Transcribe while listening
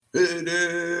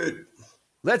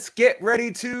Let's get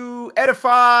ready to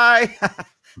edify.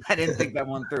 I didn't think that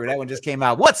one through. That one just came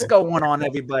out. What's going on,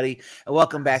 everybody? And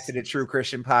welcome back to the True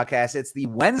Christian Podcast. It's the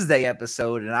Wednesday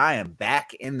episode, and I am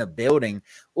back in the building.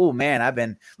 Oh, man,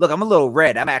 I'm a little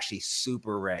red. I'm actually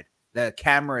super red. The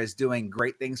camera is doing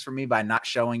great things for me by not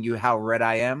showing you how red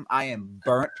I am. I am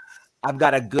burnt. I've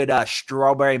got a good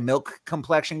strawberry milk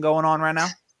complexion going on right now.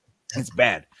 It's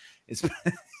bad.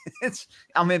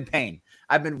 I'm in pain.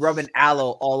 I've been rubbing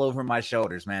aloe all over my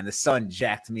shoulders, man. The sun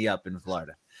jacked me up in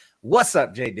Florida. What's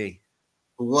up, JD?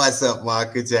 What's up,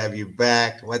 Mark? Good to have you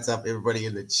back. What's up, everybody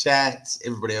in the chat?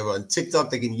 Everybody over on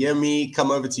TikTok, they can hear me.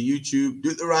 Come over to YouTube.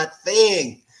 Do the right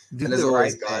thing. And as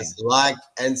always, guys, like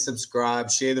and subscribe.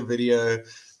 Share the video.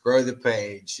 Grow the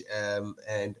page.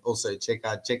 And also check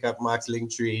out Mark's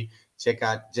Linktree. Check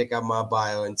out my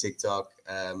bio on TikTok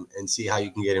and see how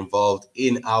you can get involved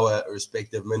in our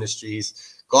respective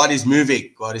ministries. God is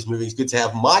moving. It's good to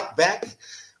have Mike back.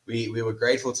 We were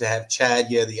grateful to have Chad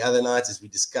here the other night as we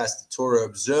discussed the Torah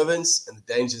observance and the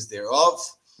dangers thereof.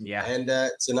 Yeah. And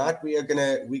tonight we're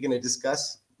gonna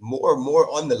discuss more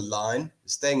on the line,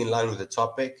 staying in line with the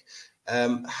topic,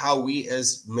 how we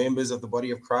as members of the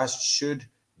body of Christ should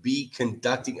be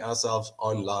conducting ourselves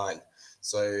online.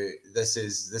 So this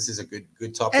is a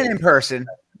good topic. And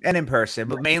in person,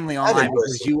 but mainly online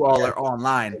because you all are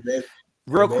online.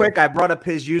 Real quick, I brought up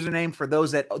his username for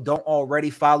those that don't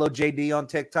already follow JD on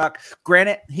TikTok.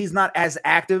 Granted, he's not as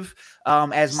active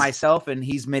as myself, and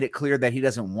he's made it clear that he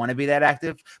doesn't want to be that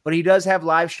active, but he does have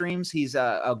live streams. He's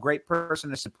a great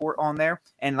person to support on there.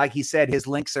 And like he said, his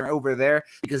links are over there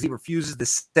because he refuses to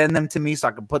send them to me so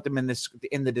I can put them in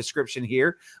the description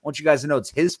here. I want you guys to know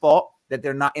it's his fault that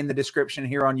they're not in the description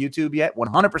here on YouTube yet.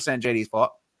 100% JD's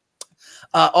fault.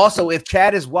 Also, if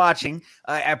Chad is watching,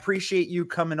 I appreciate you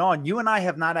coming on. You and I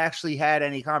have not actually had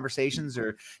any conversations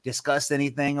or discussed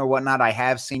anything or whatnot. I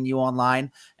have seen you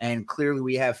online, and clearly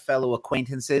we have fellow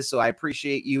acquaintances, so I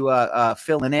appreciate you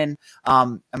filling in. I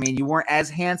mean, you weren't as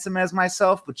handsome as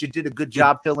myself, but you did a good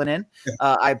job filling in.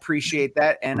 I appreciate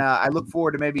that, and I look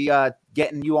forward to maybe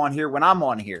getting you on here when I'm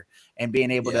on here and being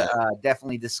able to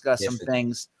definitely discuss some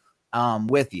things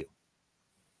with you.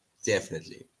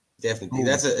 Definitely. Ooh.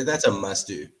 That's a must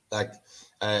do. Like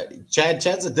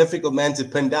Chad's a difficult man to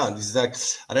pin down. He's like,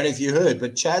 I don't know if you heard,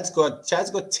 but Chad's got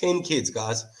 10 kids,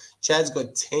 guys. Chad's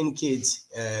got 10 kids.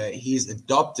 He's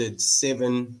adopted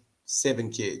seven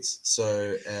kids.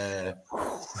 So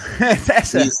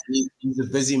he's a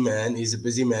busy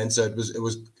man. So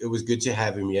it was good to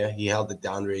have him here. He held it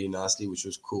down really nicely, which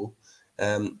was cool.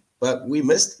 But we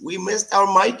missed our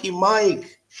Mikey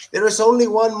Mike. There is only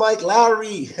one Mike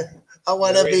Lowry. I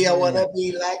want to be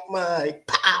like Mike.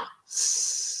 Pow.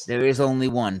 There is only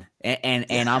one.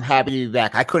 And I'm happy to be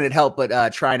back. I couldn't help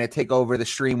but trying to take over the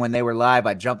stream when they were live.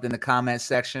 I jumped in the comment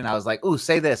section. I was like, ooh,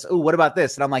 say this. Ooh, what about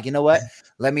this? And I'm like, you know what?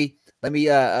 Let me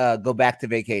go back to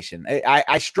vacation.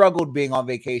 I struggled being on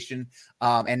vacation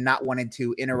and not wanting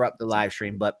to interrupt the live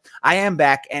stream, but I am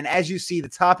back. And as you see, the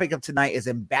topic of tonight is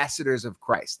ambassadors of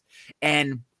Christ.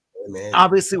 And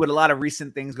obviously with a lot of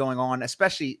recent things going on,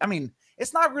 especially, I mean,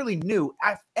 it's not really new.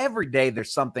 Every day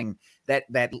there's something that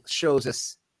shows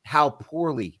us how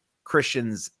poorly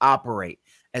Christians operate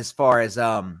as far as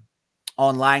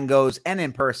online goes and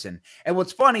in person. And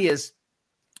what's funny is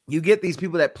you get these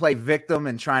people that play victim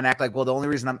and try and act like, well, the only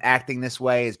reason I'm acting this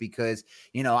way is because,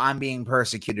 you know, I'm being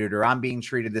persecuted or I'm being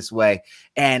treated this way.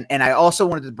 And I also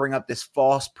wanted to bring up this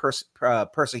false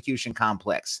persecution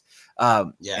complex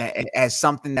as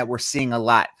something that we're seeing a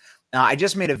lot. Now, I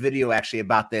just made a video actually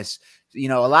about this. You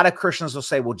know, a lot of Christians will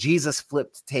say, well, Jesus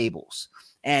flipped tables,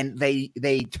 and they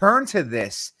turn to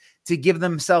this to give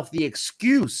themselves the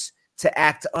excuse to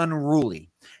act unruly.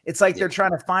 It's like they're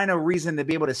trying to find a reason to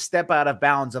be able to step out of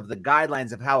bounds of the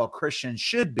guidelines of how a Christian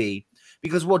should be,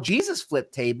 because, well, Jesus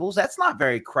flipped tables. That's not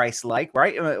very Christ-like,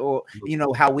 right? Or, you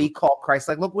know, how we call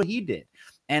Christ-like. Look what he did.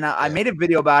 And I made a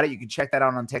video about it. You can check that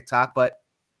out on TikTok. But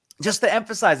just to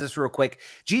emphasize this real quick,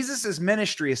 Jesus's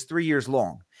ministry is 3 years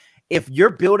long. If you're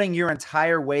building your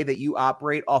entire way that you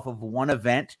operate off of one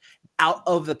event out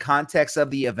of the context of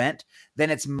the event, then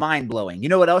it's mind-blowing. You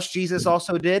know what else Jesus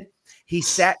also did? He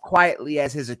sat quietly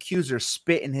as his accusers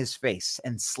spit in his face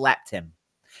and slapped him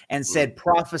and said,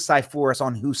 prophesy for us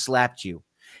on who slapped you.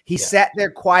 He sat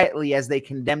there quietly as they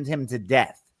condemned him to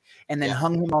death and then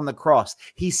hung him on the cross.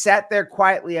 He sat there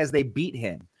quietly as they beat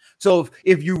him. So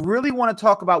if you really want to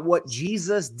talk about what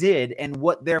Jesus did and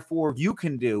what therefore you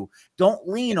can do, don't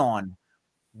lean on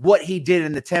what he did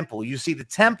in the temple. You see, the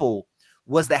temple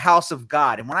was the house of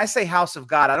God. And when I say house of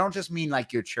God, I don't just mean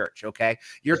like your church, okay?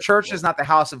 Your church is not the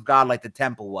house of God like the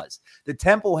temple was. The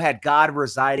temple had God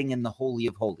residing in the Holy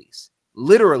of Holies.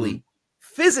 Literally,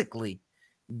 physically,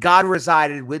 God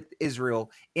resided with Israel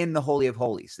in the Holy of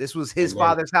Holies. This was his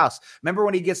Father's house. Remember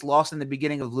when he gets lost in the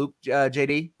beginning of Luke,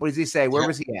 JD? What does he say? Where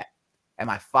was he at? At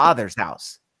my Father's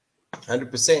house.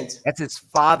 100%. That's his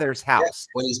Father's house.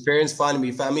 When his parents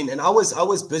finally me, I mean, and I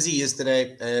was busy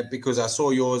yesterday because I saw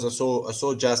yours, I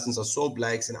saw Justin's, I saw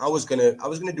Blake's, and I was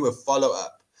gonna do a follow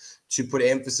up to put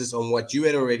emphasis on what you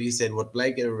had already said, what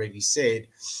Blake had already said,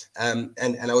 and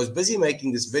I was busy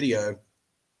making this video.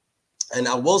 And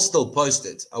I will still post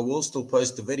it. I will still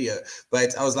post the video,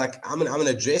 but I was like, I'm gonna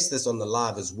address this on the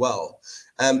live as well.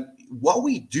 What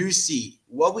we do see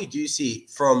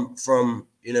from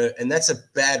and that's a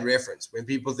bad reference when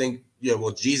people think,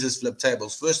 well, Jesus flipped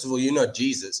tables. First of all, you're not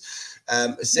Jesus.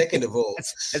 Second of all,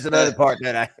 that's another part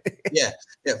that I yeah.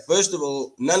 First of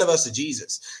all, none of us are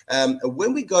Jesus.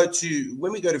 When we go to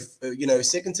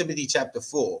 2 Timothy chapter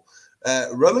 4.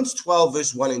 Romans 12,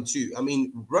 verse 1 and 2. I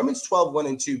mean, Romans 12, 1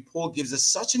 and 2, Paul gives us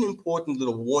such an important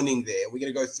little warning there. We're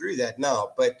going to go through that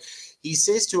now. But he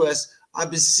says to us, I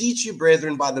beseech you,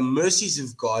 brethren, by the mercies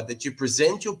of God, that you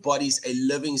present your bodies a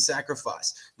living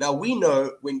sacrifice. Now, we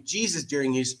know when Jesus,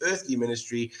 during his earthly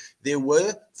ministry, there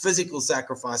were physical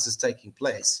sacrifices taking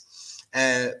place.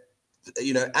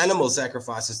 Animal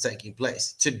sacrifices taking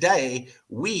place. Today,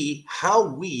 how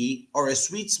we are a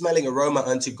sweet smelling aroma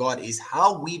unto God is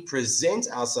how we present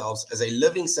ourselves as a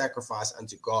living sacrifice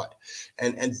unto God.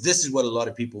 And this is what a lot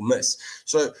of people miss.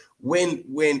 So when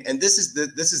this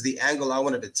is the angle I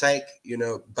wanted to take,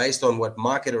 based on what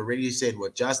Mark had already said,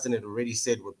 what Justin had already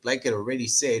said, what Blake had already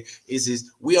said,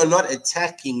 is we are not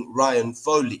attacking Ryan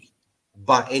Foley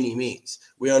by any means.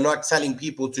 We are not telling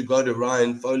people to go to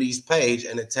Ryan Foley's page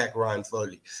and attack Ryan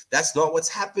Foley. That's not what's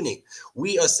happening.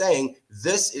 We are saying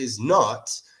this is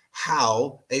not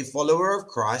how a follower of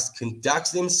Christ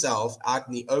conducts themselves out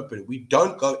in the open. We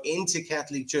don't go into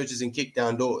Catholic churches and kick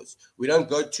down doors. We don't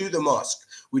go to the mosque.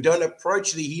 We don't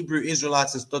approach the Hebrew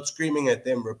Israelites and start screaming at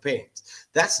them, repent.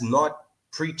 That's not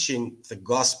preaching the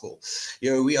gospel.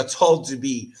 We are told to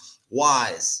be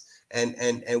wise and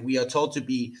we are told to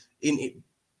be in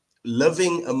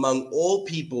living among all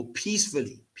people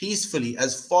peacefully,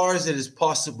 as far as it is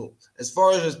possible,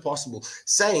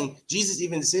 saying, Jesus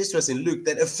even says to us in Luke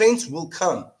that offense will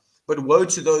come, but woe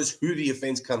to those who the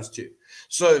offense comes to.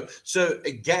 So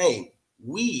again,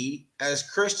 we as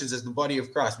Christians, as the body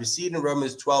of Christ, we see it in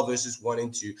Romans 12 verses 1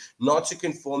 and 2, not to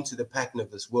conform to the pattern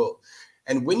of this world.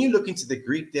 And when you look into the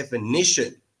Greek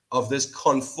definition of this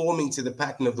conforming to the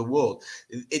pattern of the world,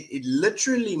 it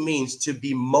literally means to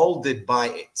be molded by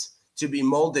it,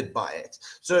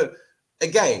 So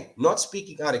again, not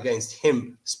speaking out against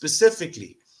him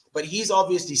specifically, but he's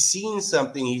obviously seen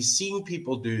something. He's seen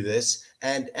people do this,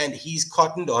 and he's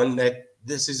cottoned on that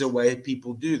this is a way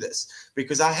people do this,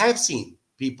 because I have seen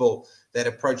people that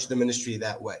approach the ministry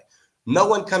that way. No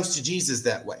one comes to Jesus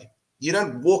that way. You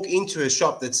don't walk into a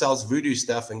shop that sells voodoo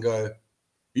stuff and go,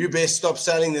 you best stop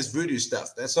selling this voodoo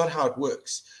stuff. That's not how it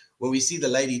works. When we see the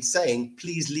lady saying,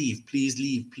 please leave, please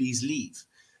leave, please leave,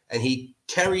 and he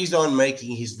carries on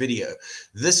making his video,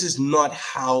 this is not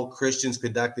how Christians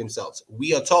conduct themselves.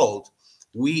 We are told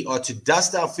we are to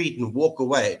dust our feet and walk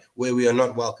away where we are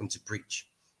not welcome to preach.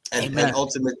 And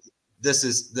ultimately, this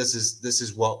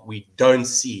is what we don't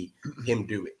see him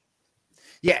doing.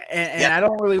 Yeah, and I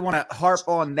don't really want to harp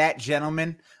on that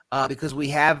gentleman, because we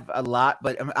have a lot,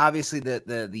 but obviously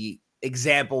the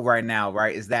example right now,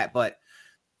 right, is that, but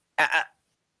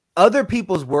other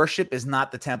people's worship is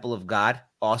not the temple of God.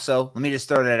 Also, let me just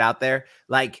throw that out there.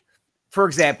 Like, for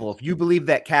example, if you believe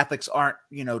that Catholics aren't,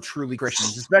 truly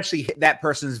Christians, especially that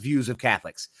person's views of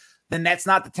Catholics, then that's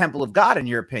not the temple of God in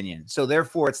your opinion. So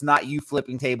therefore, it's not you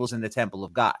flipping tables in the temple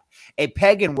of God. A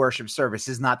pagan worship service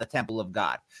is not the temple of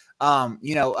God.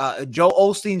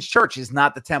 Joel Osteen's church is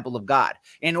not the temple of God.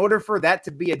 In order for that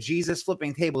to be a Jesus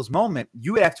flipping tables moment,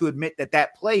 you would have to admit that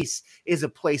that place is a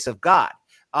place of God.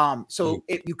 So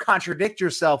you contradict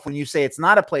yourself when you say it's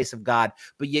not a place of God,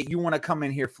 but yet you want to come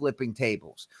in here flipping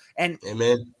tables. And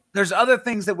amen. There's other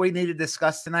things that we need to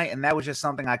discuss tonight, and that was just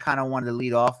something I kind of wanted to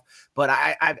lead off. But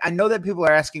I know that people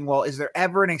are asking, well, is there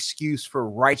ever an excuse for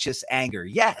righteous anger?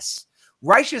 Yes.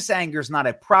 righteous anger is not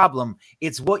a problem.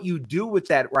 It's what you do with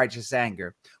that righteous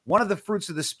anger. One of the fruits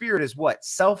of the Spirit is what?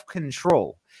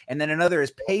 Self-control. And then another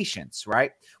is patience,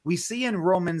 right? We see in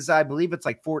Romans, I believe it's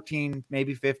like 14,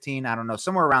 maybe 15, I don't know,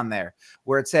 somewhere around there,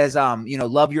 where it says,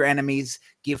 love your enemies,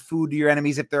 give food to your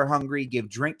enemies if they're hungry, give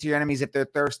drink to your enemies if they're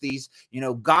thirsty.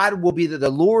 God will be the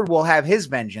Lord will have his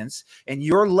vengeance, and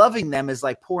your loving them is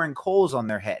like pouring coals on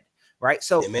their head, right?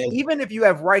 So Amen. Even if you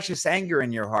have righteous anger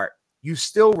in your heart, you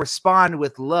still respond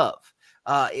with love.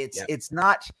 It's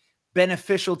not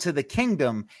beneficial to the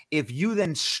kingdom if you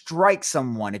then strike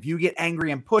someone, if you get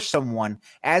angry and push someone.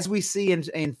 As we see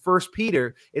in 1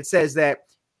 Peter, it says that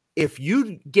if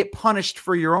you get punished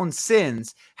for your own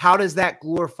sins, how does that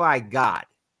glorify God,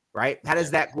 right? How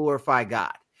does that glorify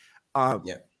God?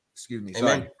 Excuse me.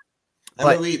 Amen.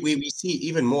 Sorry. We see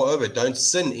even moreover, don't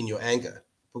sin in your anger.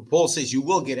 Paul says you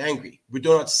will get angry, but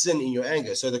do not sin in your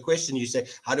anger. So the question you say,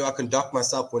 how do I conduct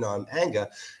myself when I'm anger?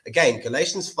 Again,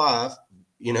 Galatians 5,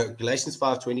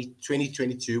 20,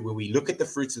 where we look at the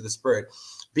fruits of the Spirit,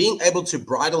 being able to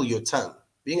bridle your tongue,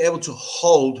 being able to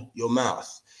hold your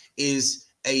mouth it's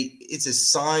a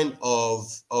sign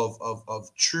of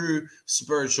true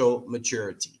spiritual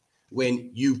maturity.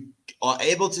 When you are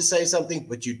able to say something,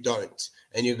 but you don't,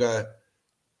 and you go,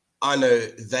 I know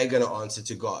they're going to answer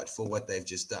to God for what they've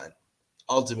just done.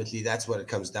 Ultimately, that's what it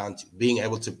comes down to, being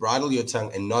able to bridle your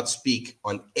tongue and not speak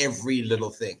on every little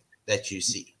thing that you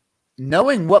see.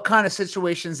 Knowing what kind of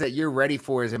situations that you're ready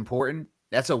for is important.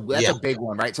 That's a big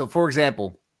one, right? So, for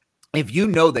example, if you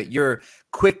know that you're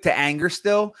quick to anger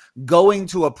still, going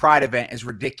to a pride event is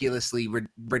ridiculously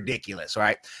ridiculous,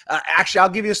 right? Actually, I'll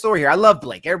give you a story here. I love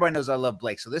Blake. Everybody knows I love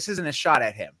Blake, so this isn't a shot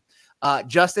at him.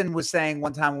 Justin was saying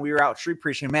one time when we were out street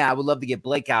preaching, man, I would love to get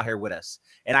Blake out here with us.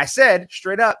 And I said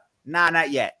straight up, nah,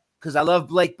 not yet. Because I love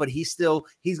Blake, but he's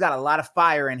got a lot of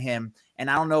fire in him.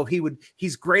 And I don't know if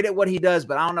he's great at what he does,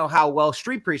 but I don't know how well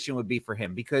street preaching would be for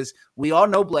him, because we all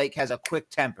know Blake has a quick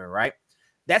temper, right?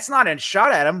 That's not a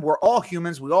shot at him. We're all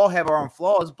humans. We all have our own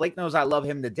flaws. Blake knows I love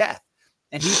him to death.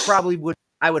 And he probably would,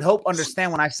 I would hope,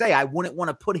 understand when I say I wouldn't want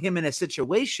to put him in a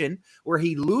situation where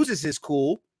he loses his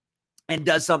cool and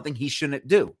does something he shouldn't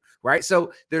do, right?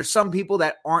 So there's some people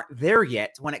that aren't there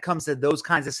yet when it comes to those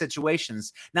kinds of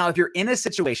situations. Now, if you're in a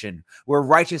situation where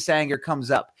righteous anger comes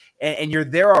up and you're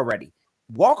there already,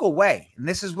 walk away. And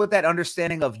this is with that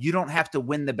understanding of you don't have to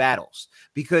win the battles,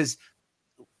 because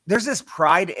there's this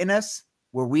pride in us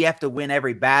where we have to win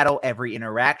every battle, every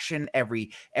interaction,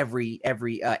 every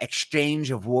exchange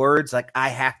of words. Like, I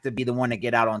have to be the one to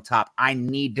get out on top. I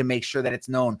need to make sure that it's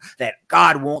known that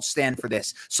God won't stand for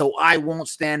this, so I won't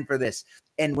stand for this.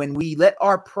 And when we let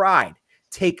our pride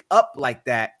take up like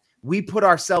that, we put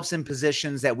ourselves in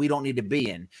positions that we don't need to be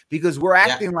in, because we're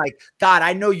acting like, God,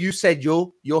 I know you said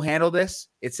you'll handle this.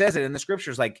 It says it in the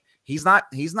scriptures. Like, he's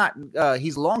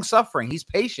long suffering. He's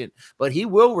patient, but he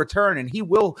will return, and he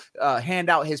will hand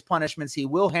out his punishments. He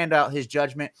will hand out his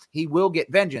judgment. He will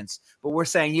get vengeance. But we're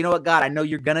saying, you know what, God, I know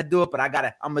you're going to do it, but I'm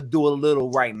going to do a little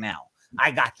right now.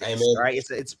 I got this. Amen. Right.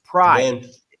 It's pride.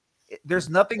 Amen. There's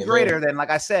nothing greater than,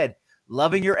 like I said,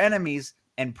 loving your enemies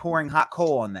and pouring hot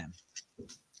coal on them.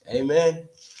 Amen.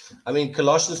 I mean,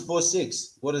 Colossians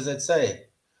 4:6, what does that say?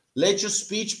 Let your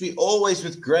speech be always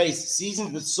with grace,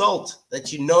 seasoned with salt,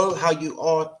 that you know how you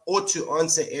ought to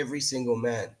answer every single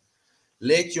man.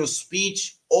 Let your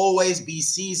speech always be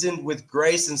seasoned with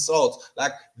grace and salt.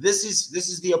 Like, this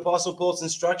is the Apostle Paul's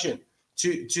instruction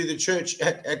to the church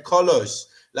at Colossus.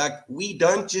 Like, we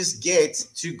don't just get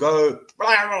to go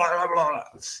blah, blah, blah, blah.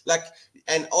 Like,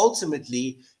 and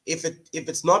ultimately, if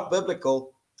it's not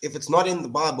biblical, if it's not in the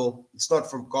Bible, it's not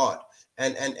from God.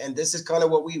 And this is kind of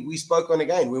what we spoke on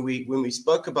again when we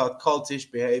spoke about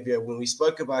cultish behavior, when we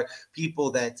spoke about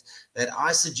people that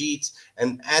eisegete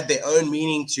and add their own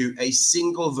meaning to a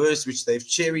single verse which they've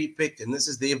cherry picked, and this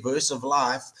is their verse of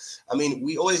life. I mean,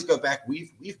 we always go back.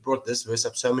 We've brought this verse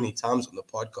up so many times on the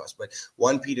podcast, but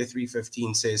 1 Peter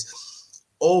 3:15 says,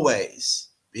 always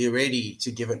be ready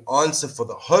to give an answer for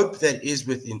the hope that is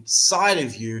within inside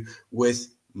of you with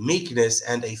meekness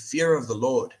and a fear of the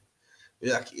Lord.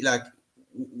 Like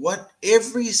what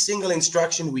every single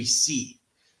instruction we see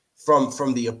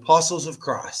from the apostles of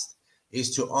Christ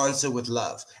is to answer with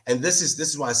love. And this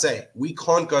is why I say we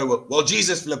can't go, well,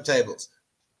 Jesus flipped tables.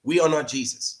 We are not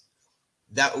Jesus.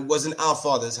 That wasn't our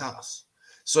Father's house.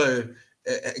 So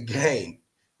again,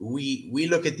 we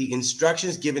look at the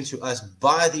instructions given to us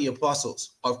by the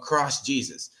apostles of Christ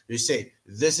Jesus, who say,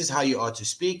 this is how you are to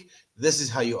speak, this is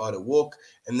how you are to walk,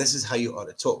 and this is how you are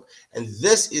to talk. And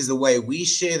this is the way we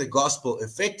share the gospel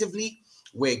effectively,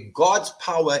 where God's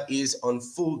power is on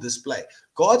full display.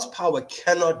 God's power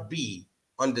cannot be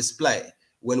on display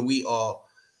when we are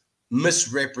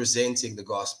misrepresenting the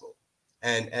gospel.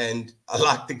 And I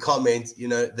like the comment,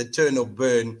 the turn or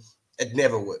burn, it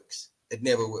never works. It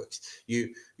never works.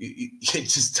 It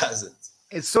just doesn't.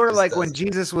 It's sort of like when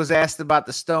Jesus was asked about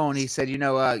the stone, he said,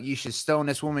 you should stone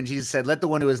this woman. Jesus said, let the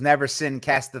one who has never sinned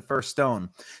cast the first stone.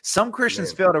 Some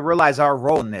Christians fail to realize our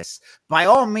role in this. By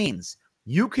all means,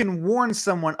 you can warn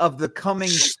someone of the coming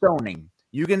stoning.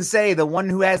 You can say the one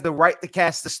who has the right to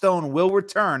cast the stone will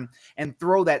return and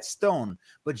throw that stone,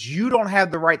 but you don't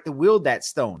have the right to wield that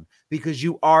stone because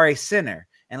you are a sinner.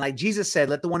 And like Jesus said,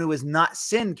 let the one who has not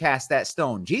sinned cast that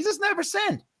stone. Jesus never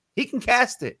sinned. He can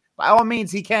cast it. By all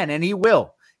means, he can, and he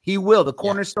will. He will. The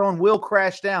cornerstone will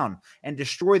crash down and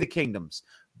destroy the kingdoms.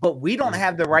 But we don't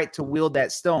have the right to wield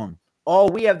that stone. All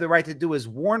we have the right to do is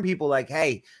warn people like,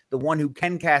 hey, the one who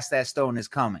can cast that stone is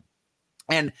coming.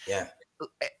 And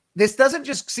this doesn't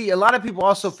just see, a lot of people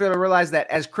also fail to realize that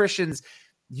as Christians,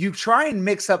 you try and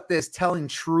mix up this telling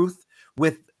truth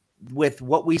with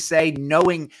what we say,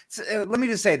 knowing. Let me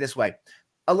just say it this way.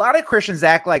 A lot of Christians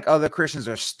act like other Christians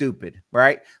are stupid,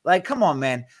 right? Like, come on,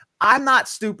 man. I'm not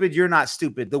stupid. You're not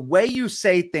stupid. The way you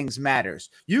say things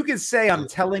matters. You can say I'm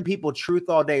telling people truth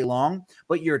all day long,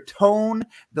 but your tone,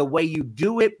 the way you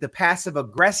do it, the passive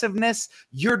aggressiveness,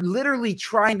 you're literally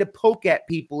trying to poke at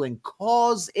people and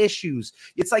cause issues.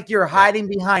 It's like you're hiding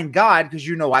behind God because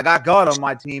I got God on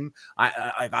my team.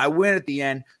 I win at the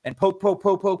end, and poke.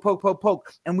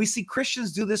 And we see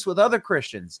Christians do this with other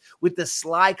Christians with the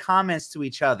sly comments to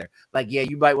each other. Like, yeah,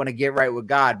 you might want to get right with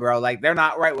God, bro. Like, they're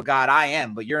not right with God. I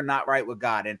am, but you're not right with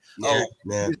God. And you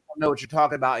just don't know what you're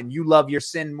talking about. And you love your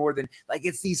sin more than, like,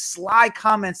 it's these sly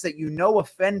comments that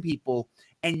offend people,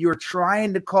 and you're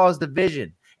trying to cause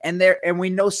division. And we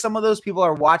know some of those people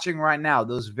are watching right now,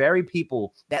 those very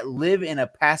people that live in a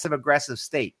passive aggressive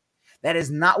state. That is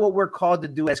not what we're called to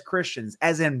do as Christians.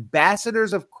 As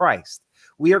ambassadors of Christ,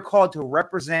 we are called to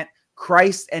represent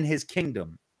Christ and his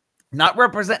kingdom. Not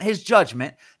represent his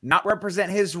judgment, not represent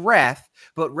his wrath,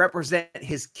 but represent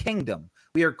his kingdom.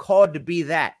 We are called to be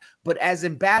that. But as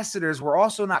ambassadors, we're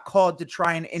also not called to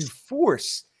try and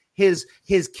enforce his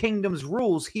kingdom's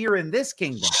rules here in this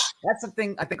kingdom. That's the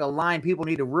thing, I think, a line people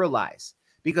need to realize,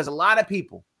 because a lot of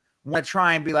people want to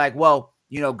try and be like, well,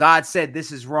 God said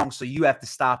this is wrong, so you have to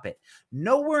stop it.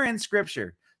 Nowhere in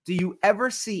scripture do you ever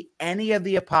see any of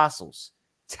the apostles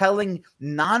telling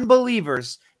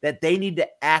non-believers that they need to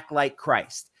act like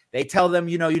Christ. They tell them,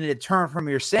 you need to turn from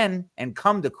your sin and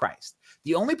come to Christ.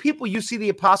 The only people you see the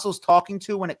apostles talking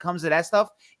to when it comes to that stuff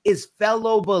is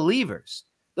fellow believers.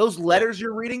 Those letters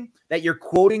you're reading that you're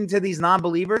quoting to these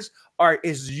non-believers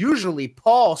is usually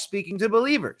Paul speaking to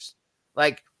believers.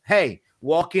 Like, hey,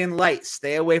 walk in light,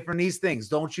 stay away from these things.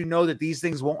 Don't you know that these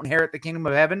things won't inherit the kingdom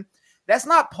of heaven? That's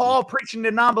not Paul preaching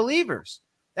to non-believers.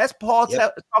 That's Paul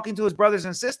talking to his brothers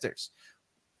and sisters.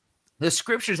 The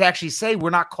scriptures actually say we're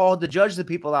not called to judge the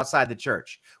people outside the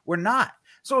church. We're not.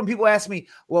 So when people ask me,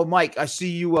 well, Mike, I see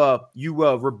you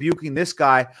rebuking this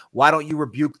guy. Why don't you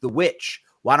rebuke the witch?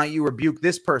 Why don't you rebuke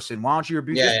this person? Why don't you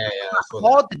rebuke this person? I'm not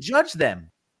called to judge them.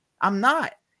 I'm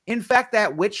not. In fact,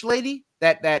 that witch lady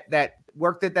that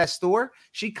worked at that store,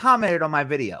 she commented on my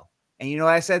video. And you know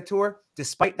what I said to her?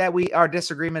 Despite that our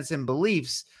disagreements in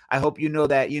beliefs, I hope you know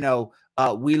that,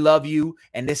 we love you,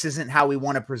 and this isn't how we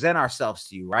want to present ourselves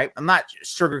to you, right? I'm not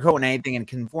sugarcoating anything and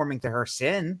conforming to her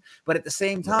sin, but at the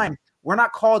same time, we're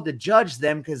not called to judge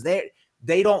them because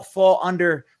they don't fall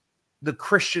under the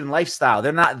Christian lifestyle.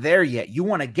 They're not there yet. You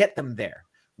want to get them there.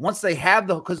 Once they have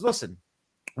because listen,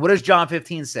 what does John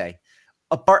 15 say?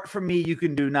 Apart from me, you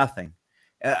can do nothing.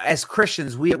 As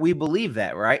Christians, we believe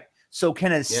that, right? So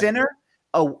can a sinner,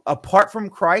 apart from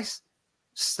Christ,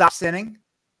 stop sinning?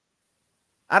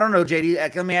 I don't know, JD.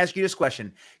 Let me ask you this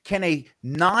question. Can a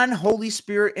non-Holy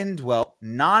Spirit indwelt,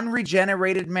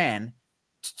 non-regenerated man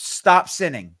stop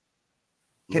sinning?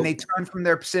 Can they turn from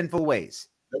their sinful ways?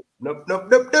 Nope.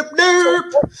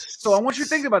 So I want you to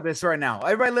think about this right now.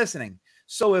 Everybody listening.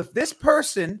 So if this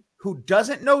person who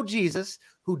doesn't know Jesus,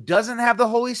 who doesn't have the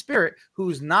Holy Spirit,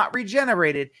 who's not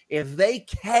regenerated, if they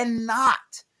cannot,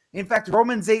 in fact,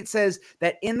 Romans 8 says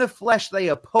that in the flesh they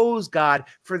oppose God,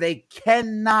 for they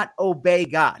cannot obey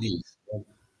God.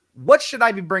 What should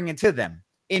I be bringing to them?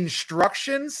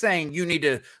 Instructions saying you need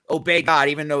to obey God,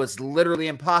 even though it's literally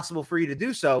impossible for you to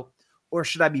do so? Or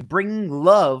should I be bringing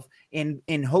love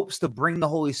in hopes to bring the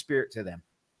Holy Spirit to them?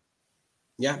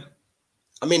 Yeah.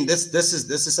 I mean, this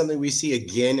is something we see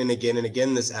again and again and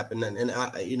again. This happen, and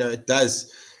it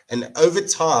does. And over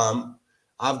time,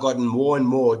 I've gotten more and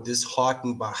more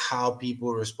disheartened by how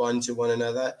people respond to one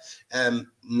another,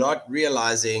 not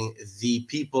realizing the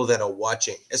people that are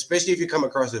watching, especially if you come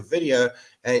across a video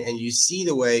and you see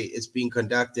the way it's being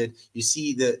conducted, you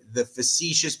see the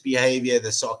facetious behavior,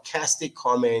 the sarcastic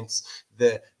comments,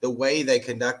 the way they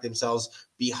conduct themselves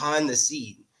behind the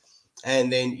scene.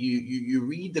 And then you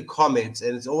read the comments,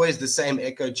 and it's always the same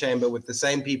echo chamber with the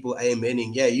same people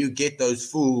amening. Yeah, you get those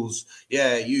fools.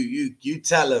 Yeah, you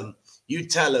tell them. You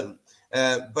tell them.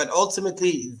 But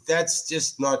ultimately, that's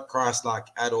just not Christ-like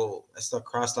at all. That's not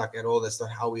Christ-like at all. That's not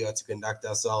how we are to conduct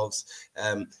ourselves.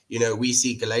 We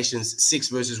see Galatians 6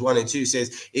 verses 1 and 2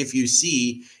 says, if you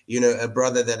see, a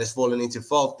brother that has fallen into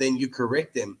fault, then you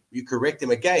correct them. You correct them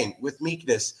again with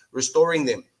meekness, restoring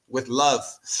them with love.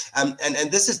 And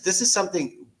this is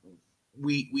something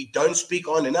we don't speak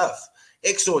on enough.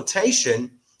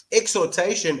 Exhortation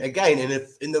again,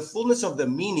 in the fullness of the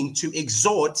meaning, to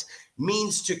exhort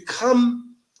means to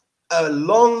come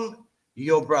along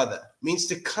your brother, means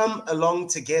to come along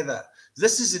together.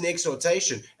 This is an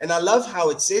exhortation. And I love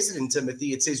how it says it in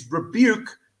Timothy. It says,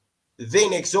 rebuke,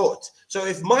 then exhort. So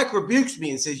if Mike rebukes me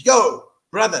and says, yo,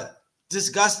 brother,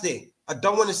 disgusting, I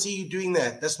don't want to see you doing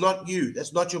that. That's not you.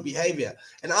 That's not your behavior.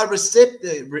 And I accept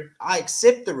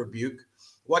the rebuke.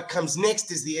 What comes next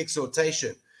is the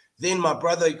exhortation. Then my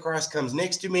brother in Christ comes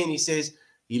next to me and he says,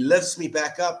 he lifts me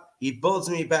back up, he builds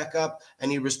me back up,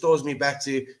 and he restores me back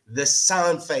to the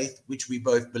sound faith which we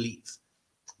both believe.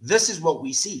 This is what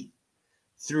we see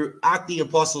throughout the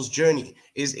apostles' journey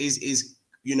is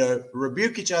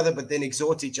rebuke each other, but then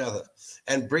exhort each other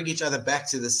and bring each other back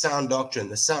to the sound doctrine,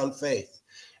 the sound faith.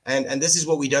 And this is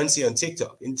what we don't see on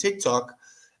TikTok. In TikTok,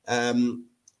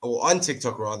 or on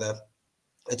TikTok rather,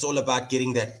 it's all about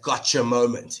getting that gotcha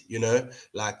moment,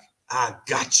 like,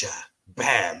 gotcha,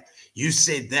 bam, you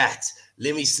said that.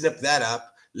 Let me snip that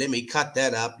up. Let me cut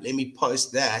that up. Let me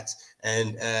post that.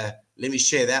 And let me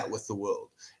share that with the world.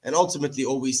 And ultimately,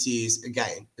 all we see is,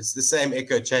 again, it's the same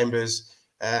echo chambers.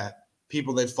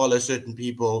 People that follow certain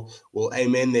people will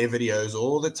amen their videos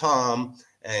all the time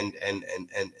and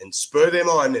spur them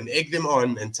on and egg them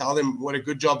on and tell them what a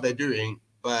good job they're doing.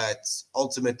 But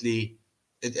ultimately,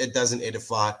 it doesn't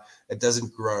edify. It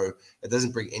doesn't grow. It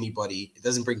doesn't bring anybody. It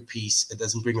doesn't bring peace. It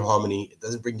doesn't bring harmony. It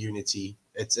doesn't bring unity.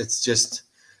 It's just,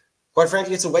 quite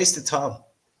frankly, it's a waste of time.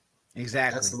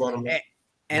 Exactly. That's the bottom line.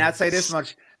 And I'd say this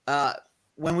much.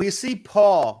 When we see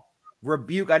Paul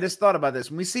rebuke, I just thought about this.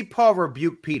 When we see Paul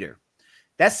rebuke Peter,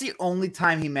 that's the only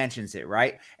time he mentions it,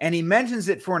 right? And he mentions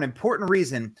it for an important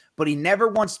reason, but he never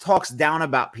once talks down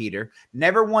about Peter,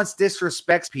 never once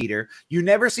disrespects Peter. You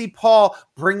never see Paul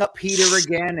bring up Peter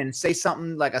again and say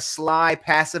something like a sly,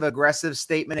 passive-aggressive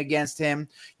statement against him.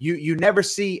 You never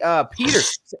see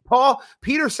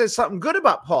Peter says something good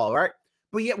about Paul, right?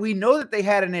 But yet we know that they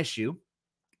had an issue.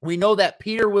 We know that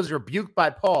Peter was rebuked by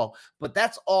Paul, but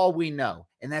that's all we know.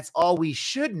 And that's all we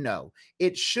should know.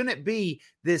 It shouldn't be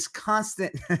this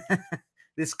constant,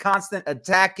 this constant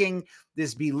attacking,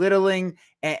 this belittling,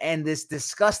 and this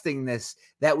disgustingness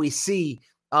that we see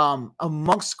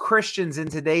amongst Christians in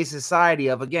today's society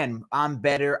of, again, I'm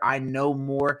better, I know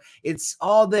more. It's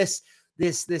all this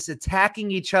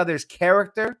attacking each other's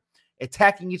character,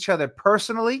 attacking each other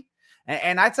personally.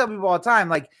 And I tell people all the time,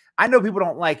 like, I know people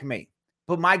don't like me.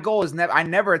 But my goal is I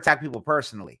never attack people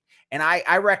personally. And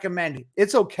I recommend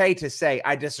it's okay to say,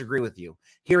 I disagree with you.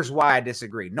 Here's why I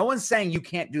disagree. No one's saying you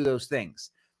can't do those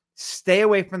things. Stay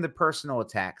away from the personal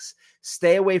attacks.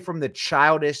 Stay away from the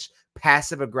childish,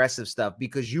 passive-aggressive stuff,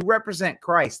 because you represent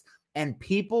Christ and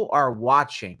people are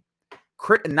watching.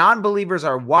 Non-believers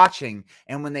are watching.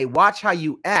 And when they watch how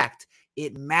you act,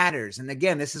 it matters. And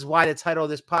again, this is why the title of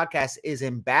this podcast is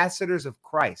Ambassadors of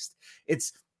Christ.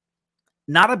 It's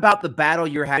not about the battle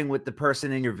you're having with the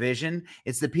person in your vision.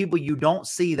 It's the people you don't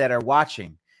see that are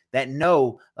watching, that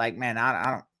know, like, man,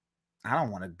 I don't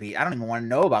even want to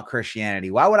know about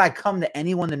Christianity. Why would I come to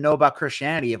anyone to know about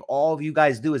Christianity if all of you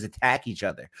guys do is attack each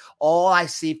other? All I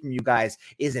see from you guys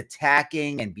is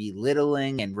attacking and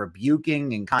belittling and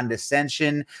rebuking and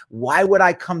condescension. Why would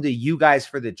I come to you guys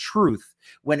for the truth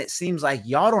when it seems like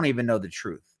y'all don't even know the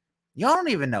truth? Y'all don't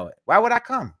even know it. Why would I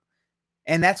come?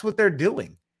 And that's what they're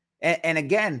doing. And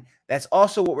again, that's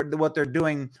also what they're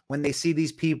doing when they see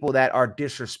these people that are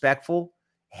disrespectful,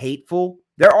 hateful.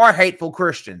 There are hateful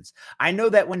Christians. I know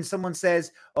that when someone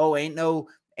says, "Oh, ain't no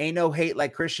hate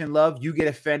like Christian love," you get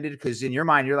offended because in your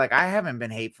mind you're like, "I haven't been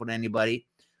hateful to anybody,"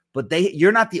 but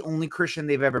you're not the only Christian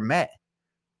they've ever met.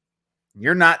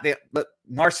 You're not the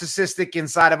narcissistic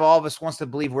inside of all of us wants to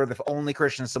believe we're the only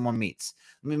Christian someone meets.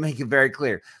 Let me make it very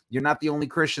clear: you're not the only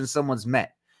Christian someone's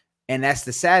met. And that's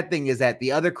the sad thing, is that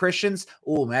the other Christians,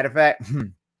 oh, matter of fact,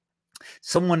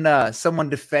 someone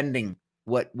defending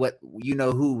what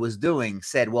who was doing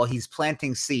said, well, he's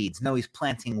planting seeds. No, he's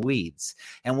planting weeds.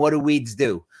 And what do weeds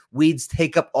do? Weeds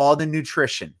take up all the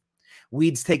nutrition.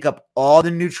 Weeds take up all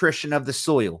the nutrition of the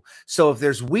soil. So if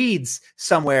there's weeds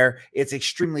somewhere, it's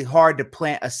extremely hard to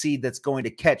plant a seed that's going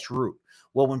to catch root.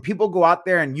 Well, when people go out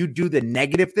there and you do the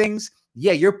negative things,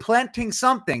 yeah, you're planting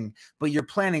something, but you're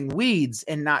planting weeds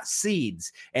and not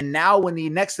seeds. And now when the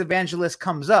next evangelist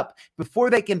comes up, before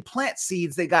they can plant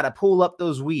seeds, they got to pull up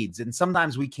those weeds. And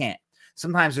sometimes we can't.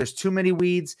 Sometimes there's too many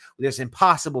weeds. It's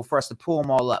impossible for us to pull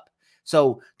them all up.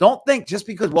 So don't think just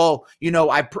because, well,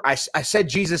 I said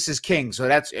Jesus is king. So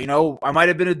that's, I might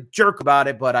have been a jerk about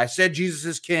it, but I said Jesus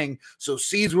is king. So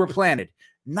seeds were planted.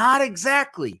 Not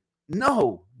exactly.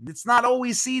 No, it's not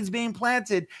always seeds being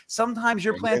planted. Sometimes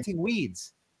you're planting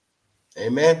weeds.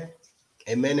 Amen.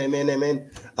 Amen. Amen.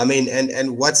 Amen. I mean,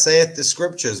 and what saith the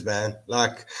scriptures, man?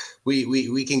 Like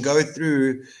we can go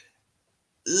through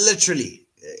literally,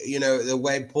 the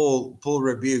way Paul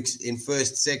rebukes in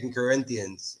 1st, 2nd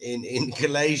Corinthians, in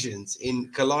Galatians,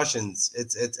 in Colossians.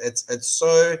 It's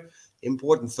so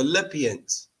important.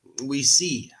 Philippians, we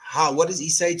see what does he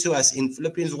say to us in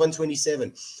Philippians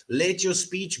 1:27? Let your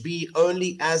speech be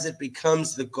only as it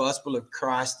becomes the gospel of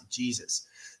Christ Jesus.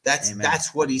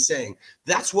 That's what he's saying.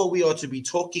 That's what we are to be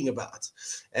talking about.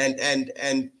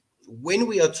 And when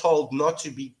we are told not to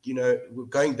be,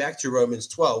 going back to Romans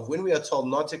 12, when we are told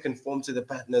not to conform to the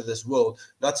pattern of this world,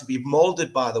 not to be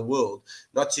molded by the world,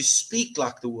 not to speak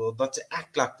like the world, not to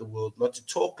act like the world, not to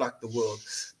talk like the world,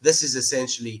 this is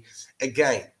essentially,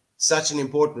 again, such an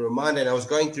important reminder. And I was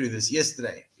going through this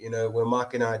yesterday, where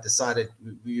Mark and I decided,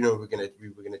 we were going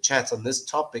to chat on this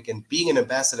topic. And being an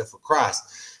ambassador for Christ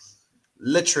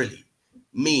literally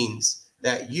means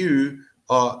that you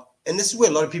are, and this is where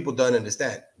a lot of people don't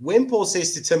understand. When Paul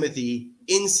says to Timothy,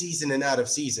 in season and out of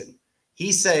season,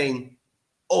 he's saying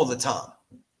all the time.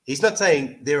 He's not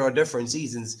saying there are different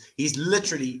seasons. He's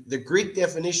literally, the Greek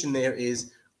definition there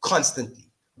is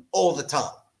constantly, all the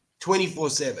time,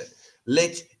 24/7.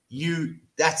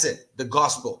 That's it, the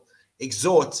gospel.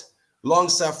 Exhort,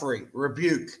 long-suffering,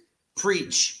 rebuke,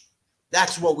 preach.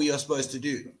 That's what we are supposed to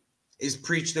do, is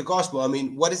preach the gospel. I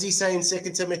mean, what does he say in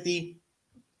 2 Timothy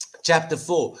chapter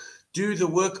 4? Do the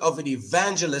work of an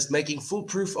evangelist, making full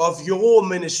proof of your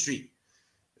ministry.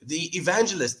 The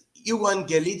evangelist,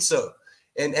 euangelizo,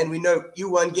 and we know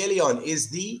euangelion is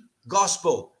the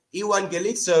gospel.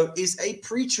 Euangelizo is a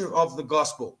preacher of the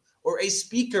gospel, or a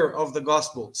speaker of the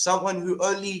gospel, someone who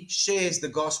only shares the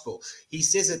gospel. He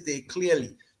says it there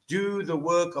clearly. Do the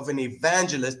work of an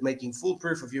evangelist, making full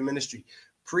proof of your ministry,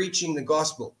 preaching the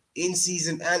gospel in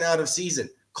season and out of season,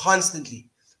 constantly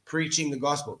preaching the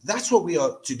gospel. That's what we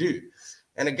are to do.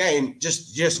 And again,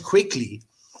 just quickly,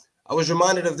 I was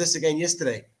reminded of this again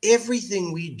yesterday.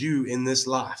 Everything we do in this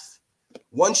life,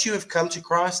 once you have come to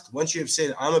Christ, once you have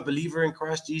said, I'm a believer in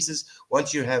Christ Jesus,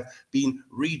 once you have been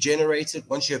regenerated,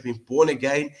 once you have been born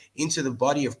again into the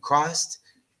body of Christ,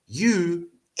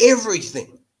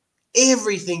 everything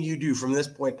you do from this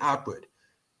point outward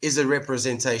is a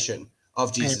representation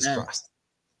of Jesus Christ.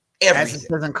 Everything. As it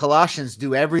says in Colossians,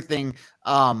 do everything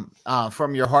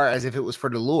from your heart as if it was for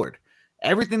the Lord.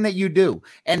 Everything that you do.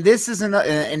 And this isn't,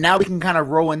 and now we can kind of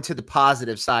roll into the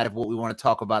positive side of what we want to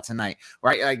talk about tonight,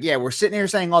 right? Like, yeah, we're sitting here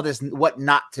saying all this, what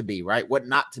not to be, right? What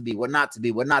not to be, what not to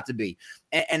be, what not to be.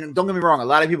 And don't get me wrong, a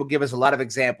lot of people give us a lot of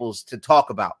examples to talk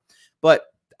about, but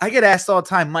I get asked all the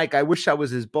time, Mike, I wish I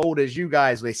was as bold as you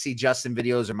guys. They see Justin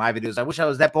videos or my videos. I wish I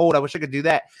was that bold. I wish I could do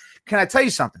that. Can I tell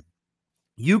you something?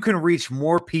 You can reach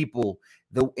more people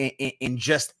in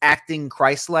just acting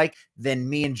Christ-like than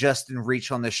me and Justin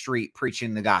reach on the street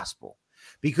preaching the gospel.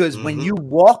 Because when you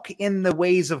walk in the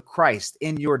ways of Christ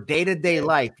in your day-to-day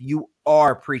life, you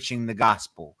are preaching the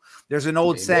gospel. There's an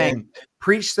old saying,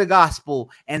 preach the gospel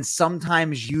and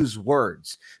sometimes use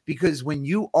words. Because when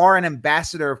you are an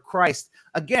ambassador of Christ,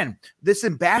 again, this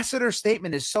ambassador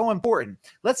statement is so important.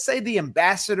 Let's say the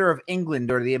ambassador of England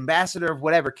or the ambassador of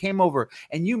whatever came over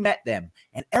and you met them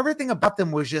and everything about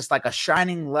them was just like a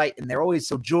shining light and they're always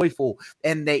so joyful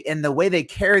and the way they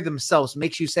carry themselves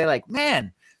makes you say like,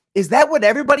 man, is that what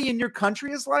everybody in your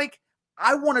country is like?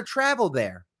 I want to travel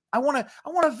there. I want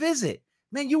to visit.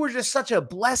 Man, you were just such a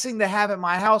blessing to have at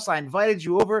my house. I invited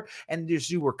you over and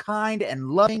you were kind and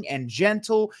loving and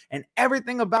gentle and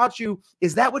everything about you.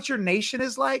 Is that what your nation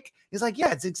is like? It's like,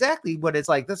 yeah, it's exactly what it's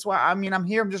like. That's why, I'm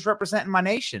here. I'm just representing my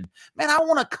nation. Man, I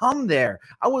want to come there.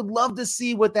 I would love to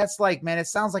see what that's like, man. It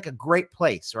sounds like a great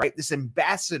place, right? This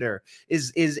ambassador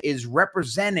is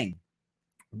representing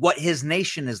what his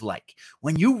nation is like.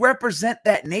 When you represent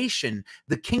that nation,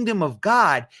 the kingdom of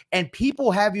God, and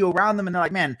people have you around them and they're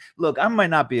like, man, look, I might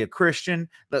not be a Christian.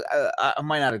 Look, I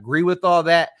might not agree with all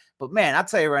that. But man, I'll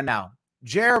tell you right now,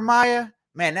 Jeremiah,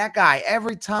 man, that guy,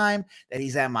 every time that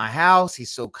he's at my house,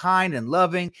 he's so kind and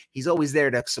loving. He's always there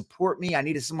to support me. I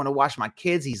needed someone to watch my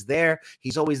kids. He's there.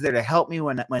 He's always there to help me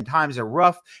when times are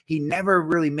rough. He never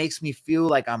really makes me feel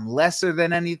like I'm lesser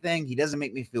than anything. He doesn't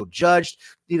make me feel judged.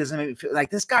 He doesn't make me feel like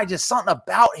this guy, just something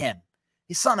about him.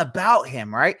 He's something about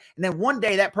him, right? And then one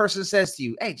day that person says to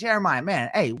you, hey, Jeremiah, man,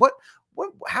 hey,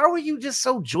 how are you just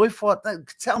so joyful?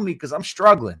 Tell me, because I'm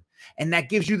struggling. And that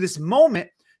gives you this moment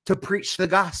to preach the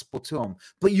gospel to them.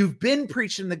 But you've been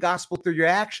preaching the gospel through your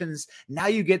actions. Now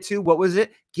you get to, what was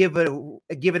it? Give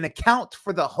an account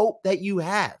for the hope that you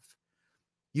have.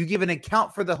 You give an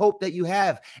account for the hope that you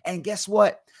have. And guess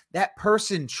what? That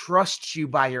person trusts you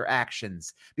by your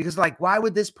actions, because like, why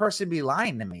would this person be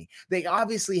lying to me? They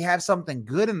obviously have something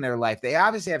good in their life. They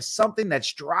obviously have something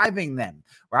that's driving them,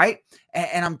 right?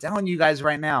 And I'm telling you guys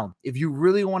right now, if you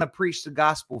really want to preach the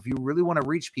gospel, if you really want to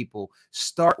reach people,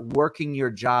 start working your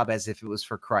job as if it was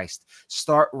for Christ.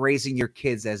 Start raising your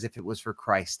kids as if it was for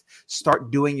Christ.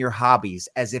 Start doing your hobbies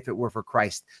as if it were for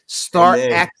Christ. Start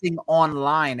acting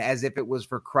online as if it was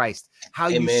for Christ. How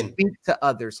you speak to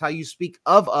others, how you speak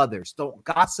of others. Don't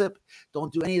gossip.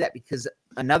 Don't do any of that, because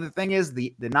another thing is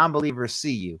the non-believers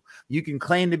see you. You can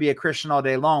claim to be a Christian all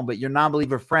day long, but your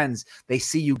non-believer friends, they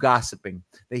see you gossiping.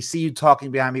 They see you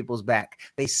talking behind people's back.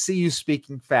 They see you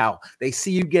speaking foul. They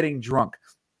see you getting drunk.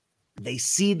 They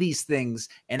see these things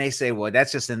and they say, well,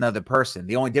 that's just another person.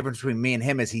 The only difference between me and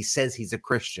him is he says he's a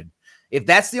Christian. If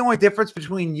that's the only difference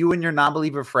between you and your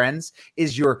non-believer friends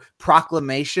is your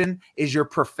proclamation, is your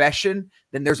profession,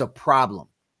 then there's a problem.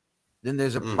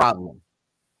 Problem.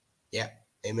 Yeah.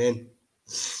 Amen.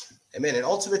 Amen. And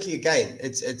ultimately, again,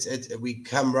 it's we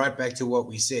come right back to what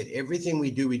we said. Everything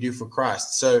we do for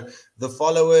Christ. So the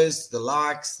followers, the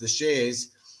likes, the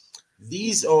shares,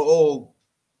 these are all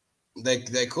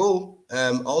they're cool,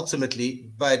 ultimately.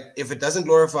 But if it doesn't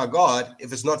glorify God,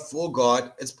 if it's not for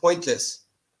God, it's pointless.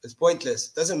 It's pointless.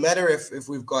 It doesn't matter if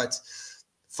we've got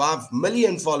 5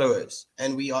 million followers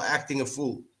and we are acting a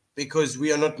fool, because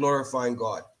we are not glorifying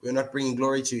God. We are not bringing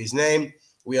glory to his name.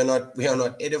 We are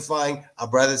not edifying our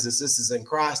brothers and sisters in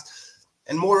Christ.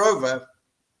 And moreover,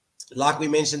 like we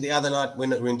mentioned the other night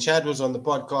when Chad was on the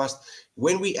podcast,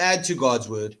 when we add to God's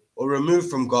word or remove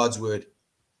from God's word,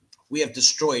 we have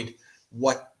destroyed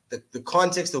what the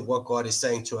context of what God is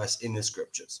saying to us in the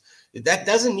scriptures. That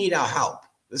doesn't need our help.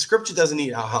 The scripture doesn't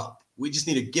need our help. We just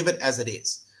need to give it as it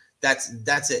is.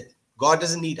 That's it. God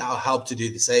doesn't need our help to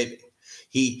do the saving.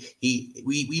 We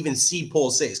even see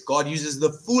Paul says God uses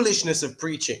the foolishness of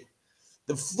preaching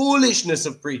so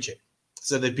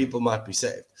that people might be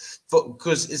saved.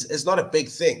 Because it's not a big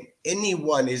thing.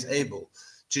 Anyone is able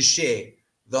to share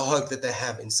the hope that they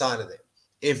have inside of them,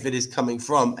 if it is coming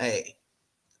from a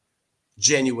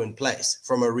genuine place,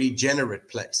 from a regenerate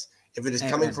place. If it is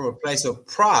coming from a place of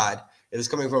pride, it is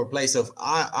coming from a place of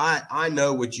I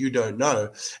know what you don't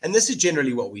know. And this is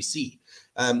generally what we see.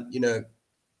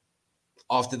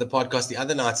 After the podcast the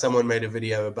other night, someone made a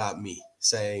video about me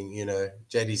saying,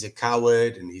 JD's a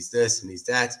coward and he's this and he's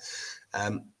that.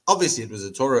 Obviously, it was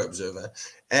a Torah observer,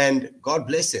 and God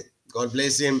bless him. God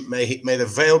bless him. May the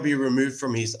veil be removed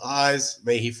from his eyes.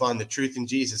 May he find the truth in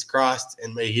Jesus Christ,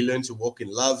 and may he learn to walk in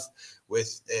love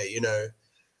with,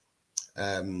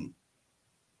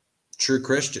 true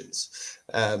Christians.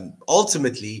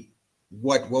 Ultimately,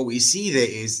 what we see there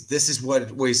is this is what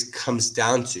it always comes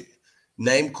down to.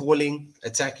 Name calling,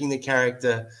 attacking the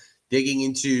character, digging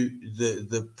into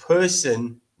the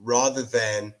person rather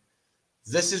than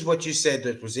this is what you said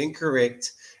that was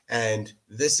incorrect and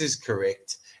this is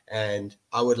correct. And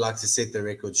I would like to set the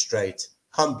record straight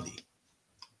humbly.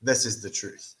 This is the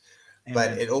truth. Amen.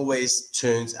 But it always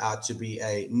turns out to be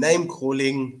a name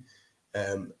calling,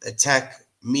 attack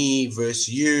me versus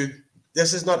you.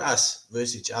 This is not us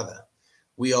versus each other.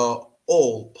 We are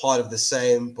all part of the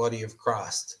same body of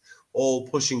Christ, all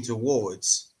pushing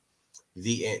towards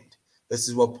the end. This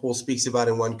is what Paul speaks about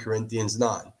in 1 Corinthians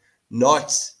 9.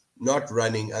 Not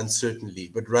running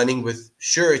uncertainly, but running with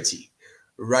surety,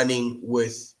 running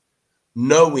with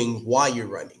knowing why you're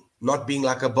running, not being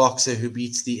like a boxer who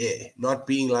beats the air, not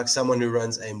being like someone who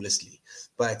runs aimlessly.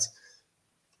 But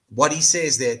what he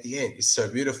says there at the end is so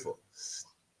beautiful.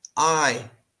 I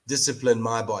discipline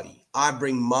my body. I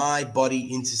bring my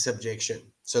body into subjection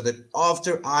so that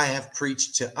after I have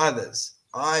preached to others,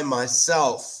 I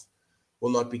myself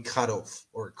will not be cut off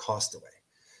or cast away.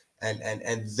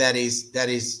 And that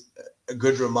is a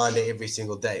good reminder every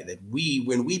single day that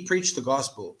when we preach the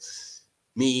gospel,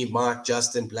 me, Mark,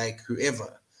 Justin, Blake,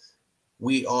 whoever,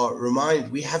 we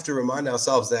have to remind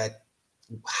ourselves that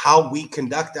how we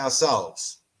conduct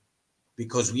ourselves,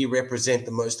 because we represent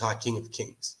the Most High King of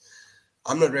Kings.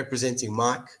 I'm not representing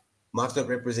Mark. Mark's not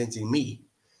representing me.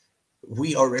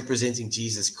 We are representing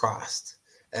Jesus Christ.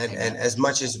 And as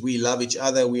much as we love each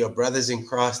other, we are brothers in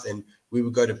Christ, and we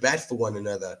would go to bat for one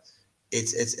another.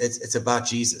 It's about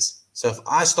Jesus. So if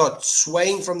I start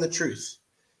swaying from the truth,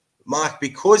 Mark,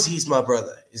 because he's my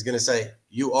brother, is going to say,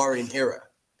 you are in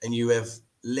error and you have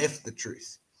left the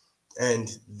truth.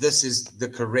 And this is the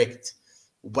correct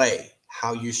way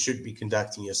how you should be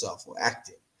conducting yourself or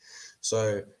acting.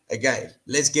 So again,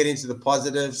 let's get into the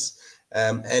positives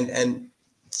and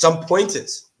some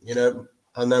pointers.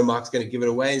 I know Mark's going to give it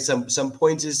away, and some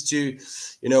pointers to,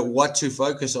 what to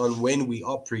focus on when we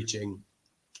are preaching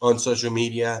on social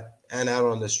media and out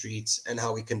on the streets, and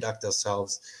how we conduct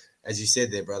ourselves. As you said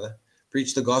there, brother,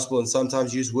 preach the gospel and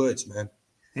sometimes use words, man.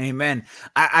 Amen.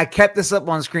 I kept this up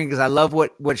on screen because I love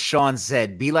what Sean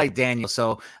said. Be like Daniel.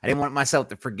 So I didn't want myself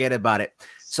to forget about it.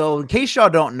 So in case y'all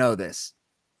don't know this,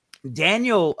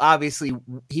 Daniel, obviously,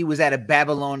 he was at a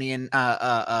Babylonian,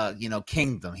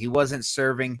 kingdom. He wasn't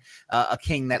serving a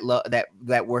king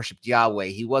that worshipped Yahweh.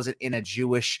 He wasn't in a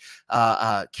Jewish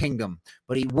kingdom,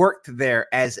 but he worked there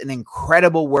as an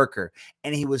incredible worker.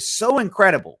 And he was so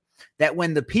incredible that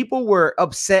when the people were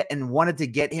upset and wanted to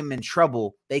get him in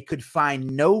trouble, they could find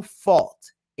no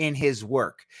fault in his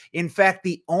work. In fact,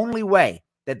 the only way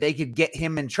that they could get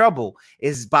him in trouble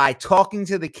is by talking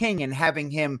to the king and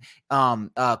having him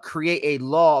create a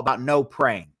law about no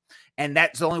praying. And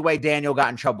that's the only way Daniel got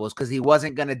in trouble, is because he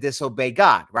wasn't going to disobey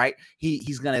God, right?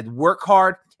 He's going to work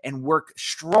hard and work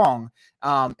strong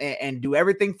and do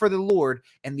everything for the Lord.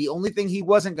 And the only thing he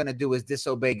wasn't going to do is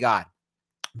disobey God.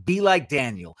 Be like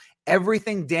Daniel.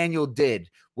 Everything Daniel did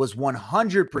was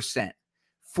 100%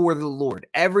 for the Lord.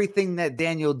 Everything that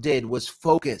Daniel did was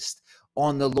focused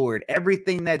on the Lord.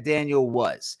 Everything that Daniel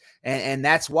was. And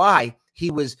that's why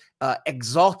he was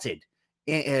exalted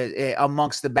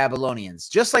amongst the Babylonians.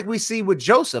 Just like we see with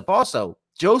Joseph also.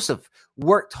 Joseph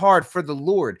worked hard for the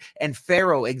Lord, and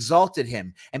Pharaoh exalted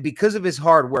him. And because of his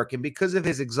hard work and because of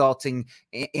his exalting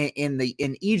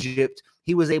in Egypt,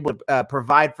 he was able to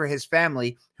provide for his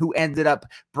family, who ended up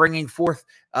bringing forth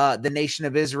the nation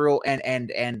of Israel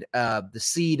and the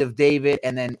seed of David,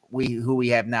 and then who we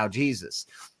have now, Jesus.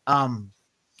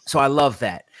 So I love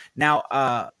that. Now,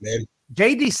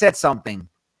 JD said something,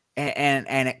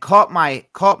 and it caught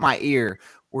my ear,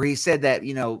 where he said that,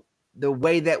 the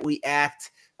way that we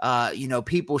act,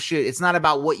 people should, it's not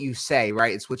about what you say,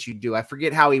 right? It's what you do. I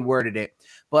forget how he worded it,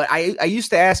 but I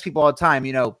used to ask people all the time,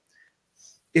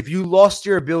 if you lost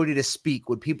your ability to speak,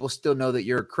 would people still know that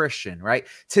you're a Christian, right?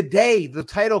 Today, the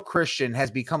title Christian has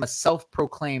become a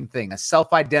self-proclaimed thing, a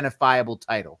self-identifiable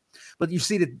title. But you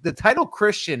see, the title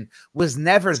Christian was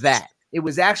never that. It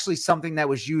was actually something that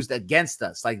was used against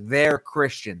us, like they're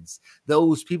Christians.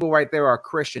 Those people right there are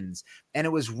Christians. And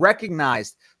it was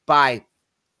recognized by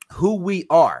who we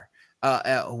are,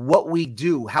 what we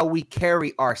do, how we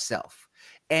carry ourselves.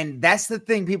 And that's the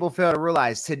thing people fail to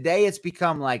realize. Today, it's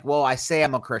become like, well, I say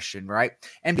I'm a Christian, right?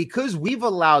 And because we've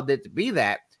allowed it to be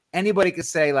that, anybody could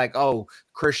say like, oh,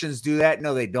 Christians do that.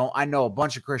 No, they don't. I know a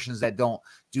bunch of Christians that don't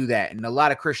do that, and a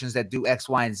lot of Christians that do X,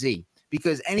 Y, and Z,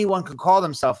 because anyone can call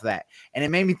themselves that. And it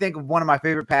made me think of one of my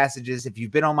favorite passages. If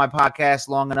you've been on my podcast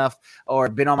long enough or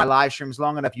been on my live streams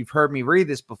long enough, you've heard me read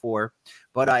this before,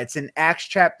 but it's in Acts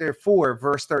chapter 4,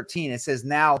 verse 13. It says,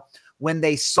 now, when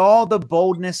they saw the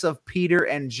boldness of Peter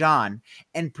and John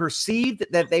and perceived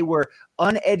that they were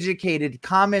uneducated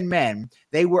common men,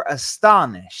 they were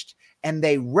astonished, and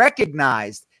they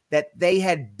recognized that they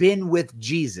had been with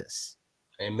Jesus.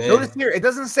 Amen. Notice here, it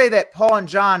doesn't say that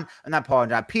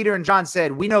Peter and John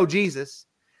said, we know Jesus.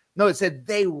 No, it said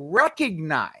they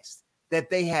recognized that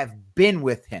they have been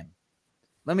with him.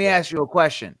 Let me ask you a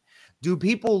question. Do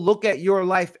people look at your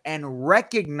life and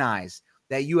recognize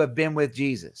that you have been with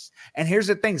Jesus? And here's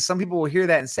the thing. Some people will hear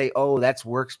that and say, oh, that's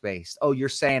works-based. Oh, you're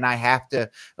saying I have to,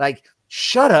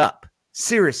 shut up.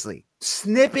 Seriously.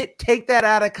 Snip it, take that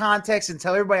out of context, and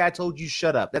tell everybody I told you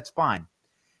shut up. That's fine.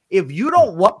 If you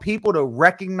don't want people to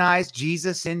recognize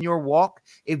Jesus in your walk,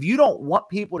 if you don't want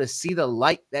people to see the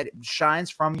light that shines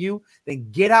from you,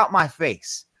 then get out my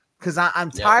face, because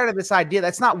I'm tired of this idea.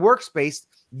 That's not works-based.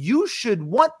 You should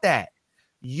want that.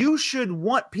 You should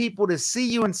want people to see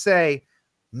you and say,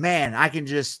 man,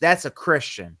 that's a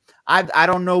Christian. I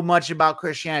don't know much about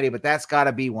Christianity, but that's got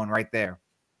to be one right there.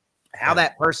 how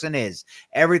that person is,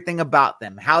 everything about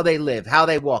them, how they live, how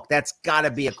they walk. That's got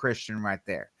to be a Christian right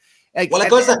there. Like, well, it at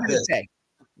goes the like end of this. the day,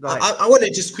 I want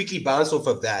to just quickly bounce off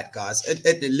of that, guys.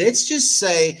 Let's just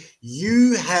say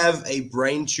you have a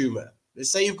brain tumor.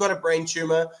 Let's say you've got a brain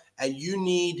tumor and you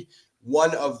need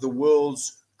one of the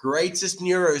world's greatest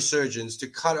neurosurgeons to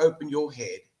cut open your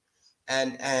head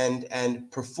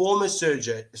and perform a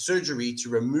surgery to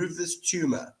remove this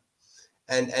tumor.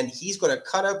 And he's going to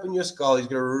cut open your skull. He's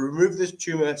going to remove this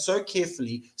tumor so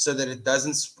carefully so that it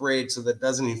doesn't spread, so that it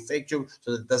doesn't infect you,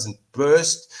 so that it doesn't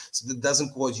burst, so that it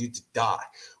doesn't cause you to die.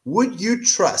 Would you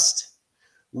trust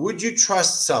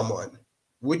someone?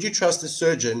 Would you trust a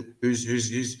surgeon who's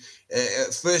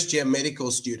a first-year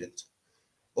medical student?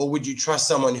 Or would you trust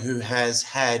someone who has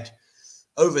had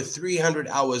over 300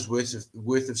 hours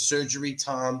worth of surgery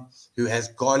time, who has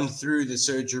gone through the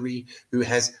surgery, who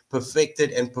has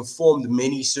perfected and performed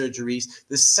many surgeries?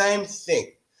 The same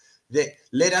thing. That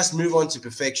let us move on to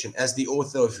perfection, as the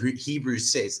author of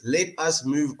Hebrews says. Let us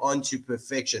move on to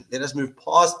perfection. Let us move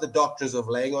past the doctrines of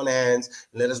laying on hands,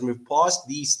 and let us move past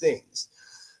these things.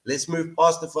 Let's move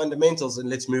past the fundamentals and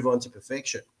let's move on to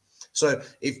perfection. So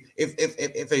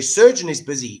if a surgeon is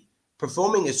busy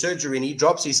performing a surgery and he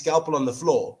drops his scalpel on the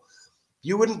floor,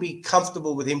 you wouldn't be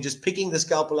comfortable with him just picking the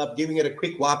scalpel up, giving it a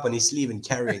quick wipe on his sleeve and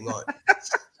carrying on.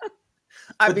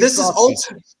 But this is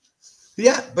ultimately,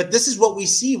 but this is what we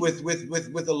see with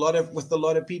a lot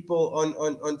of people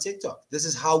on TikTok. This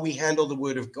is how we handle the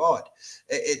word of God.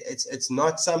 It's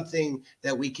not something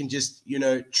that we can just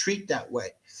treat that way.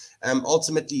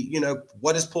 Ultimately,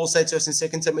 what does Paul say to us in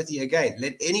 2 Timothy again?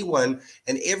 Let anyone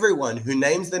and everyone who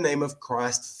names the name of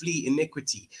Christ flee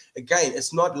iniquity. Again,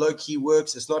 it's not low-key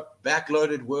works. It's not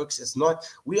backloaded works. It's not,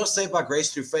 we are saved by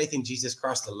grace through faith in Jesus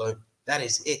Christ alone. That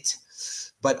is it.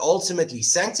 But ultimately,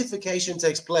 sanctification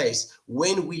takes place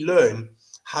when we learn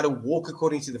how to walk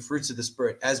according to the fruits of the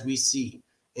Spirit, as we see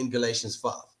in Galatians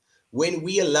 5. When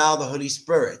we allow the Holy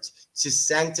Spirit to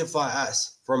sanctify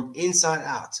us from inside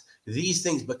out, these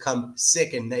things become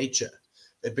second nature.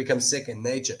 It becomes second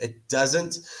nature.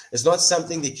 It's not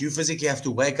something that you physically have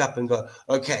to wake up and go,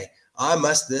 okay, I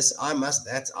must this, I must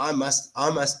that, I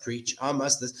must preach, I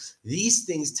must this. These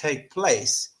things take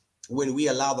place when we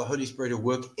allow the Holy Spirit to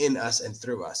work in us and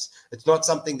through us. It's not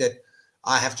something that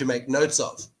I have to make notes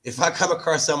of. If I come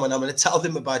across someone, I'm going to tell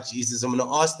them about Jesus. I'm going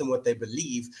to ask them what they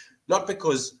believe, not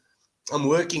because I'm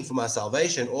working for my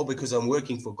salvation or because I'm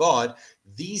working for God.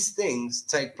 These things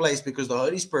take place because the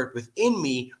Holy Spirit within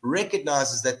me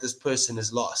recognizes that this person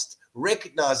is lost,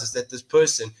 recognizes that this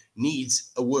person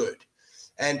needs a word.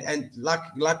 And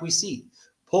like we see,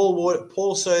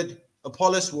 Paul sowed,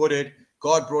 Apollos watered,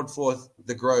 God brought forth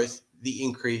the growth, the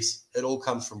increase. It all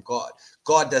comes from God.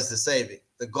 God does the saving.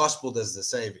 The gospel does the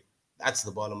saving. That's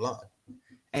the bottom line.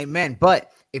 Amen.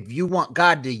 But if you want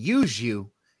God to use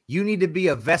you, you need to be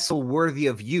a vessel worthy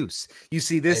of use. You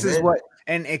see, this Amen. Is what,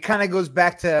 and it kind of goes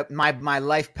back to my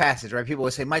life passage, right? People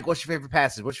will say, Mike, what's your favorite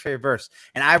passage? What's your favorite verse?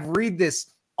 And I read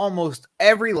this almost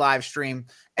every live stream,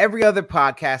 every other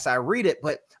podcast, I read it.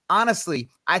 But honestly,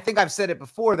 I think I've said it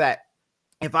before that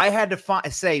if I had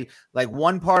to say like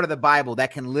one part of the Bible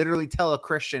that can literally tell a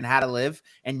Christian how to live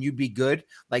and you'd be good,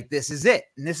 like this is it.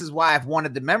 And this is why I've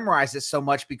wanted to memorize this so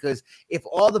much, because if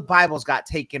all the Bibles got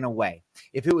taken away,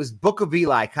 if it was Book of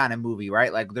Eli kind of movie,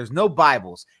 right? Like there's no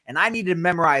Bibles and I need to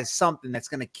memorize something that's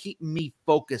going to keep me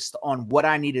focused on what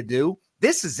I need to do,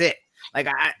 this is it. Like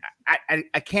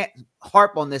I can't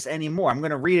harp on this anymore. I'm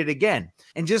going to read it again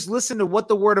and just listen to what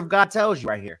the word of God tells you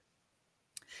right here.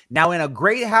 Now, in a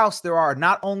great house, there are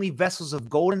not only vessels of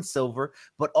gold and silver,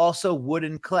 but also wood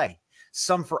and clay,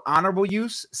 some for honorable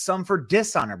use, some for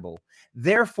dishonorable.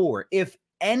 Therefore, if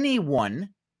anyone,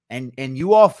 and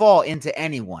you all fall into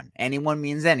anyone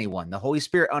means anyone. The Holy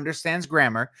Spirit understands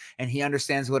grammar, and he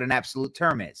understands what an absolute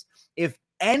term is. If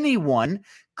anyone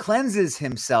cleanses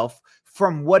himself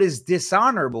from what is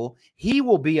dishonorable, he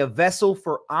will be a vessel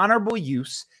for honorable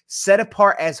use, set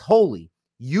apart as holy,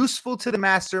 useful to the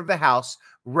master of the house,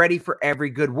 ready for every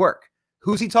good work.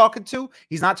 Who's he talking to?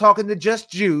 He's not talking to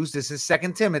just Jews. This is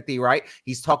 2 Timothy, right?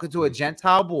 He's talking to a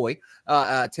Gentile boy.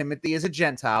 Timothy is a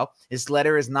Gentile. His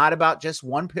letter is not about just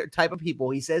one type of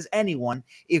people. He says anyone.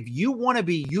 If you want to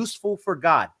be useful for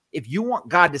God, if you want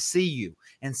God to see you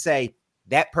and say,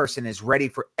 that person is ready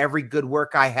for every good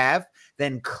work I have,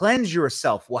 then cleanse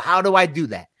yourself. Well, how do I do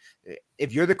that?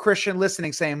 If you're the Christian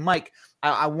listening saying, Mike,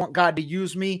 I want God to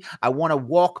use me, I want to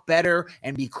walk better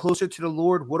and be closer to the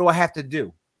Lord, what do I have to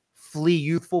do? Flee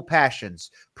youthful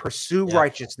passions, pursue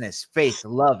righteousness, faith,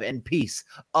 love, and peace,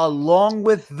 along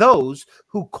with those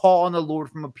who call on the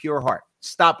Lord from a pure heart.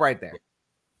 Stop right there.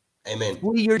 Amen.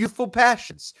 Flee your youthful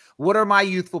passions. What are my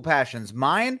youthful passions?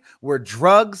 Mine were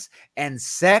drugs and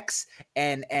sex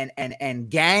and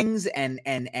gangs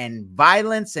and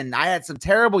violence. And I had some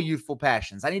terrible youthful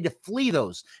passions. I need to flee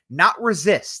those, not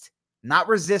resist. Not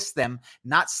resist them,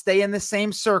 not stay in the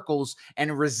same circles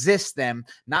and resist them,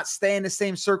 not stay in the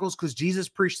same circles because Jesus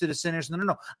preached to the sinners.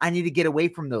 No. I need to get away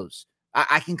from those.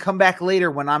 I can come back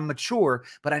later when I'm mature,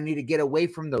 but I need to get away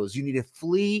from those. You need to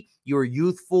flee your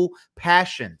youthful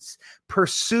passions.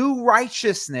 Pursue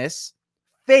righteousness,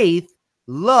 faith,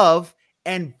 love,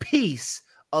 and peace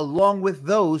along with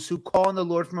those who call on the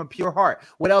Lord from a pure heart.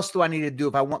 What else do I need to do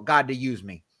if I want God to use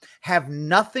me? Have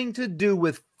nothing to do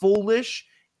with foolish,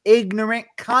 ignorant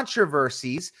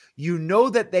controversies. You know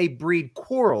that they breed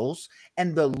quarrels,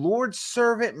 and the Lord's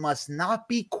servant must not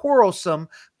be quarrelsome,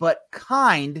 but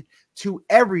kind to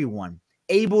everyone,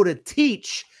 able to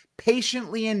teach,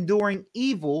 patiently enduring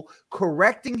evil,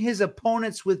 correcting his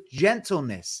opponents with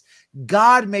gentleness.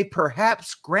 God may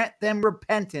perhaps grant them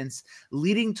repentance,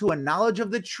 leading to a knowledge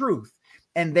of the truth,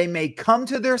 and they may come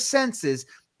to their senses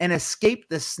and escape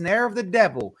the snare of the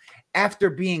devil after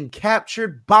being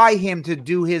captured by him to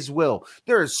do his will.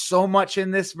 There is so much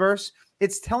in this verse.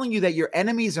 It's telling you that your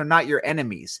enemies are not your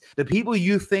enemies. The people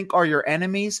you think are your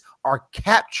enemies are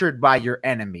captured by your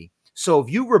enemy. So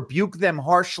if you rebuke them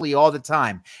harshly all the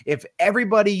time, if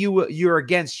everybody you're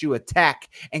against you attack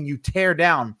and you tear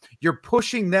down, you're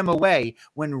pushing them away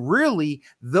when really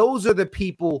those are the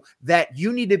people that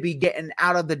you need to be getting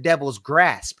out of the devil's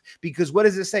grasp. Because what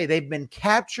does it say? They've been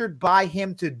captured by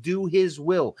him to do his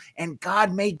will, and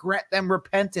God may grant them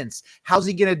repentance. How's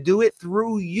he going to do it?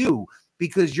 Through you.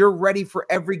 Because you're ready for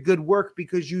every good work,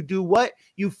 because you do what?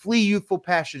 You flee youthful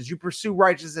passions. You pursue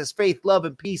righteousness, faith, love,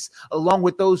 and peace, along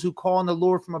with those who call on the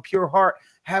Lord from a pure heart.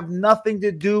 Have nothing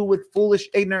to do with foolish,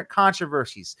 ignorant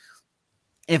controversies.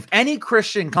 If any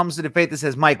Christian comes to the faith that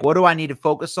says, Mike, what do I need to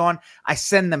focus on? I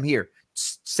send them here.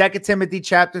 2 Timothy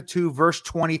chapter 2, verse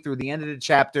 20 through the end of the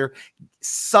chapter.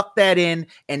 Suck that in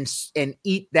and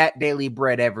eat that daily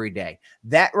bread every day.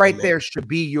 That right there should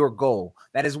be your goal.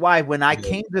 That is why when I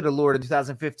came to the Lord in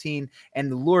 2015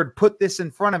 and the Lord put this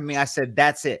in front of me, I said,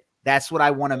 that's it. That's what I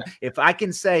want to. If I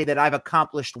can say that I've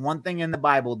accomplished one thing in the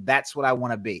Bible, that's what I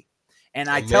want to be. And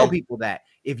I tell people that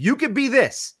if you could be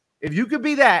this, if you could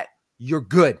be that, you're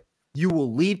good. You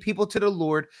will lead people to the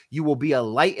Lord. You will be a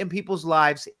light in people's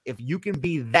lives. If you can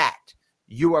be that,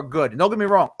 you are good. And don't get me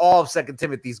wrong, all of 2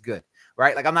 Timothy is good,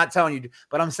 right? Like I'm not telling you,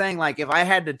 but I'm saying like if I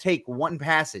had to take one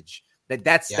passage,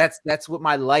 that's what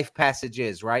my life passage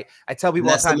is, right? I tell people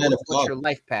all the time, what's your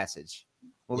life passage?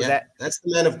 What was that? That's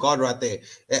the man of God right there.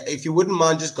 If you wouldn't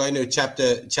mind just going to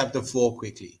chapter 4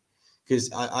 quickly, because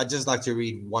I just like to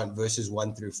read verses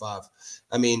 1 through 5.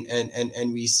 I mean,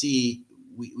 and we see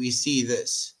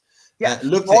this. Yeah,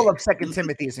 all of 2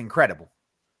 Timothy is incredible.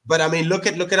 But I mean, look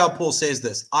at how Paul says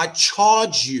this. I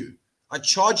charge you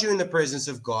in the presence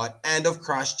of God and of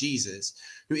Christ Jesus,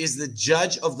 who is the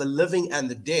judge of the living and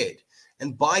the dead,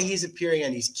 and by his appearing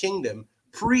and his kingdom,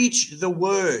 preach the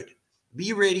word.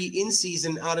 Be ready in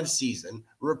season, out of season,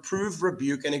 reprove,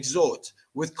 rebuke, and exhort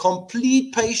with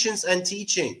complete patience and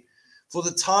teaching. For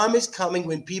the time is coming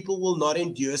when people will not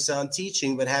endure sound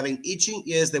teaching, but having itching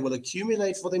ears, they will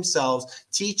accumulate for themselves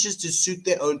teachers to suit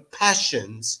their own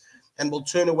passions, and will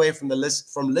turn away from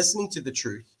listening to the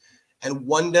truth and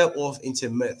wander off into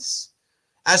myths.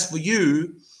 As for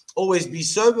you, always be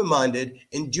sober-minded,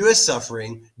 endure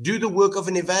suffering, do the work of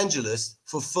an evangelist,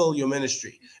 fulfill your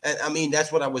ministry. And I mean,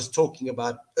 that's what I was talking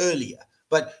about earlier.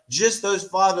 But just those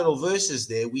 5 little verses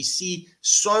there, we see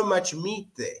so much meat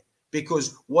there.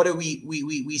 Because what do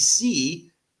we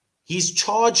see? He's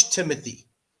charged Timothy.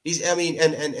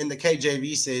 And the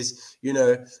KJV says,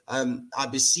 I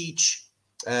beseech,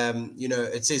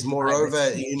 it says, moreover,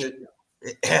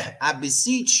 I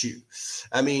beseech you.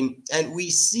 I mean, and we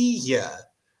see here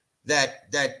that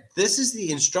this is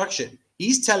the instruction.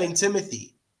 He's telling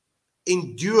Timothy,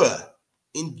 endure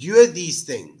these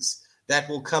things that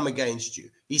will come against you.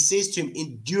 He says to him,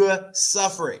 endure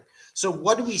suffering. So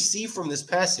what do we see from this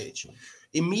passage?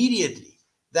 Immediately,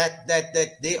 that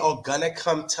there are going to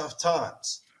come tough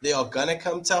times. There are going to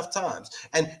come tough times.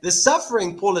 And the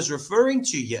suffering Paul is referring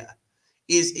to here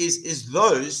is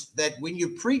those that when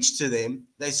you preach to them,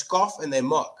 they scoff and they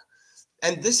mock.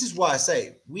 And this is why I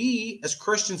say we as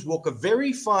Christians walk a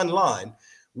very fine line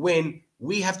when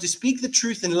we have to speak the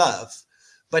truth in love,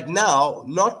 but now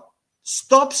not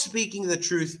stop speaking the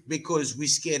truth because we're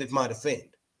scared it might offend.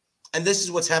 And this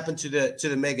is what's happened to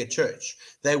the mega church.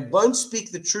 They won't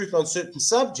speak the truth on certain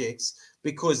subjects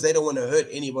because they don't want to hurt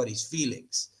anybody's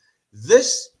feelings.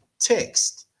 This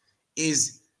text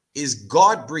is is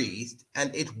God-breathed,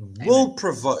 and it will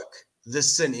provoke the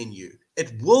sin in you.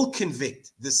 It will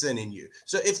convict the sin in you.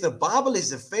 So if the Bible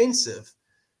is offensive,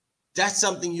 that's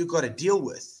something you got to deal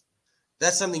with.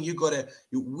 That's something you got to,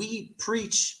 we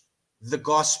preach the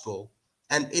gospel,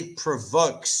 and it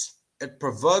provokes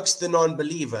the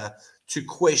non-believer to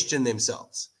question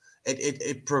themselves.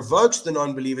 It provokes the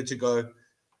non-believer to go,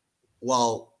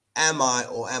 well, am I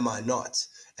or am I not?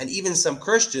 And even some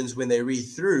Christians, when they read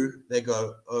through, they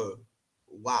go, oh,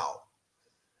 wow,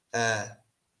 I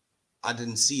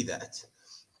didn't see that.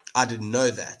 I didn't know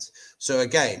that. So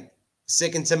again, 2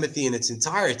 Timothy in its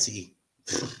entirety,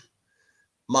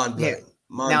 mind-blowing. Yeah.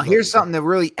 Now, here's something to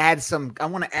really add I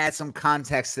want to add some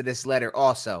context to this letter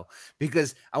also,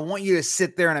 because I want you to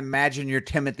sit there and imagine you're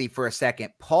Timothy for a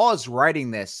second. Paul is writing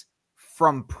this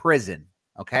from prison.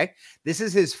 Okay. This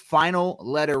is his final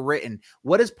letter written.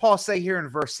 What does Paul say here in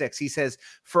verse 6? He says,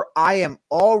 "For I am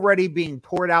already being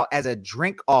poured out as a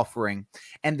drink offering,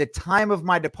 and the time of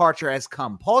my departure has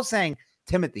come." Paul's saying,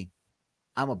 Timothy,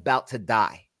 I'm about to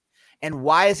die. And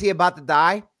why is he about to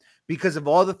die? Because of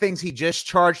all the things he just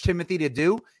charged Timothy to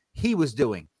do, he was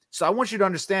doing. So I want you to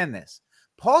understand this.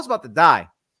 Paul's about to die.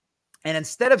 And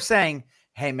instead of saying,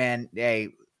 hey, man,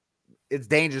 it's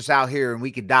dangerous out here and we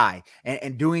could die,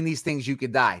 and doing these things, you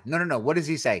could die. No. What does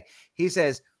he say? He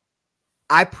says,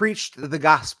 I preached the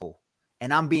gospel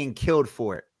and I'm being killed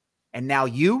for it. And now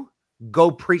you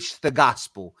go preach the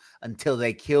gospel until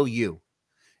they kill you.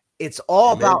 It's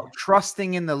all about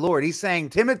trusting in the Lord. He's saying,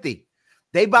 Timothy,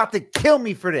 they about to kill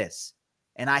me for this,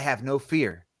 and I have no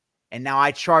fear. And now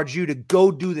I charge you to go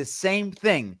do the same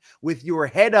thing with your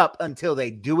head up until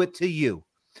they do it to you.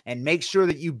 And make sure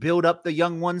that you build up the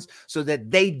young ones so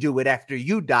that they do it after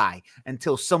you die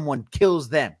until someone kills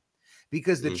them.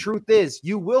 Because the truth is,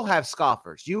 you will have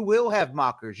scoffers. You will have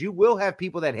mockers. You will have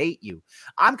people that hate you.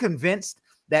 I'm convinced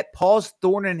that Paul's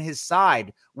thorn in his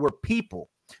side were people.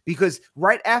 Because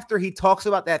right after he talks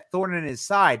about that thorn in his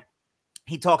side,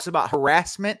 he talks about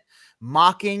harassment,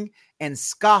 mocking, and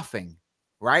scoffing,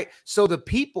 right? So the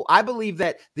people, I believe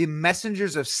that the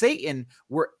messengers of Satan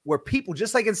were people,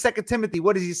 just like in 2 Timothy.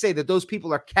 What does he say? That those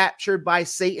people are captured by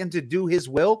Satan to do his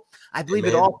will. I believe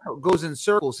it all goes in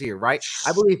circles here, right?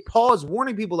 I believe Paul is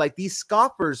warning people like these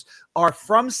scoffers are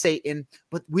from Satan,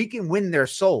 but we can win their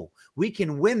soul. We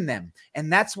can win them.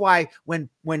 And that's why when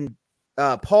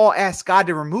Paul asked God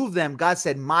to remove them, God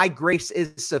said, my grace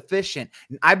is sufficient.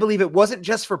 And I believe it wasn't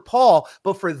just for Paul,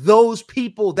 but for those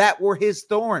people that were his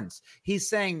thorns. He's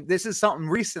saying, this is something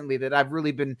recently that I've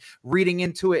really been reading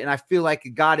into it. And I feel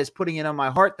like God is putting it on my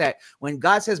heart that when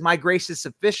God says my grace is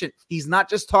sufficient, he's not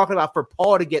just talking about for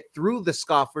Paul to get through the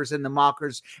scoffers and the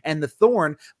mockers and the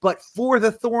thorn, but for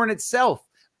the thorn itself.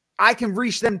 I can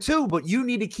reach them too, but you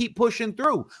need to keep pushing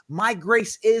through. My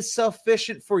grace is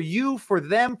sufficient for you, for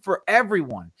them, for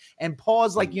everyone. And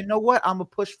Paul's like, you know what? I'm going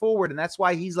to push forward. And that's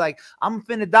why he's like, I'm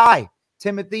finna die,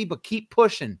 Timothy, but keep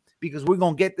pushing because we're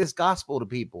going to get this gospel to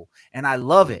people. And I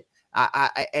love it.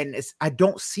 I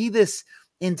don't see this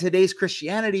in today's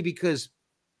Christianity because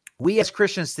we as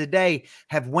Christians today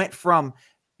have went from,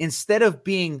 instead of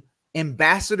being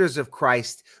ambassadors of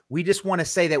Christ, we just want to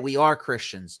say that we are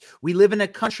Christians. We live in a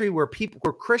country where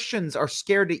Christians are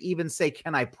scared to even say,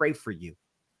 can I pray for you?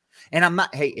 And I'm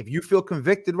not, hey, if you feel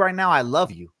convicted right now, I love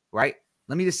you, right?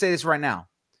 Let me just say this right now.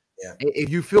 Yeah. If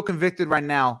you feel convicted right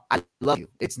now, I love you.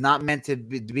 It's not meant to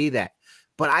be that.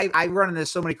 But I run into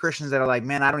so many Christians that are like,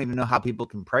 man, I don't even know how people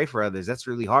can pray for others. That's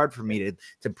really hard for me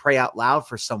to pray out loud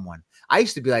for someone. I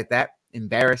used to be like that,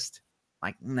 embarrassed,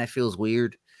 like, that feels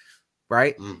weird,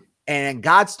 right? And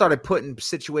God started putting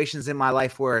situations in my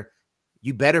life where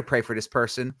you better pray for this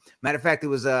person. Matter of fact, it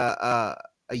was a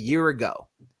year ago.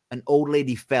 An old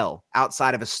lady fell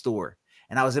outside of a store.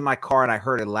 And I was in my car and I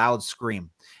heard a loud scream.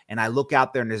 And I look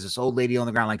out there and there's this old lady on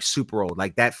the ground, like super old.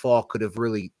 Like that fall could have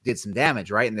really did some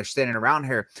damage, right? And they're standing around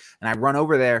her. And I run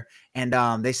over there and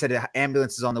they said the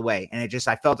ambulance is on the way. And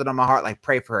I felt it on my heart, like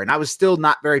pray for her. And I was still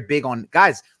not very big on,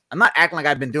 guys, I'm not acting like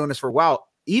I've been doing this for a while.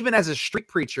 Even as a street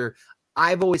preacher,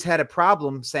 I've always had a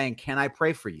problem saying, can I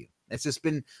pray for you? It's just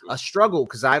been a struggle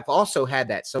because I've also had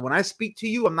that. So when I speak to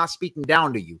you, I'm not speaking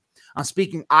down to you. I'm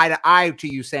speaking eye to eye to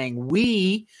you, saying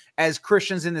we as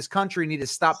Christians in this country need to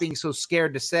stop being so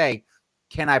scared to say,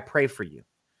 can I pray for you?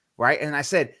 Right. And I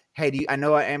said, hey, I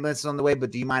know an ambulance is on the way,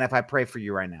 but do you mind if I pray for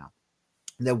you right now?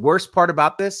 And the worst part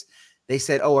about this, they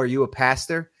said, oh, are you a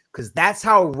pastor? Because that's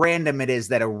how random it is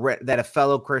that a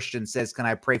fellow Christian says, can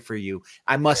I pray for you?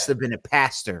 I must have been a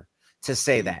pastor to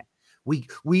say that.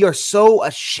 We are so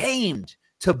ashamed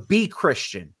to be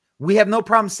Christian. We have no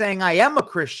problem saying I am a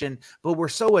Christian, but we're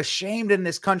so ashamed in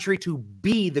this country to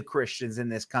be the Christians in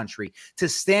this country, to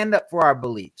stand up for our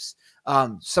beliefs.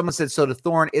 Someone said, so the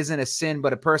thorn isn't a sin,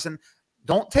 but a person.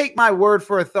 Don't take my word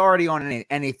for authority on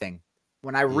anything.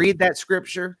 When I read that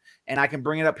scripture, and I can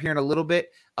bring it up here in a little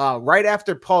bit, right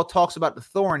after Paul talks about the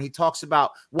thorn, he talks about,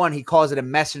 one, he calls it a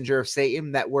messenger of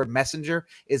Satan. That word messenger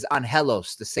is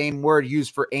angelos, the same word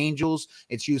used for angels.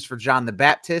 It's used for John the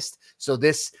Baptist. So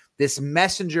this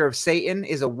messenger of Satan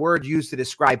is a word used to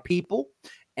describe people.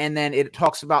 And then it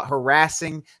talks about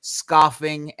harassing,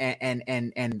 scoffing,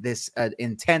 and this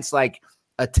intense like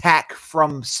attack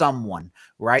from someone,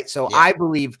 right? So I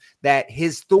believe that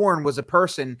his thorn was a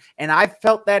person, and I've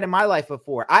felt that in my life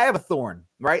before. I have a thorn,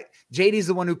 right? JD's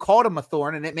the one who called him a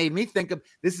thorn, and it made me think of,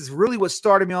 this is really what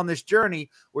started me on this journey,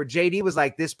 where JD was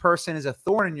like, this person is a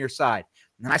thorn in your side.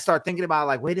 And I start thinking about,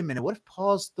 like, wait a minute, what if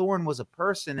Paul's thorn was a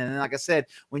person? And then, like I said,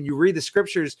 when you read the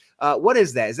scriptures, what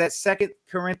is that? Is that 2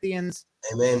 Corinthians?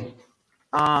 Amen.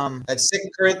 That's 2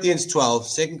 Corinthians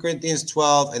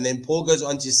 12, and then Paul goes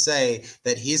on to say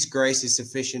that his grace is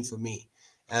sufficient for me.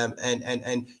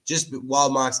 And just while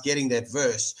Mark's getting that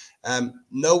verse,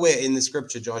 nowhere in the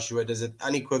scripture, Joshua, does it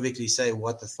unequivocally say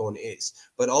what the thorn is.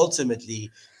 But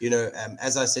ultimately,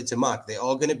 as I said to Mark, there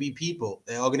are going to be people.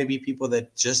 There are going to be people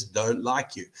that just don't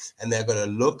like you, and they're going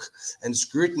to look and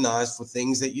scrutinize for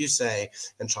things that you say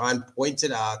and try and point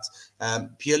it out,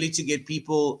 purely to get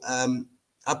people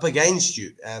up against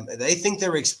you. They think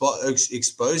they're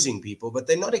exposing people, but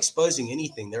they're not exposing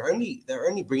anything. They're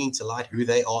only bringing to light who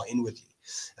they are inwardly.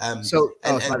 My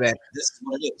bad. This is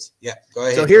what it is. Yeah, go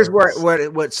ahead. So here's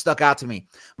what stuck out to me.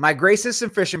 My grace is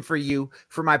sufficient for you,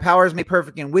 for my power is made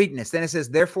perfect in weakness. Then it says,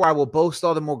 therefore I will boast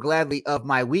all the more gladly of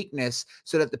my weakness,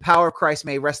 so that the power of Christ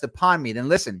may rest upon me. Then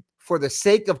listen, for the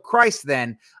sake of Christ,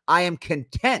 then I am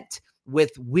content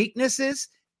with weaknesses,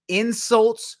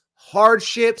 insults,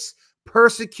 hardships,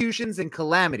 persecutions, and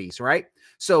calamities, right?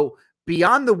 So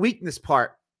beyond the weakness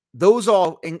part, those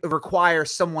all require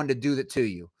someone to do that to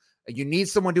you. You need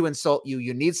someone to insult you.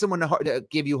 You need someone to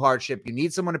give you hardship. You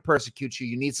need someone to persecute you.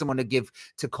 You need someone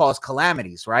to cause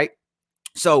calamities, right?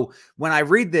 So when I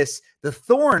read this, the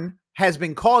thorn has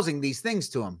been causing these things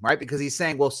to him, right? Because he's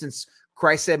saying, well, since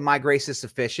Christ said my grace is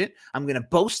sufficient, I'm going to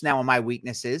boast now in my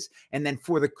weaknesses. And then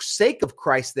for the sake of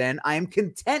Christ, then I am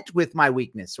content with my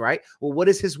weakness, right? Well, what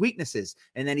is his weaknesses?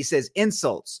 And then he says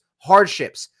insults,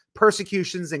 hardships,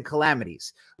 persecutions, and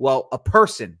calamities. Well, a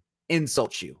person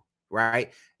insults you,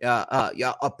 right?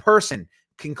 A person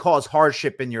can cause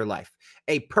hardship in your life.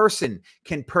 A person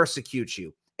can persecute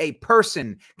you. A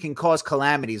person can cause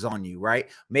calamities on you, right?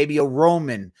 Maybe a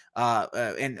Roman,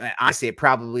 and I say it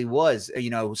probably was,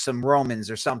 some Romans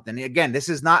or something. Again, this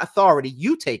is not authority.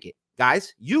 You take it,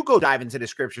 guys. You go dive into the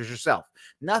scriptures yourself.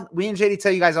 We and JD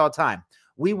tell you guys all the time,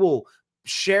 we will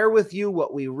share with you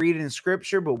what we read in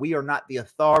scripture, but we are not the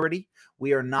authority.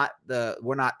 We're not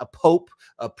a pope,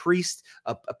 a priest,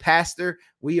 a pastor.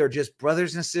 We are just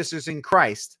brothers and sisters in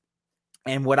Christ.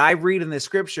 And what I read in the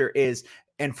scripture is,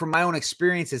 and from my own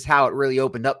experience, is how it really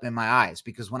opened up in my eyes.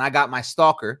 Because when I got my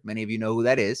stalker, many of you know who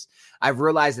that is, I've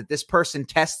realized that this person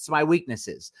tests my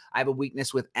weaknesses. I have a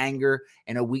weakness with anger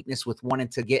and a weakness with wanting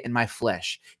to get in my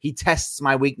flesh. He tests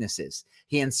my weaknesses.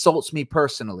 He insults me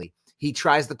personally. He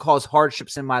tries to cause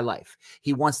hardships in my life.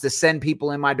 He wants to send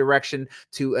people in my direction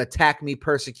to attack me,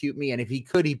 persecute me. And if he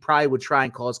could, he probably would try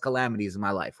and cause calamities in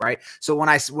my life, right? So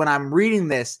when I'm reading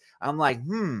this, I'm like,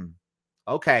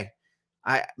 okay,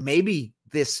 maybe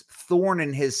this thorn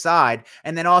in his side.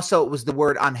 And then also it was the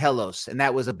word angelos, and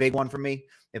that was a big one for me.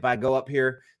 If I go up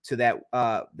here to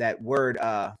that word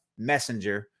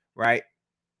messenger, right?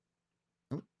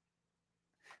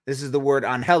 This is the word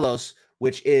angelos,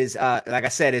 which is, like I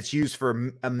said, it's used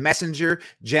for a messenger,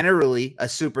 generally a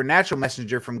supernatural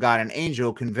messenger from God, an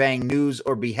angel conveying news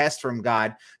or behest from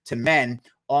God to men,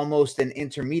 almost an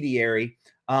intermediary.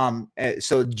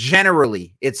 So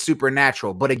generally it's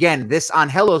supernatural. But again, this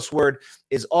angelos word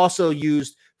is also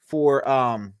used for,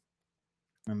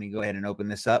 let me go ahead and open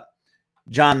this up.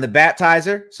 John the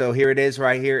Baptizer. So here it is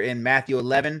right here in Matthew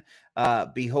 11.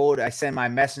 Behold, I send my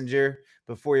messenger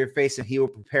before your face, and he will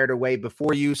prepare the way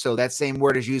before you. So that same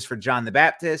word is used for John the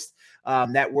Baptist.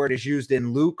 That word is used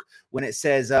in Luke when it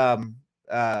says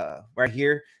right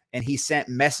here, and he sent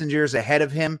messengers ahead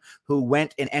of him who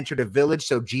went and entered a village.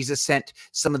 So Jesus sent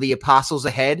some of the apostles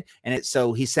ahead, and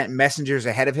so he sent messengers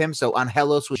ahead of him. So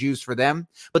angelos was used for them.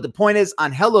 But the point is,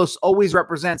 angelos always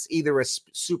represents either a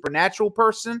supernatural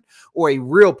person or a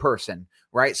real person,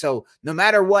 right? So no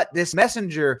matter what, this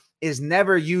messenger is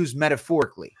never used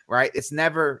metaphorically, right? It's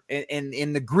never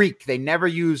in the Greek, they never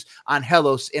use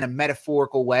angelos in a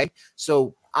metaphorical way.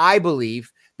 So I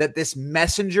believe that this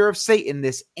messenger of Satan,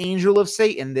 this angel of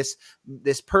Satan, this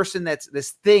person,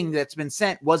 this thing that's been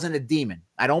sent, wasn't a demon.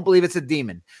 I don't believe it's a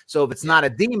demon. So if it's not a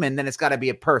demon, then it's got to be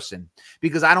a person,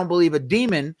 because I don't believe a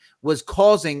demon was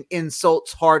causing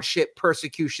insults, hardship,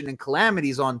 persecution, and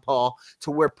calamities on Paul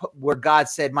to where God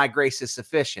said, my grace is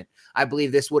sufficient. I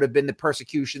believe this would have been the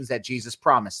persecutions that Jesus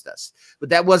promised us. But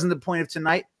that wasn't the point of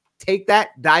tonight. Take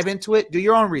that, dive into it, do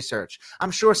your own research. I'm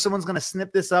sure someone's going to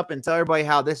snip this up and tell everybody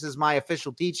how this is my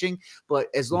official teaching. But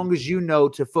as long as you know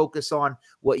to focus on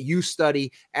what you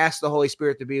study, ask the Holy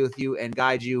Spirit to be with you and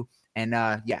guide you. And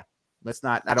let's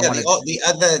not, I don't want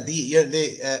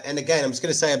to. And again, I'm just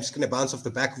going to bounce off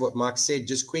the back of what Mark said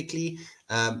just quickly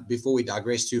before we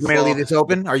digress too far. You may leave this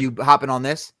open? Are you hopping on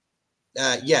this?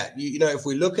 If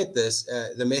we look at this,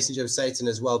 the messenger of Satan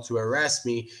as well to harass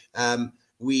me,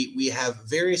 we have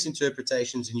various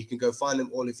interpretations, and you can go find them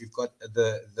all if you've got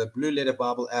the Blue Letter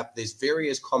Bible app. There's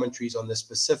various commentaries on the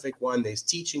specific one. There's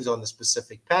teachings on the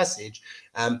specific passage.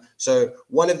 So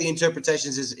one of the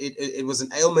interpretations is it was an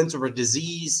ailment or a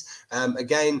disease.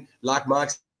 Again, like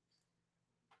Mark.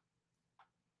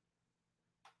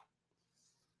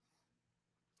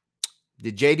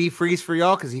 Did JD freeze for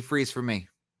y'all? Because he freeze for me.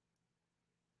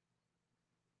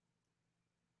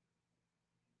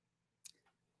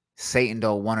 Satan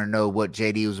don't want to know what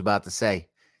JD was about to say.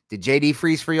 Did JD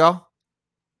freeze for y'all?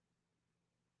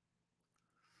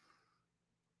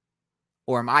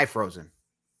 Or am I frozen?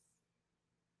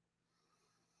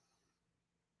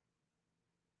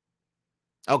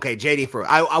 Okay, JD froze.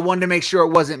 I wanted to make sure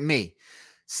it wasn't me.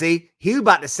 See, he was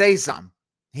about to say something.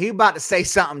 He was about to say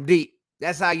something deep.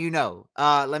 That's how you know.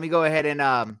 Let me go ahead and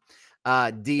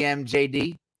DM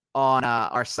JD on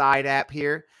our side app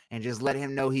here and just let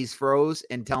him know he's froze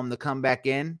and tell him to come back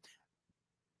in.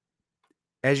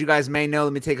 As you guys may know,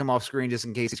 let me take him off screen just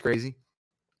in case he's crazy.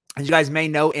 As you guys may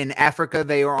know, in Africa,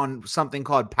 they are on something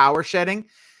called power shedding.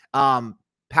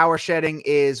 Power shedding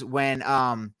is when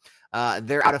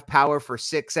they're out of power for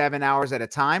 6-7 hours at a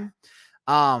time.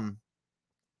 And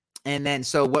then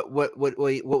so what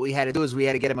we had to do is we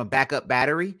had to get him a backup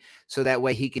battery so that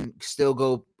way he can still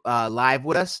go live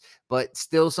with us, but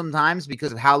still sometimes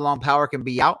because of how long power can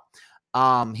be out,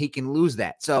 he can lose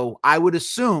that. So I would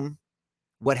assume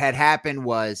what had happened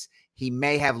was he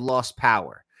may have lost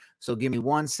power. So give me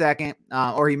 1 second,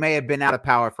 or he may have been out of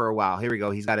power for a while. Here we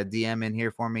go. He's got a DM in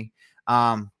here for me.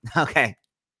 Okay,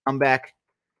 I'm back.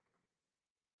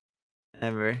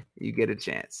 Whenever you get a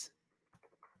chance.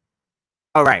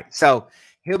 All right, so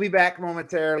he'll be back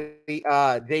momentarily.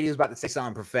 JD was about to say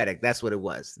something prophetic. That's what it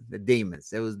was. The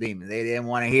demons. It was demons. They didn't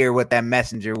want to hear what that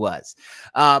messenger was.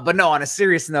 But no, on a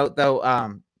serious note, though,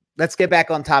 let's get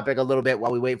back on topic a little bit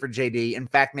while we wait for JD. In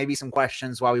fact, maybe some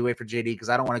questions while we wait for JD, because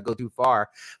I don't want to go too far.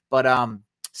 But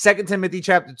 2 Timothy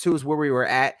chapter 2 is where we were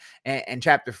at, and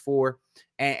chapter 4.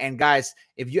 And guys,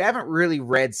 if you haven't really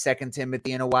read 2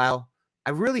 Timothy in a while, I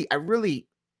really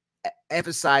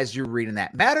emphasize you reading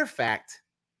that. Matter of fact,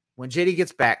 when JD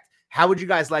gets back, how would you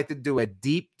guys like to do a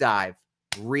deep dive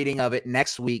reading of it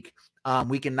next week?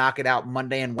 We can knock it out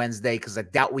Monday and Wednesday, because I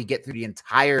doubt we get through the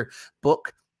entire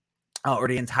book or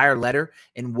the entire letter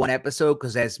in one episode,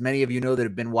 because as many of you know that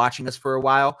have been watching us for a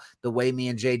while, the way me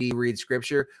and JD read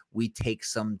scripture, we take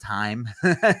some time.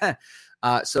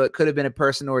 So it could have been a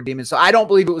person or a demon. So I don't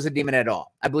believe it was a demon at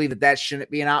all. I believe that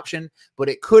shouldn't be an option, but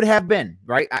it could have been,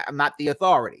 right? I'm not the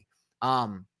authority.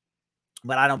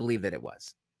 But I don't believe that it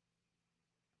was.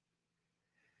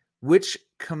 Which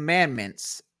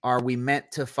commandments are we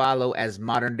meant to follow as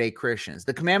modern day Christians?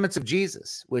 The commandments of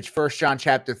Jesus, which 1 John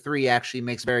chapter 3 actually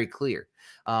makes very clear.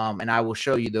 And I will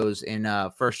show you those in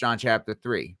 1 John chapter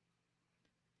 3.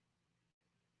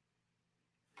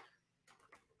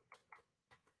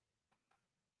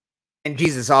 And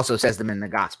Jesus also says them in the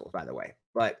gospel, by the way.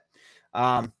 But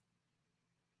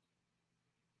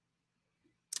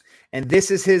and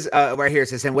this is his, right here it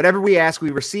says, and whatever we ask,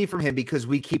 we receive from him because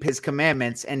we keep his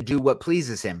commandments and do what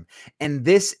pleases him. And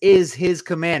this is his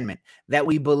commandment, that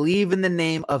we believe in the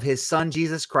name of his son,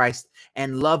 Jesus Christ,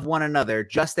 and love one another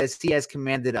just as he has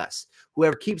commanded us.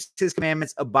 Whoever keeps his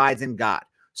commandments abides in God.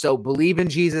 So believe in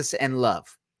Jesus and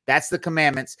love. That's the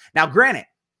commandments. Now, granted,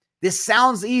 this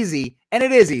sounds easy, and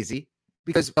it is easy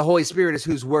because the Holy Spirit is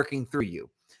who's working through you.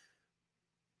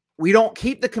 We don't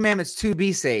keep the commandments to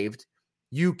be saved.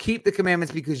 You keep the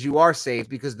commandments because you are saved,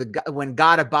 because when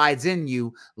God abides in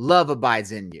you, love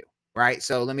abides in you. right?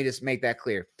 So let me just make that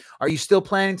clear. Are you still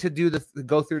planning to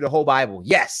go through the whole Bible?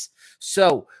 Yes.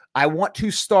 So I want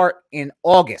to start in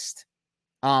August.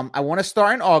 I want to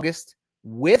start in August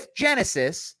with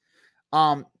Genesis.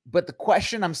 But the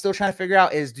question I'm still trying to figure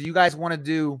out is, do you guys want to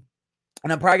do,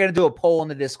 and I'm probably going to do a poll in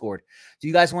the Discord. Do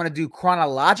you guys want to do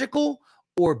chronological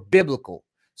or biblical?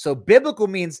 So biblical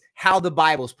means how the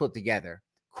Bible's put together.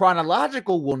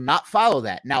 Chronological will not follow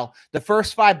that. Now, the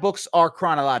first 5 books are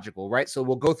chronological, right? So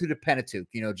we'll go through the Pentateuch,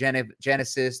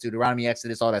 Genesis, Deuteronomy,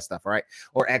 Exodus, all that stuff, right?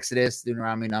 Or Exodus,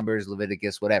 Deuteronomy, Numbers,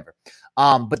 Leviticus, whatever.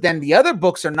 But then the other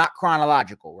books are not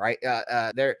chronological, right?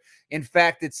 In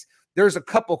fact, there's a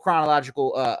couple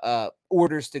chronological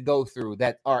orders to go through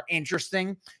that are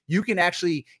interesting. You can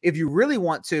actually, if you really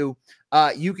want to,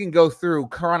 you can go through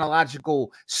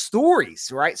chronological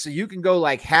stories, right? So you can go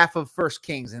like half of First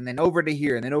Kings and then over to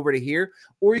here and then over to here,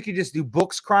 or you can just do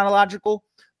books chronological.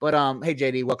 But hey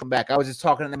JD, welcome back. I was just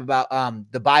talking to them about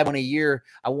the Bible in a year.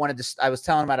 I was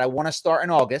telling them that I want to start in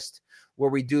August where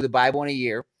we do the Bible in a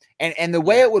year. And the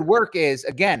way it would work is,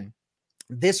 again,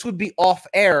 this would be off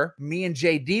air. Me and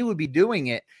JD would be doing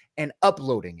it and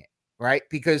uploading it, right?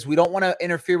 Because we don't want to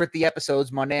interfere with the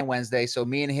episodes Monday and Wednesday. So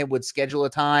me and him would schedule a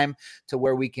time to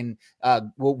where we can,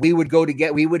 we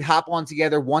would hop on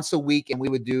together once a week and we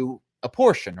would do a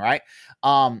portion, right?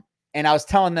 And I was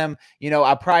telling them,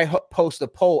 I'll probably post a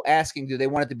poll asking, do they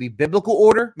want it to be biblical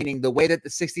order, meaning the way that the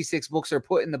 66 books are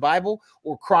put in the Bible,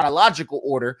 or chronological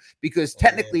order? Because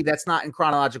technically that's not in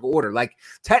chronological order. Like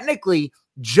technically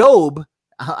Job,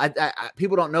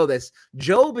 people don't know this.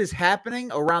 Job is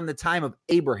happening around the time of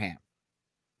Abraham.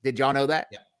 Did y'all know that?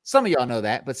 Yeah. Some of y'all know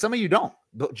that, but some of you don't.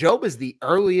 Job is the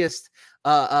earliest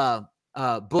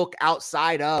book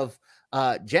outside of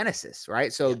Genesis,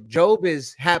 right? So Job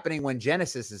is happening when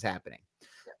Genesis is happening.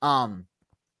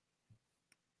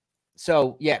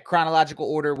 So yeah, chronological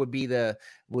order would be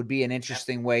an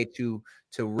interesting way to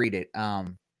read it.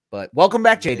 But welcome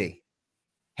back, JD.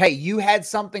 Hey, you had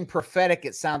something prophetic.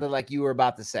 It sounded like you were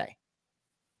about to say.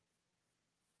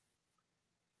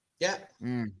 Yeah.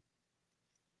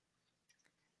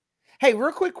 Hey,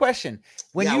 real quick question.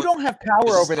 When you don't have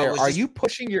power over there, are you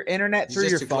pushing your internet through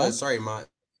your phone? Sorry, my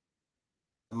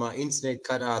internet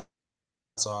cut out,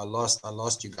 so I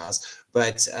lost you guys.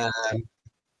 But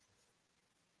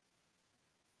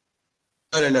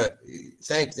no.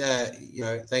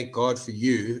 Thank God for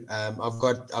you. I've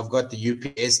got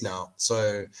the UPS now,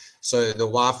 so the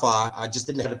Wi-Fi, I just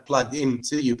didn't have it plugged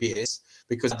into the UPS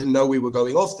because I didn't know we were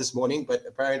going off this morning, but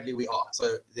apparently we are.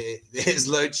 So there's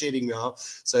load shedding now.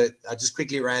 So I just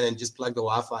quickly ran and just plugged the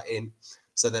Wi-Fi in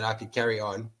so that I could carry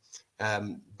on.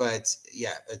 But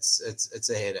yeah, it's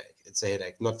a headache. It's a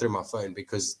headache, not through my phone,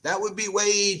 because that would be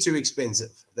way too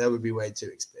expensive.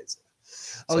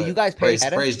 Oh, so you guys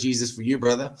praise Jesus for you,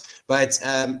 brother. But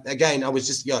again, I was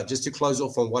just to close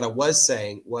off on what I was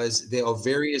saying was there are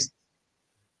various.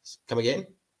 Come again?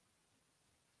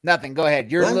 Nothing. Go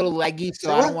ahead. You're a little leggy,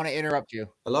 so I don't want to interrupt you.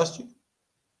 I lost you.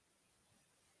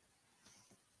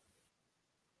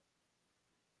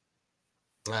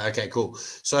 Okay, cool.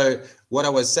 So what I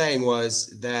was saying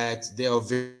was that there are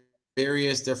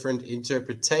various different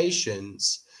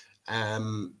interpretations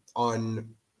on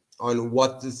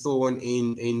what the thorn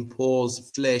in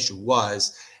Paul's flesh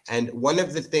was. And one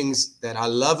of the things that I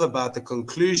love about the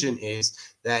conclusion is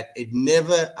that it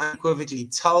never unequivocally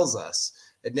tells us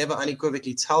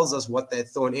what that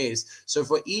thorn is. So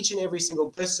for each and every single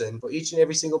person,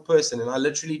 and I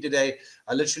literally did a,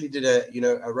 I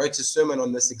wrote a sermon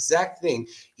on this exact thing.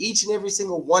 Each and every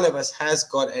single one of us has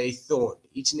got a thorn.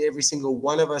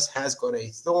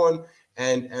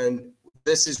 And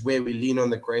this is where we lean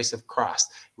on the grace of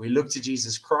Christ. We look to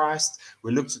Jesus Christ,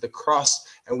 we look to the cross,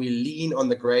 and we lean on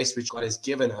the grace which God has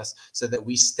given us so that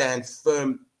we stand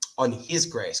firm on his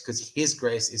grace, because his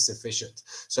grace is sufficient.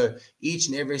 So each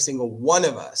and every single one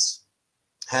of us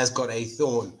has got a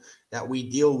thorn that we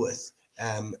deal with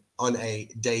on a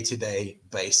day-to-day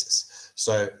basis.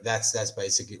 So that's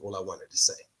basically all I wanted to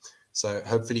say. So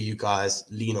hopefully you guys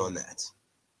lean on that.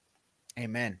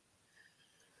 Amen.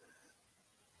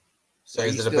 So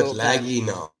is it a bit laggy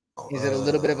now? Is it a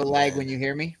little bit of a lag when you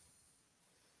hear me?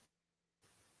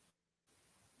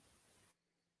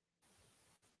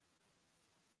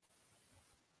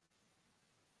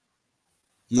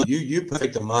 No, you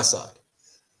perfect on my side.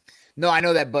 No, I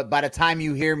know that, but by the time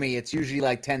you hear me, it's usually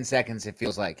like 10 seconds, it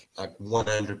feels like. Like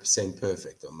 100%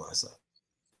 perfect on my side.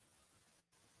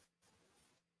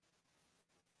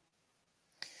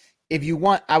 If you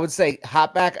want, I would say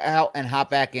hop back out and hop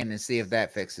back in and see if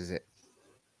that fixes it.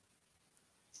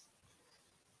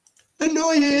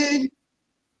 Annoying.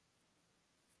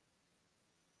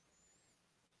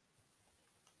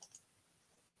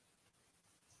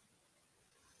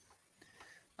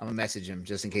 I'm gonna message him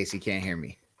just in case he can't hear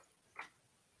me.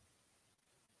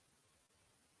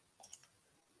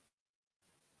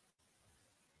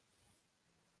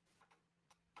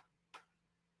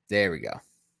 There we go.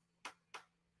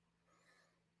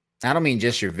 I don't mean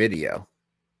just your video.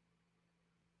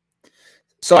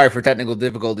 Sorry for technical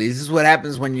difficulties. This is what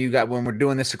happens when we're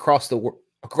doing this across the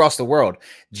world.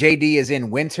 JD is in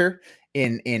winter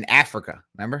in Africa,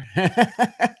 remember?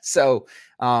 So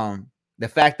the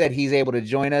fact that he's able to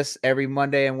join us every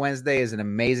Monday and Wednesday is an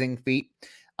amazing feat.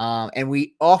 And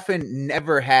we often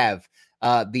never have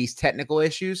these technical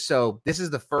issues. So this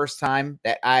is the first time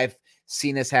that I've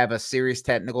seen us have a serious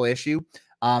technical issue.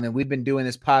 And we've been doing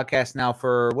this podcast now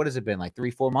for, what has it been, like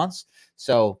 3-4 months?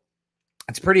 So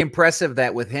it's pretty impressive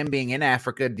that with him being in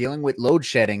Africa, dealing with load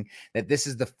shedding, that this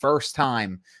is the first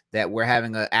time that we're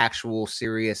having an actual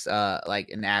serious,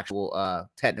 technical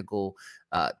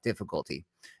difficulty.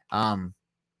 I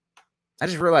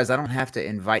just realized I don't have to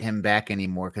invite him back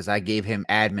anymore because I gave him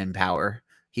admin power.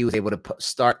 He was able to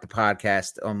start the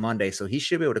podcast on Monday, so he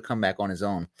should be able to come back on his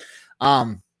own.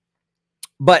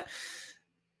 But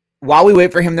while we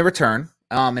wait for him to return,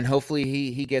 and hopefully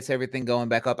he gets everything going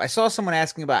back up. I saw someone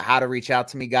asking about how to reach out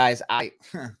to me, guys.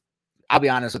 I'll be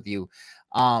honest with you.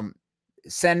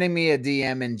 Sending me a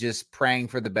DM and just praying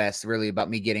for the best, really, about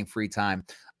me getting free time.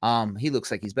 He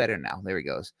looks like he's better now. There he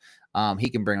goes. He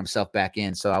can bring himself back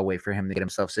in, so I'll wait for him to get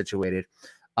himself situated.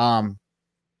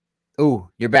 Ooh,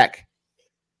 you're back.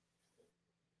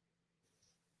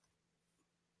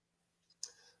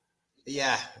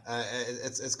 Yeah,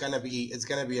 it's gonna be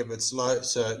a bit slow.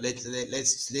 So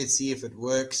let's see if it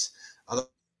works.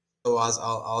 Otherwise,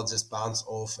 I'll just bounce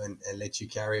off and let you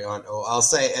carry on, or I'll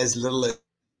say as little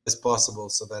as possible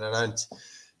so that I don't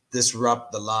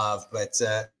disrupt the live. But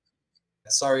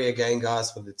sorry again,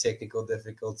 guys, for the technical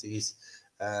difficulties.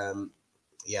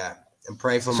 Yeah. And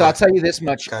pray for So I'll tell you this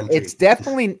much. Country.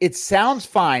 It sounds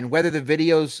fine, whether the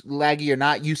video's laggy or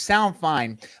not. You sound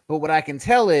fine. But what I can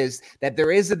tell is that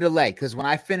there is a delay because when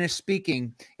I finish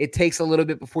speaking, it takes a little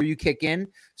bit before you kick in.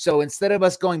 So instead of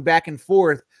us going back and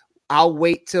forth, I'll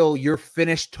wait till you're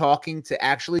finished talking to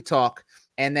actually talk.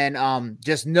 And then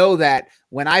just know that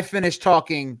when I finish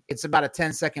talking, it's about a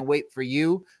 10-second wait for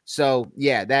you. So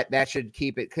yeah, that should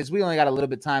keep it because we only got a little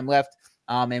bit of time left.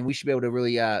 And we should be able to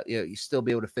really, still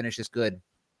be able to finish this good.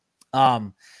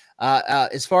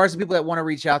 As far as the people that want to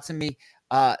reach out to me,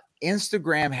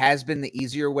 Instagram has been the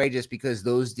easier way just because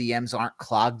those DMs aren't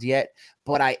clogged yet,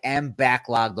 but I am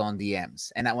backlogged on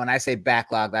DMs. And when I say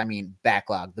backlogged, I mean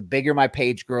backlogged. The bigger my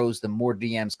page grows, the more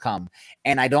DMs come.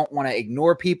 And I don't want to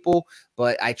ignore people,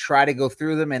 but I try to go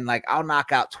through them and I'll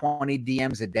knock out 20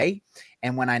 DMs a day.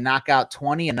 And when I knock out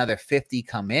 20, another 50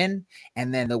 come in.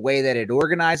 And then the way that it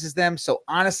organizes them. So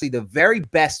honestly, the very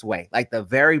best way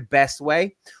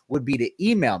would be to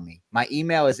email me. My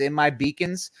email is in my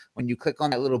beacons. When you click on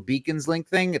that little beacons link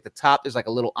thing at the top, there's a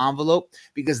little envelope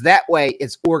because that way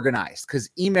it's organized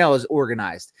because email is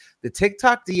organized. The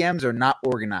TikTok DMs are not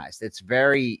organized. It's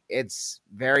very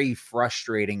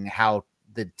frustrating how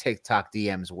the TikTok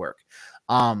DMs work.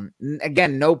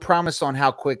 Again, no promise on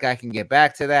how quick I can get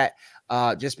back to that.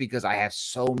 Just because I have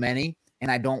so many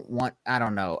and I don't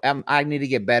know. I need to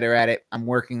get better at it. I'm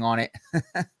working on it.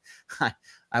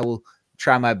 I will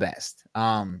try my best.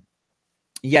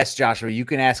 Yes, Joshua, you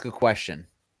can ask a question.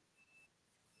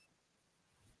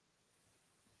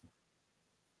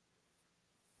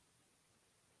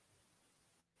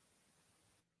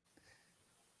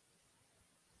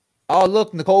 Oh,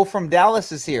 look, Nicole from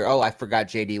Dallas is here. Oh, I forgot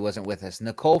JD wasn't with us.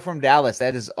 Nicole from Dallas,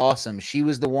 that is awesome. She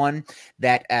was the one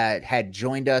that had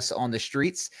joined us on the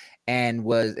streets and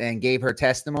gave her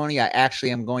testimony. I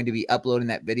actually am going to be uploading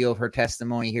that video of her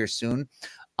testimony here soon,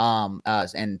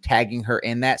 and tagging her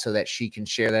in that so that she can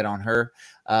share that on her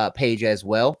page as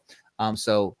well.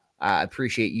 So I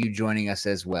appreciate you joining us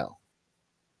as well.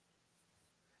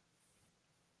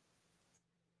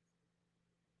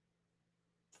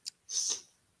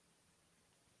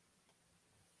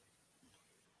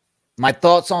 My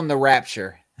thoughts on the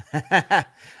rapture.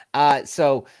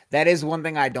 So that is one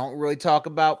thing I don't really talk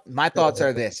about. My thoughts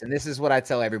are this, and this is what I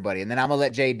tell everybody. And then I'm going to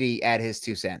let JD add his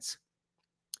 2 cents.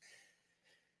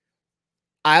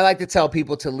 I like to tell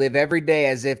people to live every day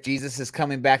as if Jesus is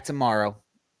coming back tomorrow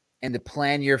and to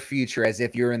plan your future as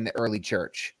if you're in the early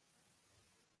church.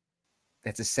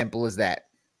 That's as simple as that.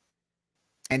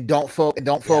 And don't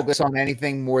focus on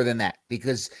anything more than that,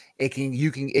 because it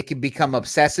can become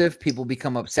obsessive. People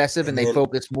become obsessive, and they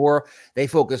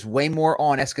focus way more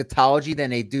on eschatology than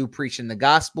they do preaching the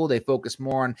gospel. They focus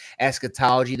more on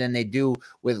eschatology than they do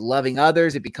with loving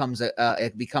others. It becomes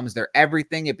their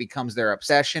everything. It becomes their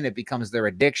obsession. It becomes their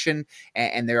addiction.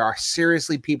 And there are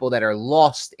seriously people that are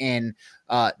lost in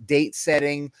date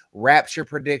setting, rapture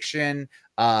prediction,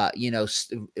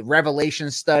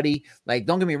 Revelation study. Like,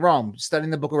 don't get me wrong,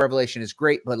 studying the book of Revelation is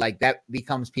great, but like that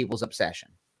becomes people's obsession.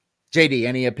 JD,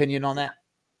 any opinion on that?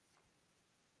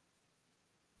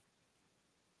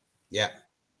 Yeah,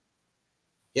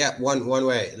 one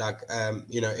way, like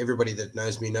everybody that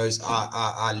knows me knows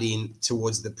I lean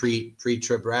towards the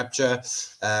pre-trib rapture,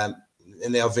 and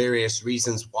there are various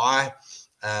reasons why.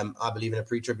 I believe in a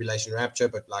pre-tribulation rapture,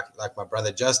 but like my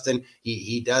brother Justin,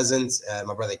 he doesn't.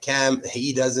 My brother Cam,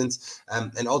 he doesn't.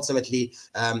 And ultimately,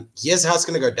 here's how it's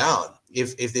going to go down.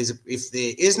 If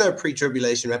there is no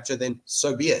pre-tribulation rapture, then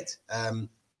so be it.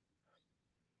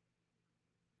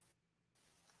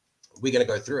 We're going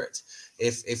to go through it.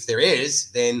 If there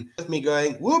is, then with me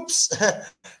going, whoops,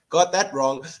 got that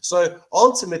wrong. So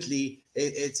ultimately,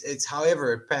 it's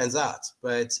however it pans out.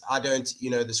 But I don't,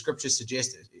 the scriptures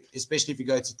suggest it, especially if you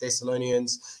go to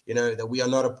Thessalonians, that we are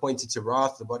not appointed to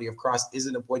wrath. The body of Christ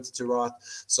isn't appointed to wrath.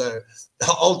 So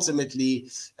ultimately,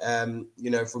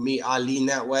 for me, I lean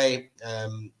that way.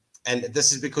 And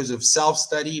this is because of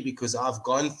self-study, because I've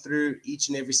gone through each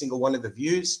and every single one of the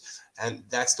views, and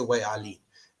that's the way I lean.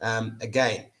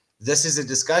 Again, this is a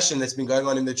discussion that's been going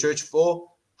on in the church for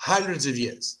hundreds of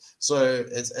years. So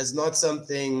it's not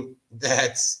something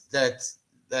that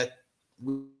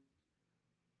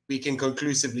we can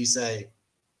conclusively say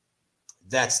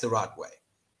that's the right way.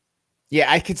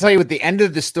 Yeah, I can tell you what the end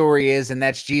of the story is, and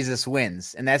that's Jesus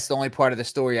wins. And that's the only part of the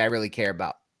story I really care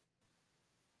about.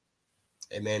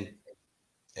 Amen.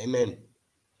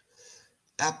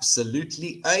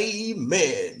 Absolutely.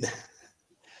 Amen.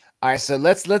 All right, so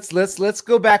let's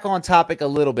go back on topic a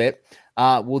little bit.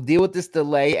 We'll deal with this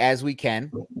delay as we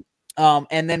can,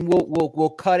 and then we'll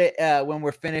cut it when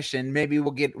we're finished, and maybe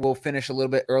we'll finish a little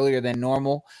bit earlier than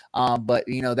normal. But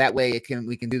that way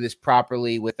we can do this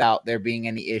properly without there being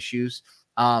any issues.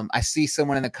 I see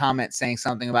someone in the comments saying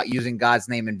something about using God's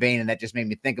name in vain, and that just made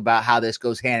me think about how this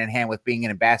goes hand in hand with being an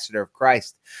ambassador of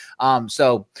Christ.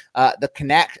 So the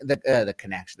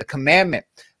commandment,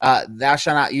 thou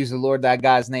shalt not use the Lord thy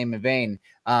God's name in vain.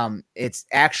 It's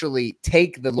actually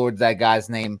take the Lord thy God's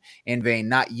name in vain,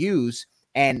 not use.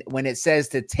 And when it says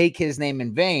to take his name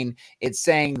in vain, it's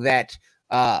saying that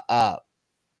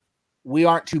we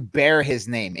aren't to bear his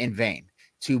name in vain.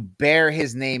 To bear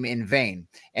his name in vain.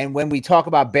 And when we talk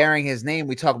about bearing his name,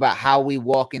 we talk about how we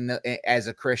walk as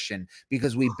a Christian,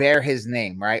 because we bear his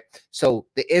name, right? So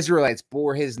the Israelites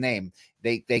bore his name.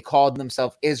 They called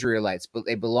themselves Israelites, but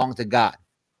they belong to God.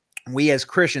 We as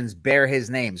Christians bear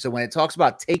his name. So when it talks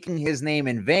about taking his name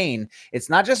in vain, it's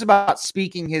not just about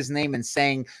speaking his name and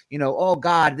saying, oh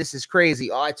God, this is crazy.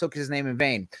 Oh, I took his name in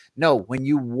vain. No, when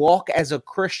you walk as a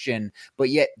Christian, but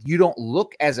yet you don't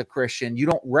look as a Christian, you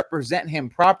don't represent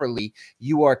him properly,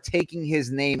 you are taking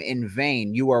his name in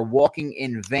vain. You are walking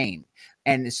in vain.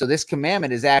 And so this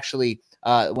commandment is actually,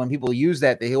 when people use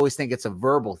that, they always think it's a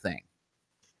verbal thing.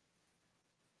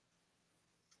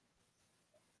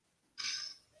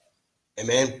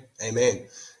 Amen.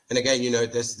 And again,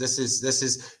 this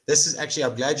is actually,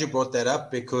 I'm glad you brought that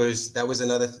up, because that was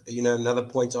another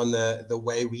point on the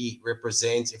way we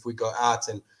represent. If we go out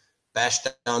and bash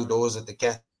down doors at the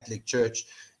Catholic Church,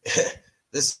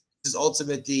 this is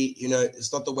ultimately,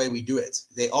 it's not the way we do it.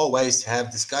 They always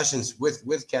have discussions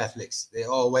with Catholics. They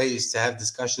always have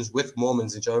discussions with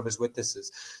Mormons and Jehovah's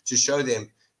Witnesses to show them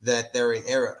that they're in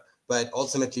error. But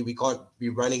ultimately, we can't be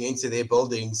running into their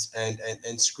buildings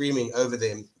and screaming over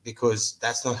them, because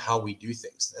that's not how we do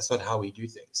things.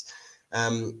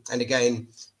 And again,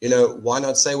 why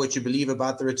not say what you believe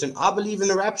about the return? I believe in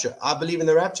the rapture.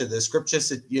 The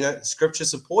scripture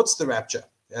supports the rapture.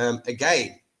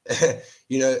 Again,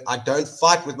 I don't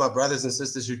fight with my brothers and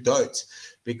sisters who don't,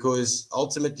 because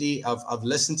ultimately I've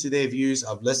listened to their views.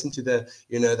 I've listened to the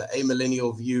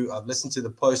amillennial view. I've listened to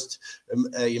the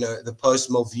the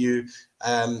post-mill view.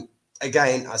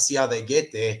 Again, I see how they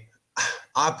get there.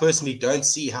 I personally don't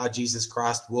see how Jesus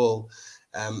Christ will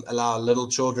allow little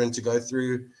children to go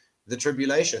through the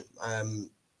tribulation.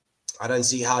 I don't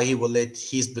see how he will let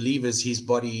his believers, his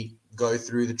body, go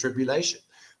through the tribulation.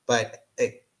 But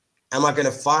am I going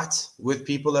to fight with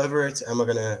people over it? Am I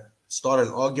going to start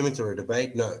an argument or a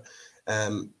debate? No.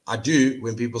 I do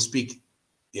when people speak,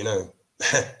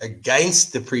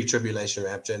 against the pre-tribulation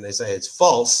rapture and they say it's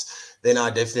false, then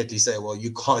I definitely say, well,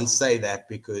 you can't say that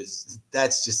because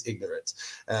that's just ignorant.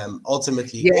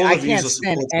 Ultimately, yeah, all I the views can't are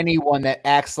stand supported. anyone that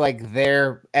acts like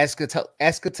their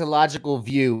eschatological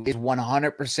view is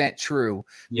 100% true,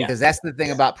 because that's the thing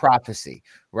about prophecy,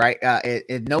 right?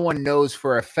 No one knows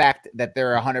for a fact that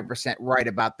they're 100% right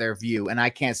about their view, and I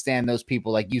can't stand those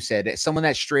people, like you said, someone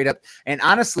that's straight up. And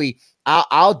honestly,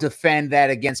 I'll defend that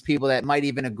against people that might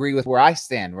even agree with where I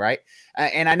stand, right?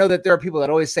 And I know that there are people that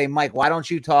always say, Mike, why don't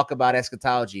you talk about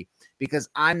eschatology? Because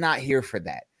I'm not here for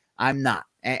that. I'm not.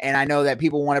 And I know that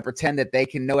people want to pretend that they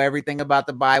can know everything about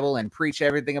the Bible and preach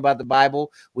everything about the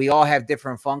Bible. We all have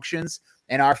different functions.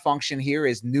 And our function here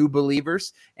is new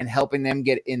believers and helping them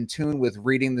get in tune with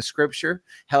reading the scripture,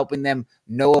 helping them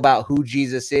know about who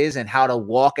Jesus is and how to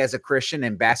walk as a Christian,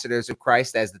 ambassadors of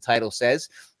Christ, as the title says.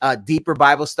 Deeper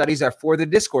Bible studies are for the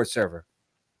Discord server.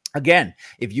 Again,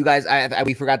 if you guys,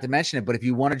 we forgot to mention it, but if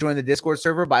you want to join the Discord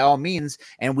server, by all means,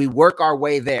 and we work our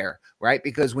way there, right?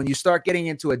 Because when you start getting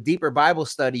into a deeper Bible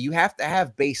study, you have to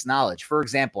have base knowledge. For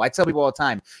example, I tell people all the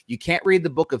time, you can't read the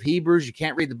book of Hebrews, you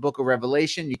can't read the book of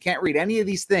Revelation, you can't read any of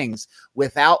these things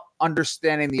without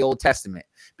understanding the Old Testament.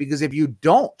 Because if you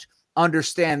don't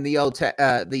understand the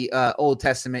Old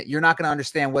Testament, you're not going to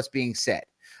understand what's being said.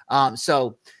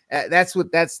 So that's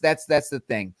the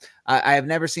thing. I have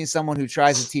never seen someone who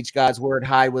tries to teach God's word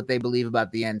hide what they believe about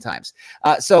the end times.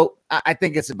 So I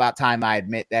think it's about time I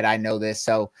admit that I know this.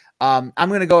 So I'm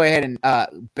going to go ahead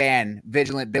and ban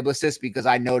Vigilant Biblicist, because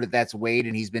I know that that's Wade,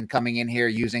 and he's been coming in here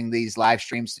using these live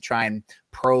streams to try and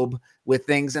probe with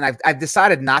things. And I've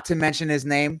decided not to mention his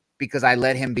name because I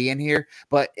let him be in here.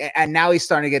 And now he's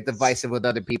starting to get divisive with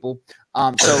other people.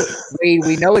 So Wade,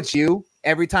 we know it's you.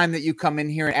 Every time that you come in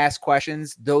here and ask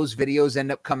questions, those videos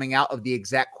end up coming out of the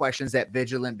exact questions that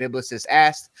Vigilant Biblicist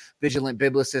asked. Vigilant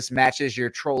Biblicist matches your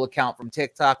troll account from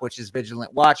TikTok, which is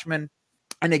Vigilant Watchman.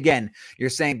 And again, you're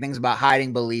saying things about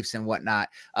hiding beliefs and whatnot.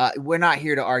 We're not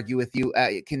here to argue with you.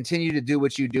 Continue to do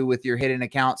what you do with your hidden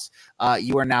accounts.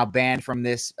 You are now banned from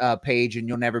this page, and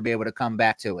you'll never be able to come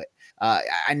back to it.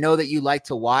 I know that you like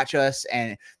to watch us.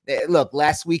 And look,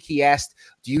 last week he asked,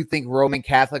 do you think Roman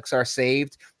Catholics are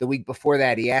saved? The week before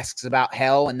that, he asks about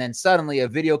hell. And then suddenly a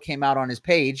video came out on his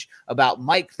page about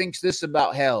Mike thinks this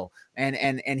about hell.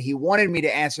 And he wanted me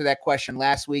to answer that question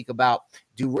last week about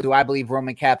do I believe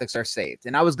Roman Catholics are saved?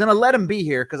 And I was going to let him be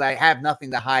here because I have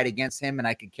nothing to hide against him and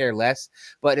I could care less.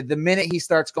 But at the minute he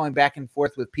starts going back and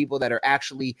forth with people that are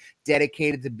actually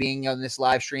dedicated to being on this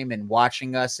live stream and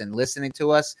watching us and listening to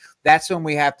us, that's when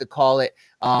we have to call it.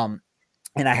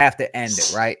 And I have to end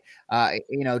it, right?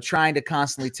 Trying to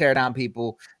constantly tear down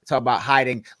people, talk about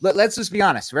hiding. Let's just be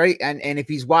honest, right? And if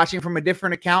he's watching from a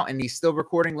different account and he's still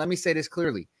recording, let me say this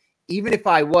clearly. Even if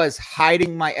I was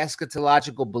hiding my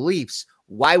eschatological beliefs,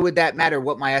 why would that matter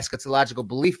what my eschatological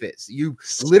belief is? You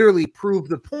literally prove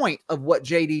the point of what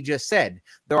JD just said.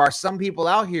 There are some people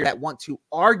out here that want to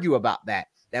argue about that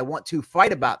want to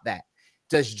fight about that.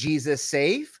 Does Jesus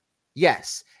save?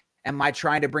 Yes. Am I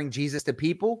trying to bring Jesus to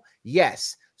people?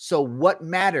 Yes. So what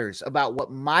matters about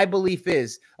what my belief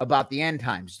is about the end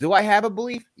times? Do I have a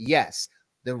belief? Yes.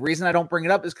 The reason I don't bring it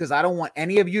up is because I don't want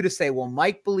any of you to say, well,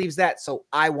 Mike believes that, so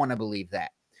I want to believe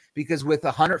that. Because with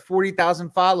 140,000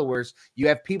 followers, you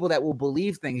have people that will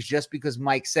believe things just because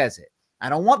Mike says it. I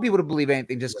don't want people to believe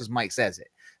anything just because Mike says it.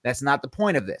 That's not the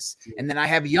point of this. And then I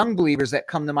have young believers that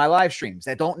come to my live streams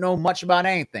that don't know much about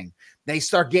anything. They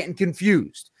start getting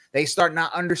confused. They start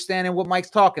not understanding what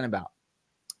Mike's talking about.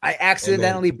 I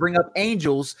accidentally bring up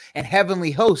angels and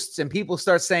heavenly hosts, and people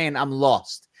start saying I'm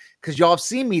lost because y'all have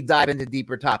seen me dive into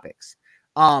deeper topics.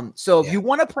 So if you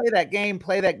want to play that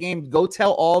game, go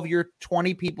tell all of your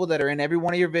 20 people that are in every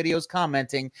one of your videos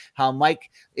commenting how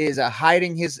Mike is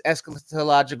hiding his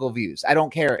eschatological views. I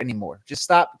don't care anymore. Just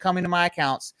stop coming to my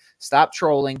accounts, stop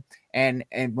trolling. And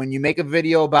when you make a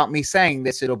video about me saying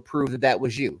this, it'll prove that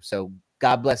was you. So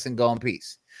God bless and go in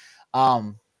peace.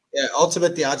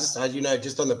 Ultimately,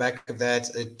 just on the back of that,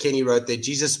 Kenny wrote that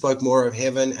Jesus spoke more of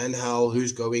heaven and hell,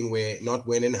 who's going where, not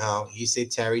when and how. He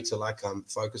said, tarry till I come,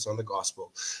 focus on the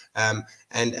gospel.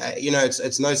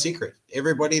 It's no secret.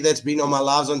 Everybody that's been on my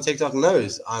lives on TikTok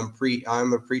knows I'm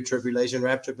a pre-tribulation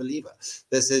rapture believer.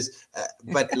 This is,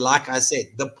 but like I said,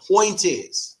 the point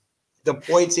is,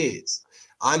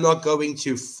 I'm not going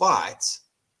to fight.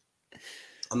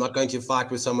 I'm not going to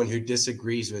fight with someone who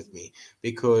disagrees with me,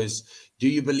 because do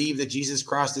you believe that Jesus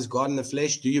Christ is God in the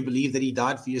flesh? Do you believe that he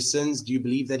died for your sins? Do you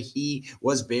believe that he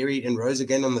was buried and rose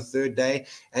again on the third day?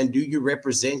 And do you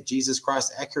represent Jesus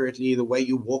Christ accurately the way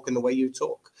you walk and the way you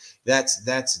talk? That's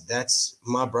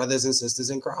my brothers and sisters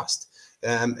in Christ.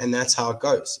 And that's how it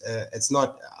goes.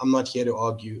 I'm not here to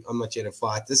argue. I'm not here to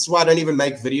fight. This is why I don't even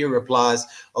make video replies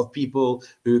of people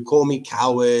who call me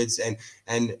cowards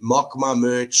and mock my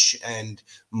merch and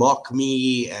mock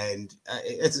me. And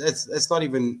it's not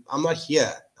even, I'm not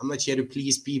here. I'm not here to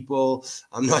please people.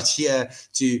 I'm not here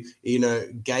to,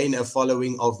 gain a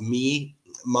following of me.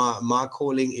 My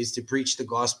calling is to preach the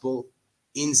gospel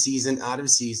in season, out of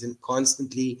season,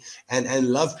 constantly, and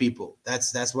love people.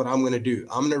 That's what I'm going to do.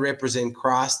 I'm going to represent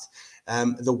Christ,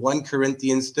 the 1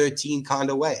 Corinthians 13 kind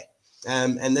of way.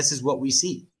 And this is what we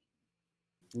see.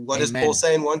 What does Paul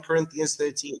say in 1 Corinthians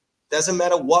 13? Doesn't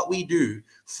matter what we do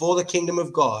for the kingdom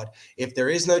of God. If there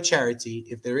is no charity,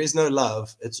 if there is no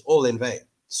love, it's all in vain.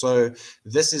 So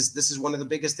this is one of the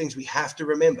biggest things we have to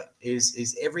remember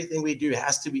is everything we do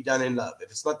has to be done in love.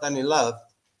 If it's not done in love,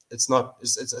 it's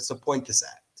a pointless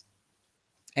act.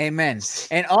 Amen.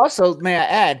 And also, may I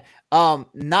add,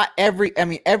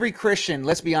 every Christian,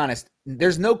 let's be honest,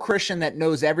 there's no Christian that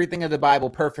knows everything of the Bible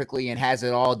perfectly and has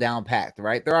it all down packed,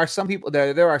 right? There are some people,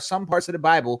 there are some parts of the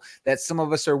Bible that some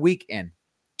of us are weak in.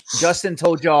 Justin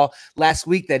told y'all last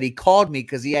week that he called me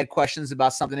because he had questions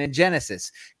about something in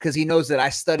Genesis, because he knows that I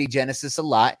study Genesis a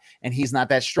lot and he's not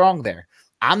that strong there.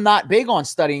 I'm not big on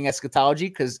studying eschatology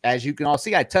because, as you can all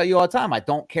see, I tell you all the time, I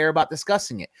don't care about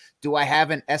discussing it. Do I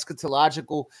have an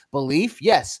eschatological belief?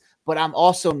 Yes, but I'm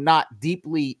also not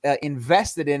deeply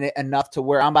invested in it enough to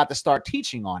where I'm about to start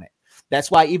teaching on it.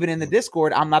 That's why even in the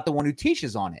Discord, I'm not the one who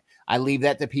teaches on it. I leave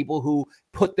that to people who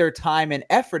put their time and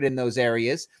effort in those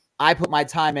areas. I put my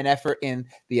time and effort in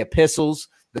the epistles,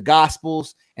 the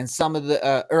gospels, and some of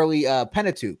the early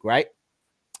Pentateuch, right?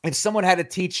 If someone had to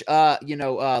teach,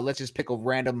 let's just pick a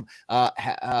random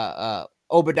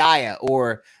Obadiah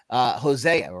or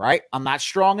Hosea, right? I'm not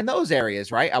strong in those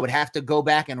areas, right? I would have to go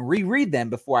back and reread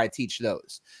them before I teach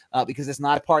those because it's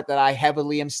not a part that I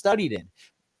heavily am studied in.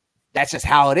 That's just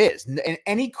how it is. And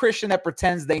any Christian that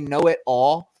pretends they know it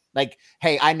all, like,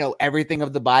 hey, I know everything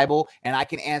of the Bible and I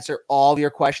can answer all of your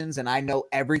questions and I know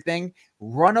everything,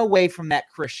 run away from that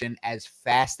Christian as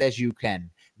fast as you can.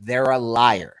 They're a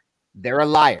liar. They're a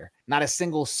liar. Not a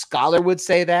single scholar would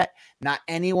say that. Not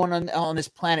anyone on this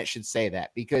planet should say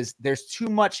that, because there's too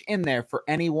much in there for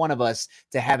any one of us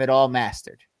to have it all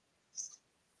mastered.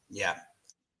 Yeah.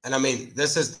 And I mean,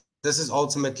 this is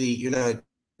ultimately,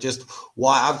 just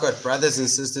why I've got brothers and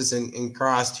sisters in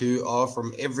Christ who are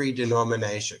from every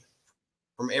denomination.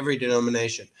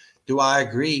 Do I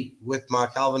agree with my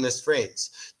Calvinist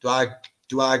friends? Do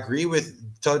I agree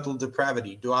with total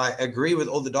depravity? Do I agree with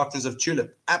all the doctrines of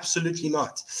tulip? Absolutely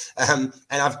not. And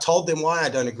I've told them why I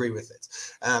don't agree with it.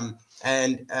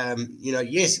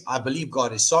 Yes, I believe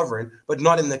God is sovereign, but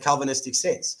not in the Calvinistic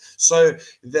sense. So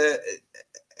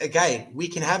again, we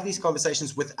can have these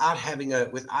conversations without having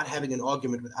an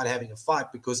argument, without having a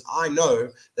fight, because I know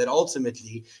that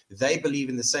ultimately they believe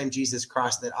in the same Jesus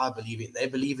Christ that I believe in. They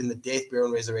believe in the death, burial,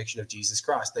 and resurrection of Jesus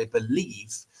Christ. They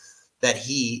believe that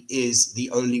he is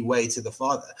the only way to the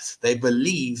Father. They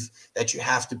believe that you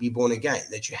have to be born again,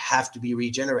 that you have to be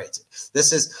regenerated.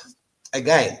 This is,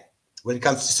 again, when it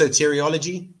comes to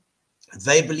soteriology,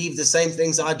 they believe the same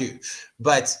things I do,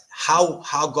 but how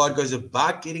God goes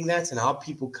about getting that and how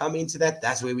people come into that,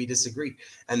 that's where we disagree.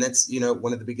 And that's,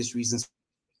 one of the biggest reasons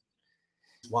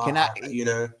why,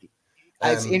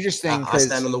 it's interesting I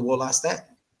stand on the wall, I stand.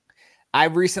 I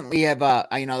recently have, like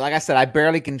I said, I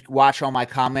barely can watch all my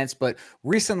comments, but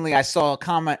recently I saw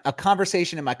a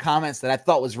conversation in my comments that I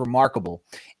thought was remarkable.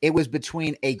 It was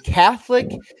between a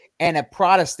Catholic and a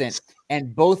Protestant,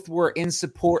 and both were in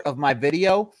support of my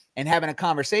video and having a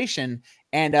conversation.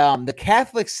 And the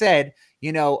Catholic said,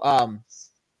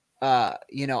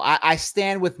 I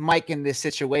stand with Mike in this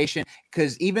situation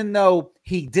because even though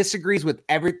he disagrees with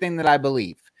everything that I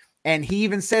believe, and he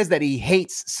even says that he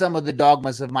hates some of the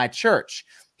dogmas of my church,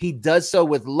 he does so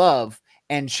with love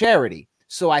and charity.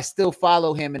 So I still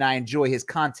follow him and I enjoy his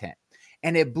content.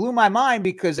 And it blew my mind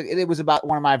because it was about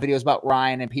one of my videos about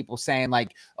Ryan and people saying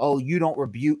like, oh, you don't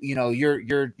rebuke,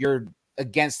 you're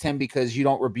against him because you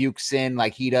don't rebuke sin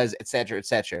like he does, et cetera, et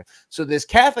cetera. So this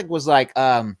Catholic was like,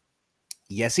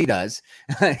 yes, he does.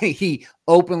 He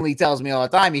openly tells me all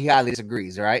the time he highly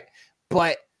disagrees, right?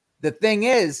 But the thing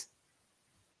is,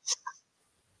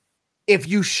 if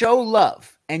you show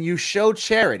love and you show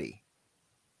charity,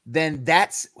 then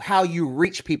that's how you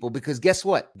reach people. Because guess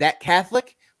what? That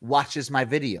Catholic watches my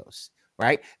videos,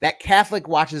 right? That Catholic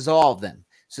watches all of them.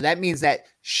 So that means that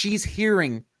she's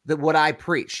hearing what I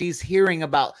preach. She's hearing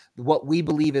about what we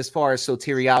believe as far as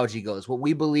soteriology goes, what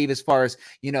we believe as far as,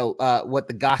 what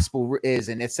the gospel is,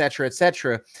 and et cetera, et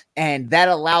cetera. And that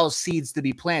allows seeds to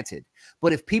be planted.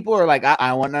 But if people are like,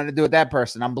 I want nothing to do with that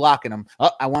person, I'm blocking them.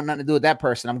 Oh, I want nothing to do with that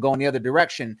person, I'm going the other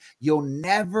direction. You'll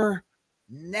never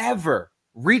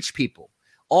reach people.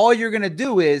 All you're going to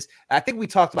do is, I think we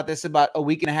talked about this about a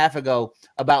week and a half ago,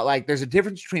 about like there's a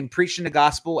difference between preaching the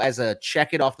gospel as a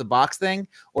check it off the box thing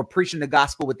or preaching the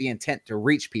gospel with the intent to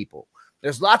reach people.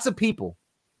 There's lots of people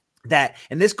that,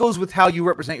 and this goes with how you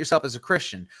represent yourself as a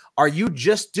Christian. Are you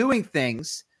just doing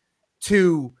things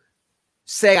to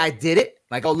say I did it?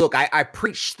 Like, oh, look, I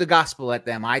preached the gospel at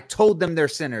them. I told them they're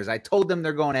sinners. I told them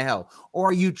they're going to hell. Or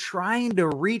are you trying to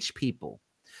reach people?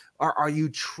 Are you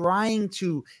trying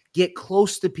to get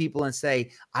close to people and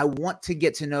say, I want to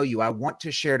get to know you. I want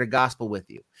to share the gospel with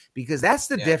you? Because that's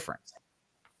the difference.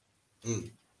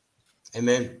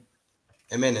 Amen.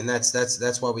 Amen. And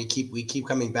that's why we keep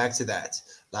coming back to that.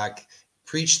 Like,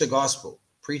 preach the gospel.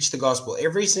 Preach the gospel.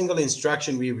 Every single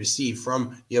instruction we receive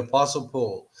from the Apostle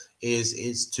Paul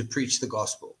is to preach the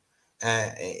gospel.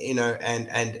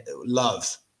 And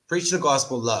love. Preach the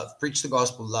gospel, love. Preach the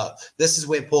gospel, love. This is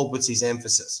where Paul puts his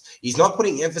emphasis. He's not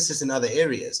putting emphasis in other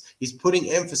areas. He's putting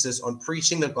emphasis on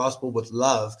preaching the gospel with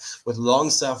love, with long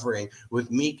suffering, with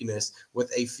meekness,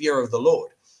 with a fear of the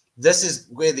Lord. This is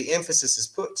where the emphasis is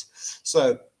put.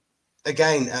 So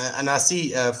again, and I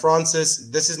see Francis,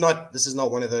 this is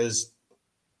not one of those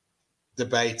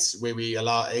debates where we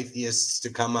allow atheists to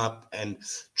come up and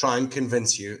try and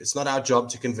convince you. It's not our job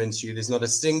to convince you. There's not a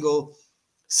single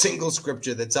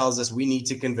scripture that tells us we need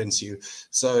to convince you.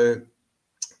 So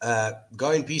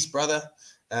go in peace, brother.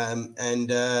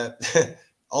 And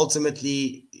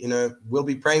ultimately, we'll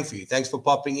be praying for you. Thanks for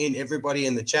popping in. Everybody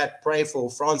in the chat, pray for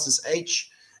Francis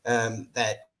H.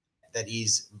 That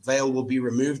his veil will be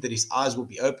removed, that his eyes will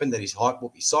be opened, that his heart will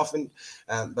be softened.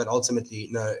 But ultimately,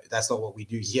 no, that's not what we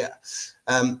do here.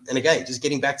 And again, just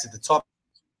getting back to the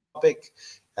topic,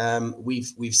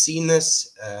 we've seen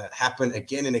this happen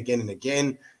again and again and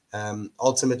again.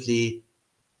 Ultimately,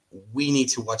 we need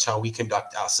to watch how we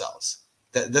conduct ourselves.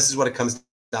 This is what it comes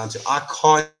down to. I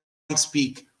can't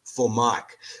speak for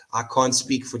Mike. I can't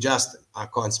speak for Justin. I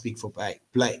can't speak for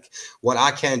Blake. What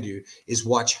I can do is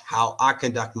watch how I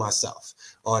conduct myself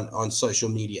on social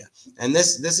media. And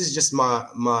this is just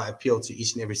my appeal to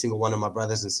each and every single one of my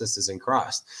brothers and sisters in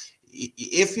Christ.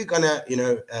 If you're gonna,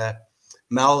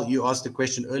 Mel, you asked a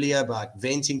question earlier about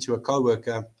venting to a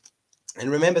coworker. And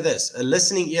remember this, a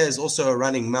listening ear is also a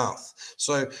running mouth.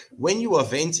 So when you are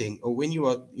venting or when you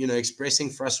are, expressing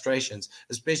frustrations,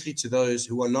 especially to those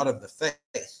who are not of the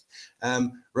faith,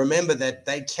 remember that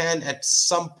they can at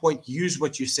some point use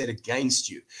what you said against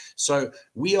you. So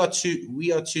we are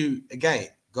to, again,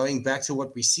 going back to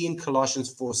what we see in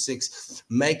Colossians 4:6,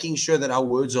 making sure that our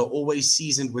words are always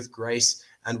seasoned with grace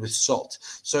and with salt.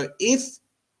 So if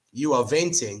you are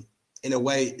venting in a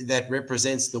way that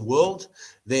represents the world,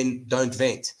 then don't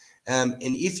vent. And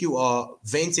if you are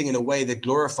venting in a way that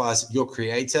glorifies your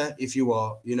creator, if you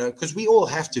are, because we all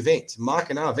have to vent. Mark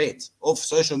and I vent. Off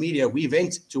social media, we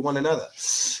vent to one another.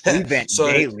 We vent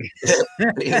daily.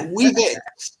 We vent.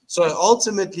 So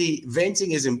ultimately,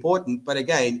 venting is important. But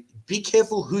again, be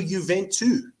careful who you vent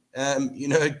to.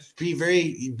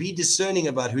 Be discerning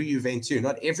about who you vent to.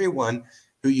 Not everyone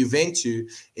who you vent to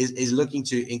is looking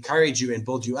to encourage you and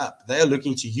build you up. They are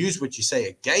looking to use what you say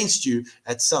against you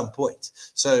at some point.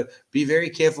 So be very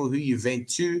careful who you vent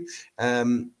to.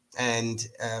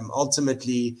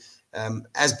 Ultimately,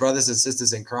 as brothers and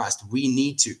sisters in Christ, we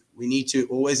need to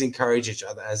always encourage each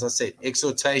other. As I said,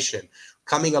 exhortation,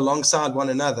 coming alongside one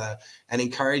another and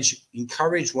encourage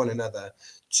one another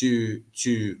to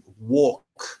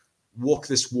walk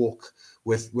this walk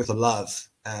with love.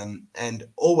 And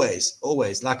always,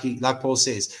 like Paul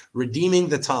says, redeeming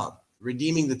the time,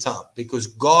 because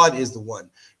God is the one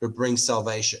who brings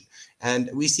salvation. And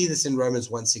we see this in Romans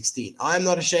 1:16. I am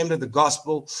not ashamed of the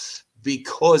gospel,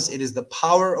 because it is the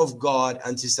power of God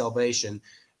unto salvation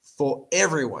for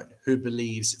everyone who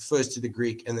believes, first to the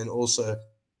Greek and then also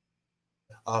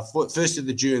first to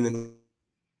the Jew and then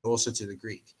also to the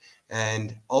Greek.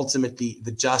 And ultimately,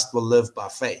 the just will live by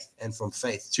faith, and from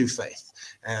faith to faith.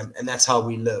 And that's how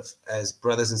we live as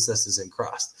brothers and sisters in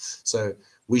Christ. So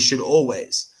we should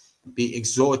always be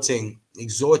exhorting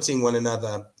one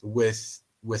another with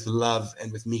love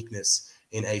and with meekness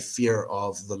in a fear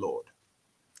of the Lord.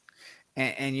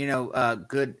 And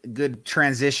good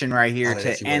transition right here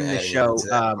to end the show.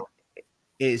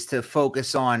 Is to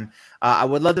focus on, I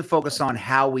would love to focus on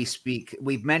how we speak.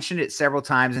 We've mentioned it several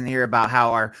times in here about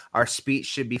how our speech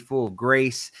should be full of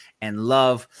grace and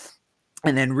love.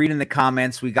 And then reading the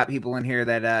comments, we got people in here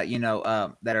that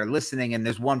that are listening, and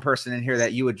there's one person in here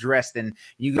that you addressed, and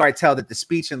you can already tell that the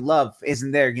speech and love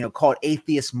isn't there, called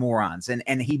atheist morons.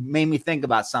 And he made me think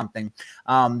about something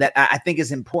that I think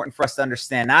is important for us to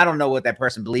understand. I don't know what that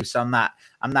person believes, so I'm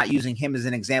not using him as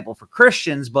an example for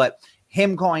Christians, but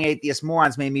him calling atheist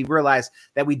morons made me realize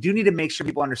that we do need to make sure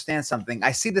people understand something.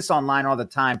 I see this online all the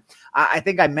time. I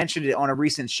think I mentioned it on a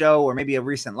recent show or maybe a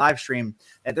recent live stream,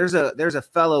 that there's a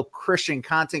fellow Christian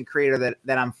content creator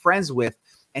that I'm friends with,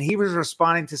 and he was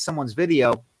responding to someone's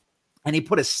video, and he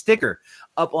put a sticker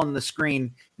up on the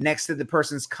screen next to the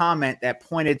person's comment that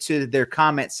pointed to their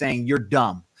comment saying, "You're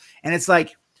dumb." And it's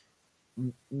like,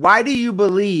 why do you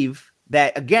believe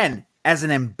that, again, as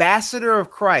an ambassador of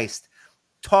Christ,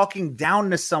 talking down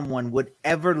to someone would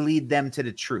ever lead them to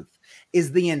the truth?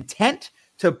 Is the intent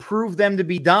to prove them to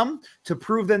be dumb, to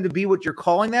prove them to be what you're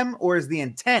calling them, or is the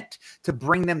intent to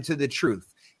bring them to the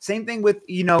truth? Same thing with,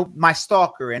 my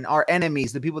stalker and our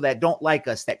enemies, the people that don't like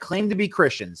us, that claim to be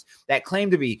Christians, that claim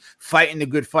to be fighting the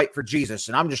good fight for Jesus,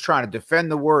 and I'm just trying to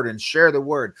defend the word and share the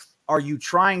word. Are you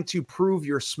trying to prove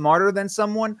you're smarter than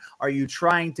someone? Are you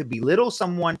trying to belittle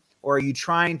someone? Or are you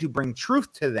trying to bring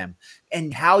truth to them?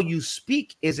 And how you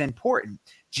speak is important.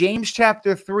 James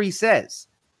chapter 3 says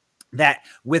that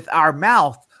with our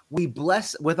mouth,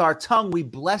 with our tongue, we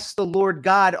bless the Lord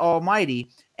God Almighty.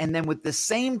 And then with the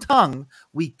same tongue,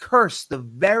 we curse the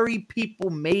very people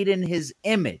made in his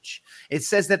image. It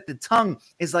says that the tongue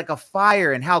is like a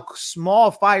fire, and how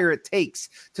small fire it takes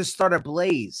to start a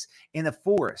blaze in a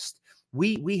forest.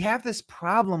 We have this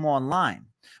problem online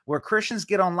where Christians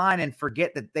get online and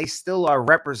forget that they still are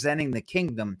representing the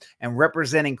kingdom and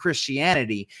representing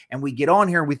Christianity. And we get on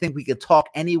here and we think we could talk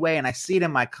anyway. And I see it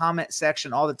in my comment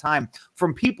section all the time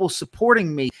from people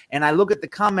supporting me. And I look at the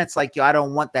comments like, yo, I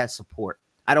don't want that support.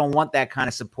 I don't want that kind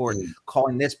of support,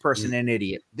 calling this person an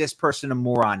idiot, this person a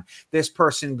moron, this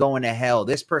person going to hell,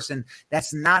 this person.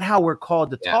 That's not how we're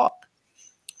called to talk.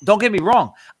 Don't get me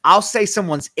wrong. I'll say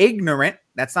someone's ignorant.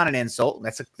 That's not an insult.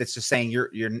 That's just saying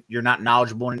you're not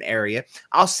knowledgeable in an area.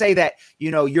 I'll say that,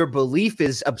 your belief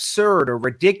is absurd or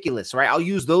ridiculous, right? I'll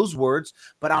use those words,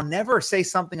 but I'll never say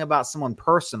something about someone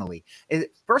personally.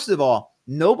 First of all,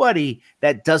 nobody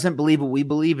that doesn't believe what we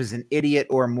believe is an idiot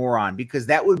or a moron, because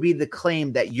that would be the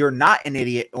claim that you're not an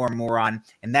idiot or a moron,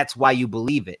 and that's why you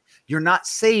believe it. You're not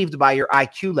saved by your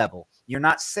IQ level. You're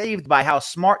not saved by how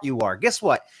smart you are. Guess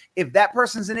what? If that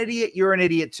person's an idiot, you're an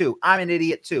idiot too. I'm an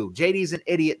idiot too. JD's an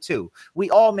idiot too. We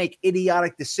all make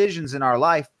idiotic decisions in our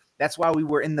life. That's why we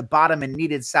were in the bottom and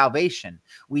needed salvation.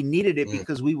 We needed it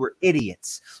because we were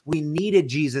idiots. We needed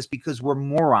Jesus because we're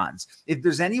morons. If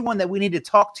there's anyone that we need to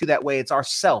talk to that way, it's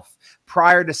ourself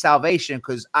prior to salvation,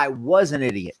 because I was an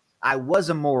idiot. I was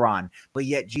a moron, but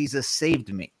yet Jesus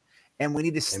saved me. And we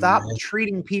need to stop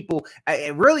treating people.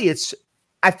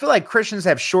 I feel like Christians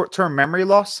have short-term memory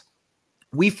loss.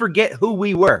 We forget who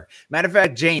we were. Matter of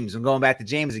fact, James, I'm going back to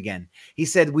James again. He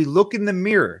said, we look in the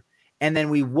mirror and then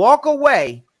we walk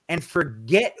away and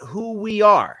forget who we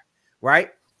are, right?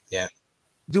 Yeah.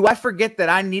 Do I forget that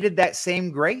I needed that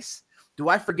same grace? Do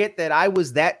I forget that I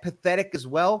was that pathetic as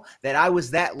well? That I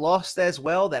was that lost as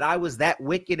well? That I was that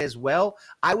wicked as well?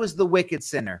 I was the wicked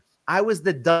sinner. I was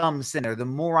the dumb sinner, the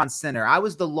moron sinner. I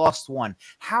was the lost one.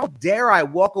 How dare I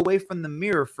walk away from the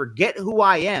mirror, forget who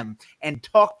I am, and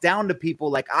talk down to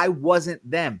people like I wasn't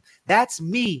them? That's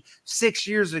me 6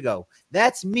 years ago.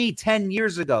 That's me 10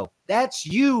 years ago. That's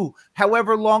you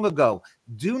however long ago.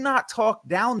 Do not talk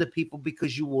down to people,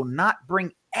 because you will not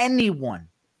bring anyone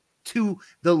to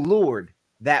the Lord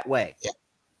that way. Yeah.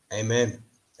 Amen.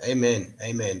 Amen.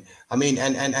 Amen. I mean,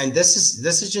 and this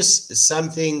is just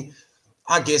something,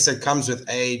 I guess it comes with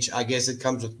age. I guess it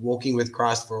comes with walking with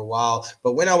Christ for a while.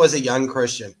 But when I was a young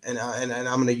Christian, and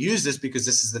I'm going to use this because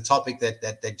this is the topic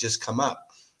that just come up.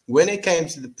 When it came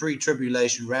to the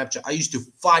pre-tribulation rapture, I used to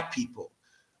fight people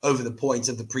over the points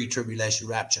of the pre-tribulation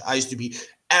rapture. I used to be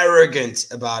arrogant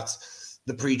about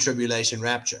the pre-tribulation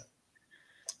rapture.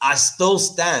 I still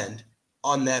stand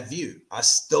on that view.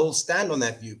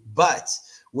 But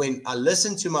when I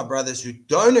listen to my brothers who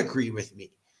don't agree with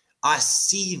me, I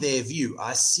see their view.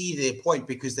 I see their point,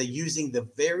 because they're using the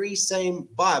very same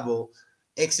Bible,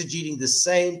 exegeting the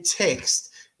same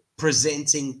text,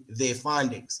 presenting their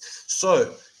findings.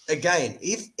 So again,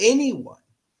 if anyone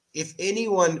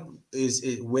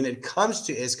is when it comes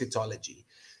to eschatology,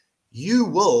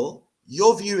 your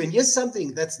view, and here's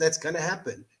something that's going to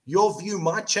happen. Your view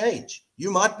might change. You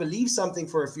might believe something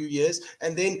for a few years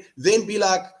and then be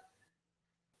like,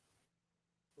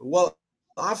 well,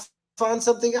 I've found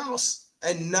something else.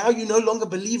 And now you no longer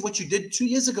believe what you did 2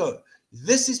 years ago.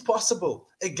 This is possible.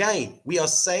 Again, we are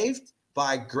saved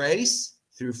by grace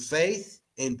through faith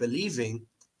in believing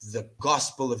the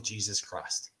gospel of Jesus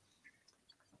Christ.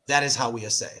 That is how we are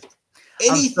saved.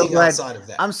 Anything outside of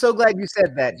that. I'm so glad you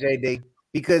said that, JD,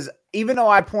 because even though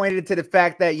I pointed to the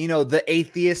fact that, the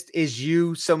atheist is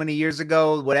you so many years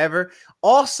ago, whatever,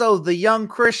 also the young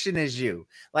Christian is you.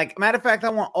 Like, matter of fact, I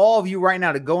want all of you right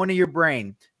now to go into your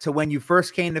brain to when you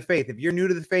first came to faith. If you're new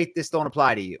to the faith, this don't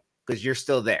apply to you because you're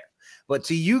still there. But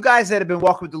to you guys that have been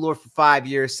walking with the Lord for 5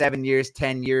 years, 7 years,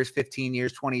 10 years, 15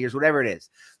 years, 20 years, whatever it is,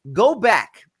 go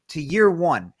back to year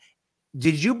one.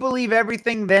 Did you believe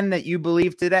everything then that you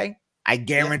believe today? I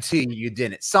guarantee you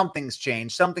didn't. Something's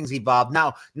changed. Something's evolved.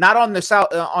 Now, not on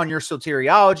on your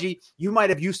soteriology. You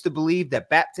might have used to believe that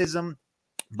baptism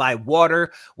by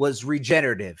water was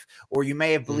regenerative, or you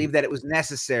may have believed that it was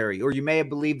necessary, or you may have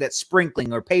believed that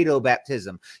sprinkling or pedo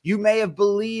baptism. You may have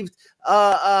believed,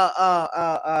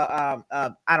 I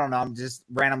don't know. I'm just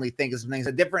randomly thinking some things,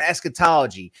 a different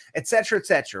eschatology, etc.,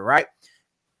 right?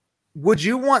 Would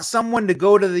you want someone to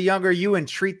go to the younger you and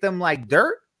treat them like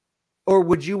dirt? Or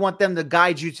would you want them to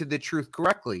guide you to the truth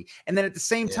correctly? And then at the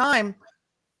same time,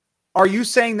 are you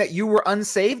saying that you were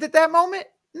unsaved at that moment?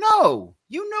 No,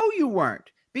 you weren't.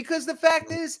 Because the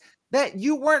fact is that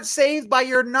you weren't saved by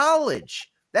your knowledge.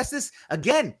 That's this,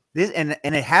 again, and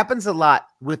it happens a lot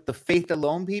with the faith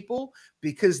alone people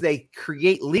because they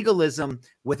create legalism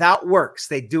without works.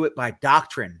 They do it by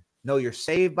doctrine. No, you're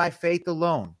saved by faith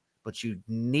alone, but you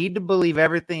need to believe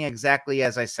everything exactly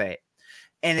as I say it.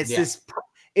 And it's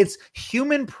it's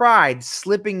human pride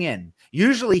slipping in.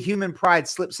 Usually human pride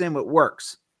slips in with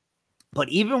works. But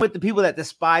even with the people that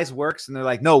despise works and they're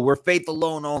like, no, we're faith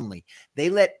alone only. They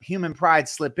let human pride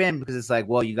slip in because it's like,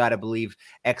 well, you got to believe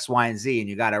X, Y, and Z, and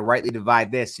you got to rightly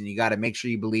divide this, and you got to make sure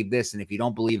you believe this. And if you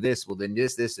don't believe this, well, then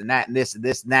this, and that, and this, and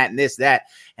this, and that, and this, that.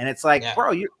 And it's like,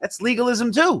 bro, that's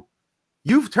legalism too.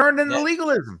 You've turned into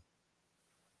legalism.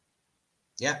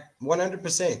 Yeah,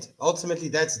 100%. Ultimately,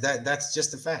 that's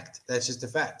just a fact. That's just a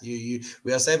fact. We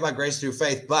are saved by grace through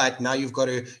faith, but now you've got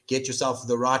to get yourself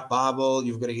the right Bible.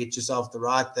 You've got to get yourself the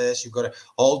right this. You've got to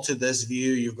hold to this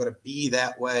view. You've got to be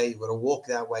that way. You've got to walk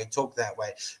that way, talk that way.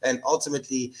 And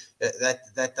ultimately,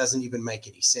 that doesn't even make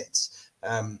any sense.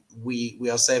 We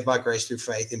are saved by grace through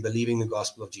faith in believing the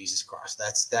gospel of Jesus Christ.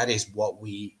 That is what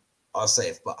we are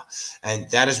saved by, and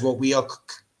that is what we are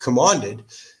commanded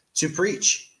to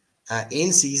preach.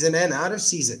 In season and out of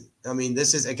season. I mean,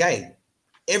 this is, again,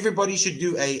 everybody should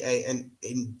do an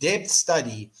in-depth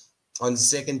study on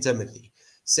 2 Timothy.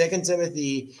 2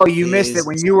 Timothy. Oh, you missed it.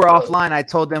 When you were offline, I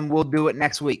told them we'll do it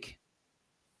next week.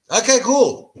 Okay,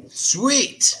 cool.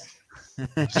 Sweet.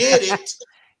 Get it.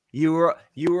 You were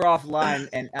offline,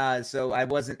 and so I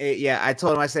wasn't. I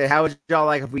told him, I said, how would y'all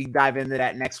like if we dive into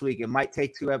that next week? It might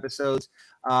take 2 episodes.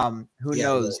 Who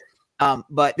knows?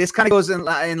 But this kind of goes in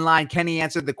line. Kenny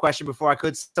answered the question before I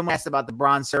could. Someone asked about the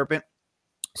bronze serpent.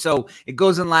 So it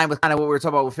goes in line with kind of what we were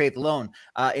talking about with faith alone.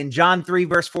 In John 3,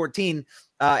 verse 14,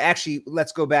 actually,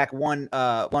 let's go back one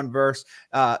verse.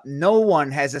 No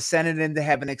one has ascended into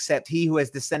heaven except he who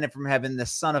has descended from heaven, the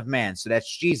Son of Man. So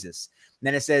that's Jesus. And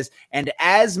then it says, and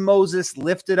as Moses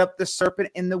lifted up the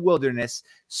serpent in the wilderness,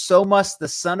 so must the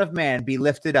Son of Man be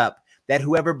lifted up, that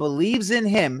whoever believes in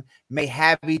him may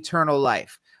have eternal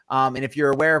life. And if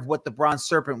you're aware of what the bronze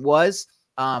serpent was,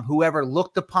 whoever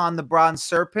looked upon the bronze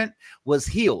serpent was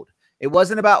healed. It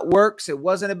wasn't about works. It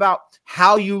wasn't about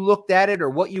how you looked at it or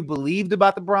what you believed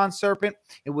about the bronze serpent.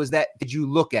 It was that, did you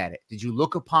look at it? Did you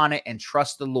look upon it and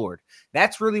trust the Lord?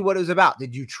 That's really what it was about.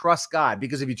 Did you trust God?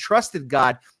 Because if you trusted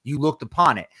God, you looked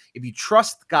upon it. If you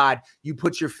trust God, you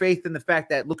put your faith in the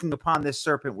fact that looking upon this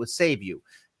serpent would save you.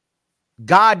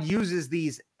 God uses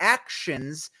these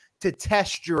actions to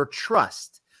test your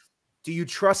trust. Do you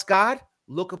trust God?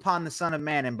 Look upon the Son of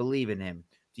Man and believe in him.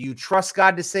 Do you trust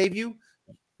God to save you?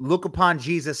 Look upon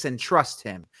Jesus and trust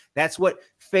him. That's what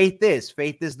faith is.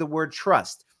 Faith is the word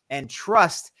trust. And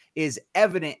trust is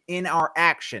evident in our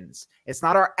actions. It's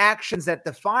not our actions that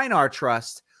define our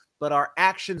trust, but our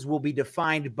actions will be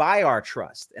defined by our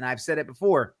trust. And I've said it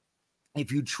before. If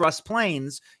you trust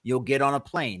planes, you'll get on a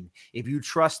plane. If you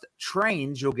trust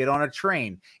trains, you'll get on a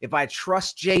train. If I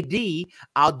trust JD,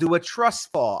 I'll do a trust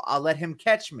fall. I'll let him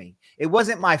catch me. It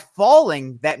wasn't my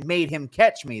falling that made him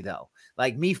catch me, though.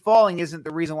 Like, me falling isn't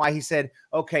the reason why he said,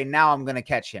 okay, now I'm going to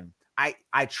catch him.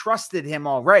 I trusted him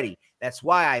already. That's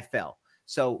why I fell.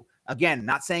 So again,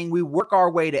 not saying we work our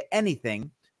way to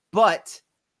anything, but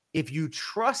if you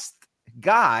trust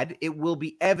God, it will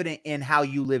be evident in how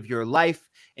you live your life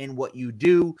and what you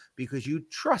do because you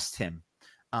trust him.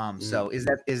 So is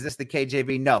this the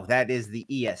KJV? No, that is the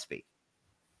ESV.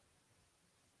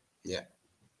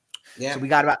 Yeah. So we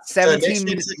got about 17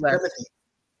 minutes left.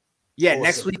 Yeah, awesome.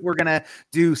 Next week we're gonna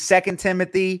do 2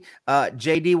 Timothy.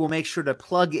 JD will make sure to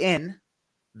plug in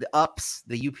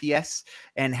the UPS,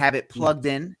 and have it plugged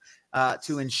in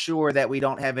to ensure that we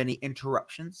don't have any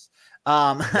interruptions.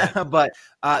 But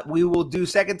we will do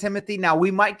 2 Timothy. Now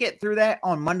we might get through that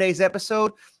on Monday's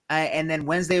episode, and then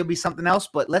Wednesday will be something else.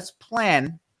 But let's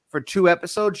plan for 2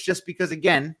 episodes, just because,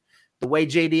 again, the way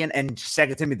JD and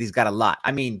 2 Timothy's got a lot.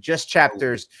 I mean, just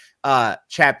chapters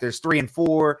 3 and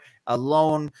 4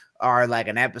 alone are like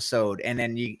an episode, and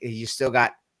then you still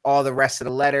got all the rest of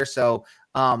the letter. So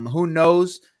who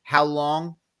knows how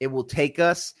long it will take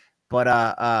us,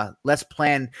 but let's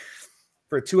plan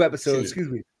for 2 episodes. Excuse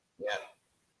me.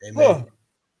 Yeah. Amen.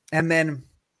 And then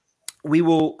we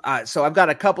will. So I've got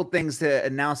a couple things to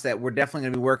announce that we're definitely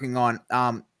going to be working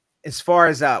on. As far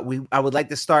as I would like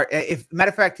to start. Matter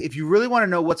of fact, if you really want to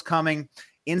know what's coming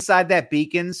inside that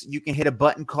Beacons, you can hit a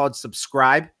button called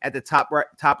subscribe at the top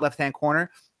left-hand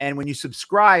corner. And when you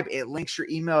subscribe, it links your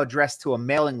email address to a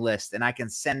mailing list, and I can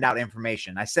send out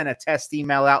information. I sent a test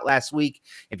email out last week.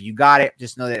 If you got it,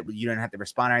 just know that you don't have to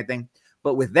respond or anything.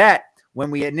 But with that, when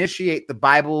we initiate the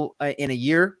Bible in a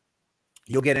year,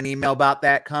 you'll get an email about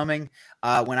that coming.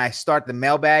 When I start the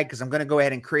mailbag, because I'm going to go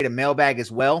ahead and create a mailbag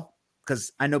as well,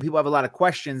 because I know people have a lot of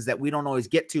questions that we don't always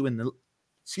get to in the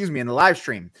live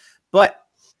stream. But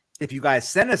if you guys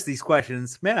send us these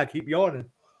questions, man, I keep yawning.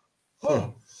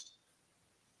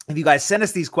 If you guys send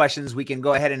us these questions, we can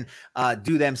go ahead and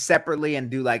do them separately and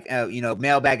do like,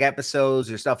 mailbag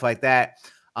episodes or stuff like that.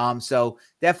 So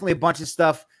definitely a bunch of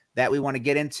stuff that we want to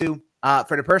get into.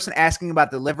 For the person asking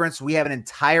about deliverance, we have an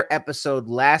entire episode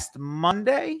last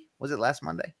Monday. Was it last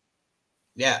Monday?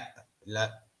 Yeah.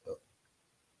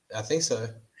 I think so.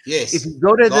 Yes. If you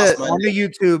go to on the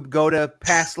YouTube, go to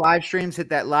past live streams, hit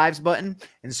that lives button,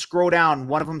 and scroll down.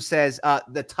 One of them says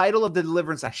the title of the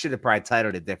deliverance. I should have probably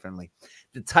titled it differently.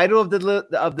 The title of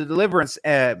the deliverance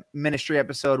ministry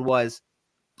episode was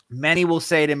 "Many Will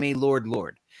Say to Me, Lord,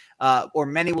 Lord," or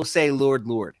 "Many Will Say, Lord,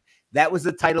 Lord." That was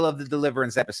the title of the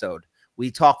deliverance episode.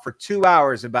 We talked for 2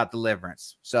 hours about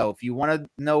deliverance. So if you want to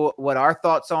know what our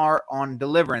thoughts are on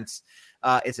deliverance,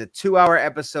 it's a 2-hour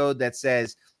episode that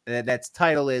says. That's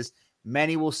title is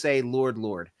 "Many Will Say, Lord,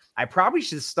 Lord." I probably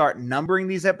should start numbering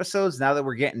these episodes now that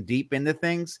we're getting deep into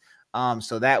things.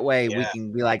 So that way we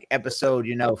can be like episode,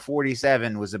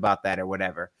 47 was about that or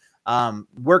whatever.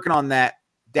 Working on that.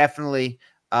 Definitely.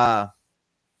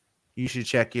 You should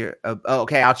check your,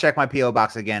 okay. I'll check my PO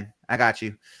box again. I got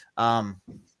you.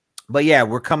 But yeah,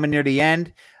 we're coming near the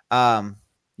end.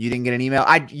 You didn't get an email.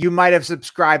 You might've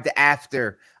subscribed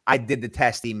after I did the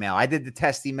test email.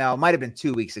 It might have been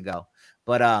 2 weeks ago,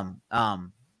 but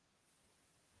I'll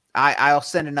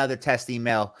send another test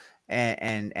email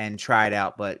and try it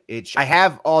out. But I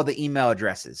have all the email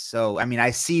addresses, so I mean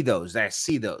I see those.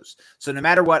 So no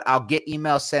matter what, I'll get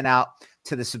emails sent out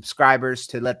to the subscribers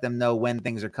to let them know when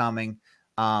things are coming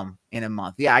in a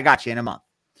month. Yeah, I got you in a month.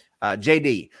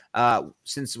 JD,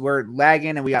 since we're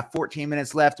lagging and we got 14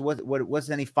 minutes left,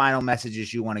 what's any final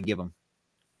messages you want to give them?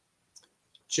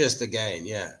 Just again,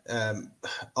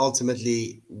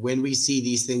 ultimately, when we see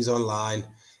these things online,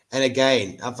 and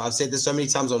again, I've said this so many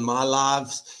times on my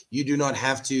lives, you do not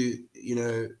have to,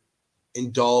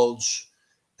 indulge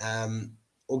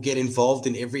or get involved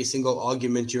in every single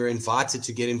argument you're invited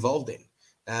to get involved in.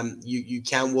 You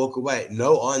can walk away.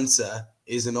 No answer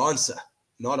is an answer.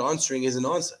 Not answering is an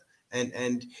answer.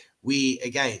 And we,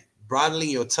 again, bridling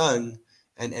your tongue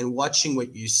and watching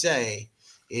what you say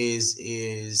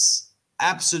is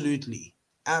absolutely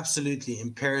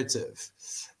imperative.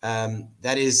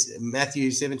 That is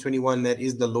Matthew 7:21. That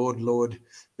is the Lord, Lord.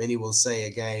 Many will say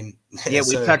again. Yeah,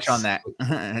 we touch on that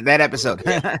that episode.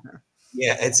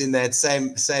 Yeah, it's in that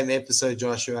same episode,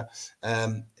 Joshua.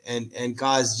 And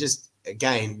guys, just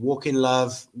again, walk in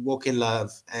love,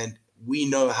 and we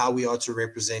know how we are to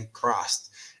represent Christ.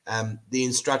 The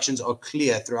instructions are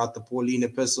clear throughout the Pauline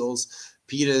epistles,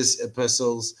 Peter's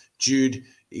epistles, Jude.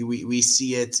 We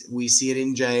see it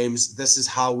in James. This is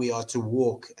how we are to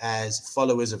walk as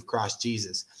followers of Christ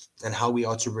Jesus, and how we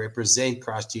are to represent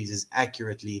Christ Jesus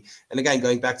accurately. And again,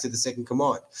 going back to the second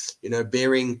command, not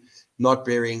bearing,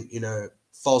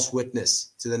 false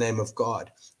witness to the name of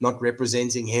God, not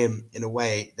representing him in a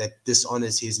way that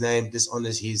dishonors his name,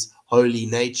 dishonors his holy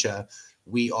nature.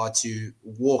 We are to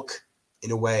walk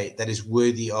in a way that is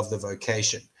worthy of the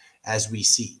vocation, as we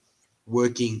see,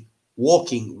 walking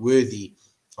worthy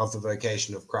of the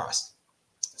vocation of Christ.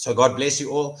 So God bless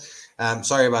you all.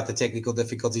 Sorry about the technical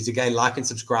difficulties. Again, like and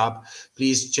subscribe.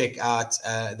 Please check out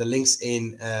the links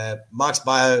in Mark's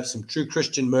bio, some True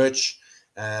Christian merch.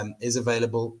 is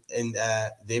available. And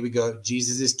there we go.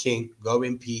 Jesus is King. Go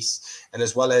in peace. And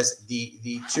as well as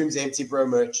the Tombs Empty Bro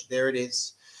merch, there it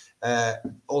is.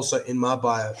 Also in my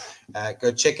bio.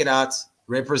 Go check it out.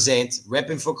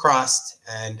 Repping for Christ.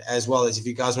 And as well as if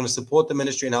you guys want to support the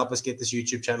ministry and help us get this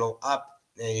YouTube channel up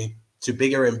to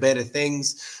bigger and better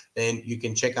things, then you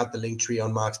can check out the link tree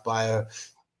on Mark's bio.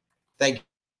 Thank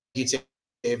you to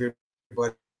everybody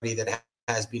that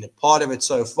has been a part of it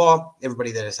so far,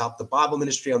 everybody that has helped the Bible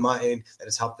ministry on my end, that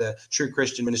has helped the True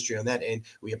Christian ministry on that end.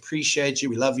 We appreciate you.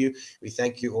 We love you. We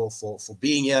thank you all for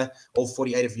being here, all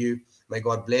 48 of you. May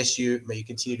God bless you. May you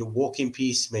continue to walk in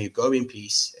peace. May you go in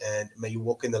peace. And may you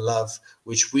walk in the love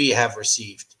which we have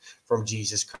received from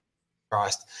Jesus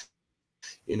Christ.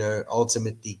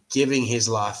 Ultimately giving his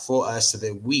life for us so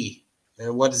that we,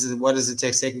 and what does the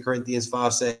text 2 Corinthians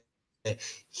 5 say?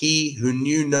 He who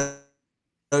knew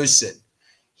no sin,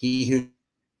 he who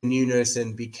knew no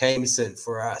sin became sin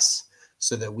for us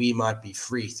so that we might be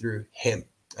free through him.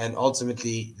 And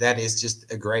ultimately, that is just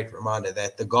a great reminder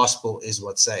that the gospel is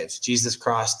what saves. Jesus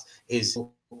Christ is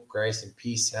grace and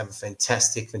peace. Have a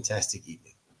fantastic, fantastic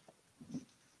evening.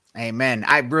 Amen.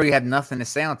 I really have nothing to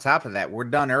say on top of that. We're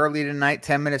done early tonight,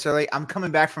 10 minutes early. I'm coming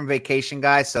back from vacation,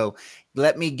 guys, so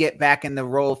let me get back in the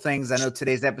roll of things. I know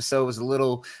today's episode was a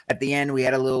little, at the end, we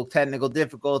had a little technical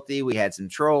difficulty. We had some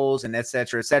trolls and et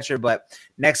cetera, but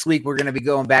next week we're going to be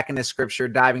going back into scripture,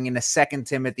 diving into 2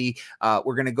 Timothy.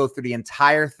 We're going to go through the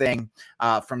entire thing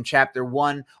from chapter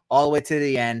 1 all the way to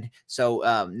the end.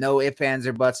 So no ifs, ands,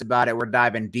 or buts about it. We're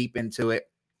diving deep into it.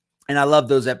 And I love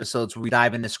those episodes where we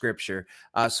dive into scripture.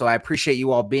 So I appreciate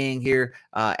you all being here.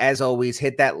 As always,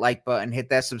 hit that like button, hit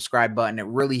that subscribe button. It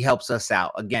really helps us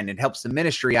out. Again, it helps the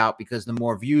ministry out because the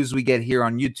more views we get here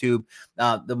on YouTube,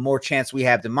 the more chance we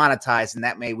have to monetize. And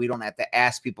that way we don't have to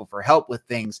ask people for help with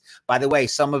things. By the way,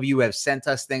 some of you have sent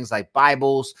us things like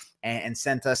Bibles and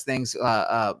sent us things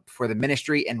for the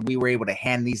ministry, and we were able to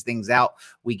hand these things out.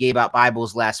 We gave out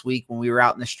Bibles last week when we were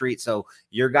out in the street. So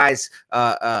your guys,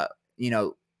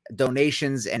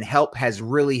 donations and help has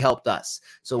really helped us.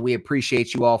 So we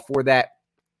appreciate you all for that.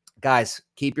 Guys,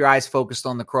 keep your eyes focused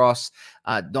on the cross.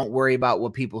 Don't worry about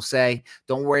what people say.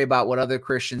 Don't worry about what other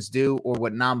Christians do or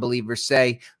what non-believers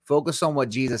say. Focus on what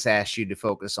Jesus asked you to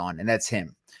focus on, and that's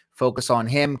him. Focus on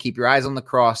him. Keep your eyes on the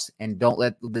cross, and don't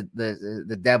let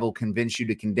the devil convince you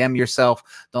to condemn yourself.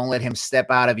 Don't let him step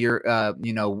out of your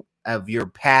of your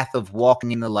path of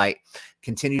walking in the light.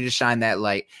 Continue to shine that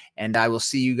light. And I will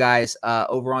see you guys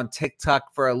over on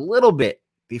TikTok for a little bit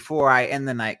before I end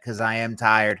the night because I am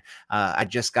tired. I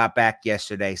just got back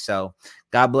yesterday. So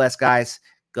God bless, guys.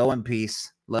 Go in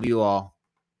peace. Love you all.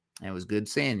 It was good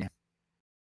seeing you.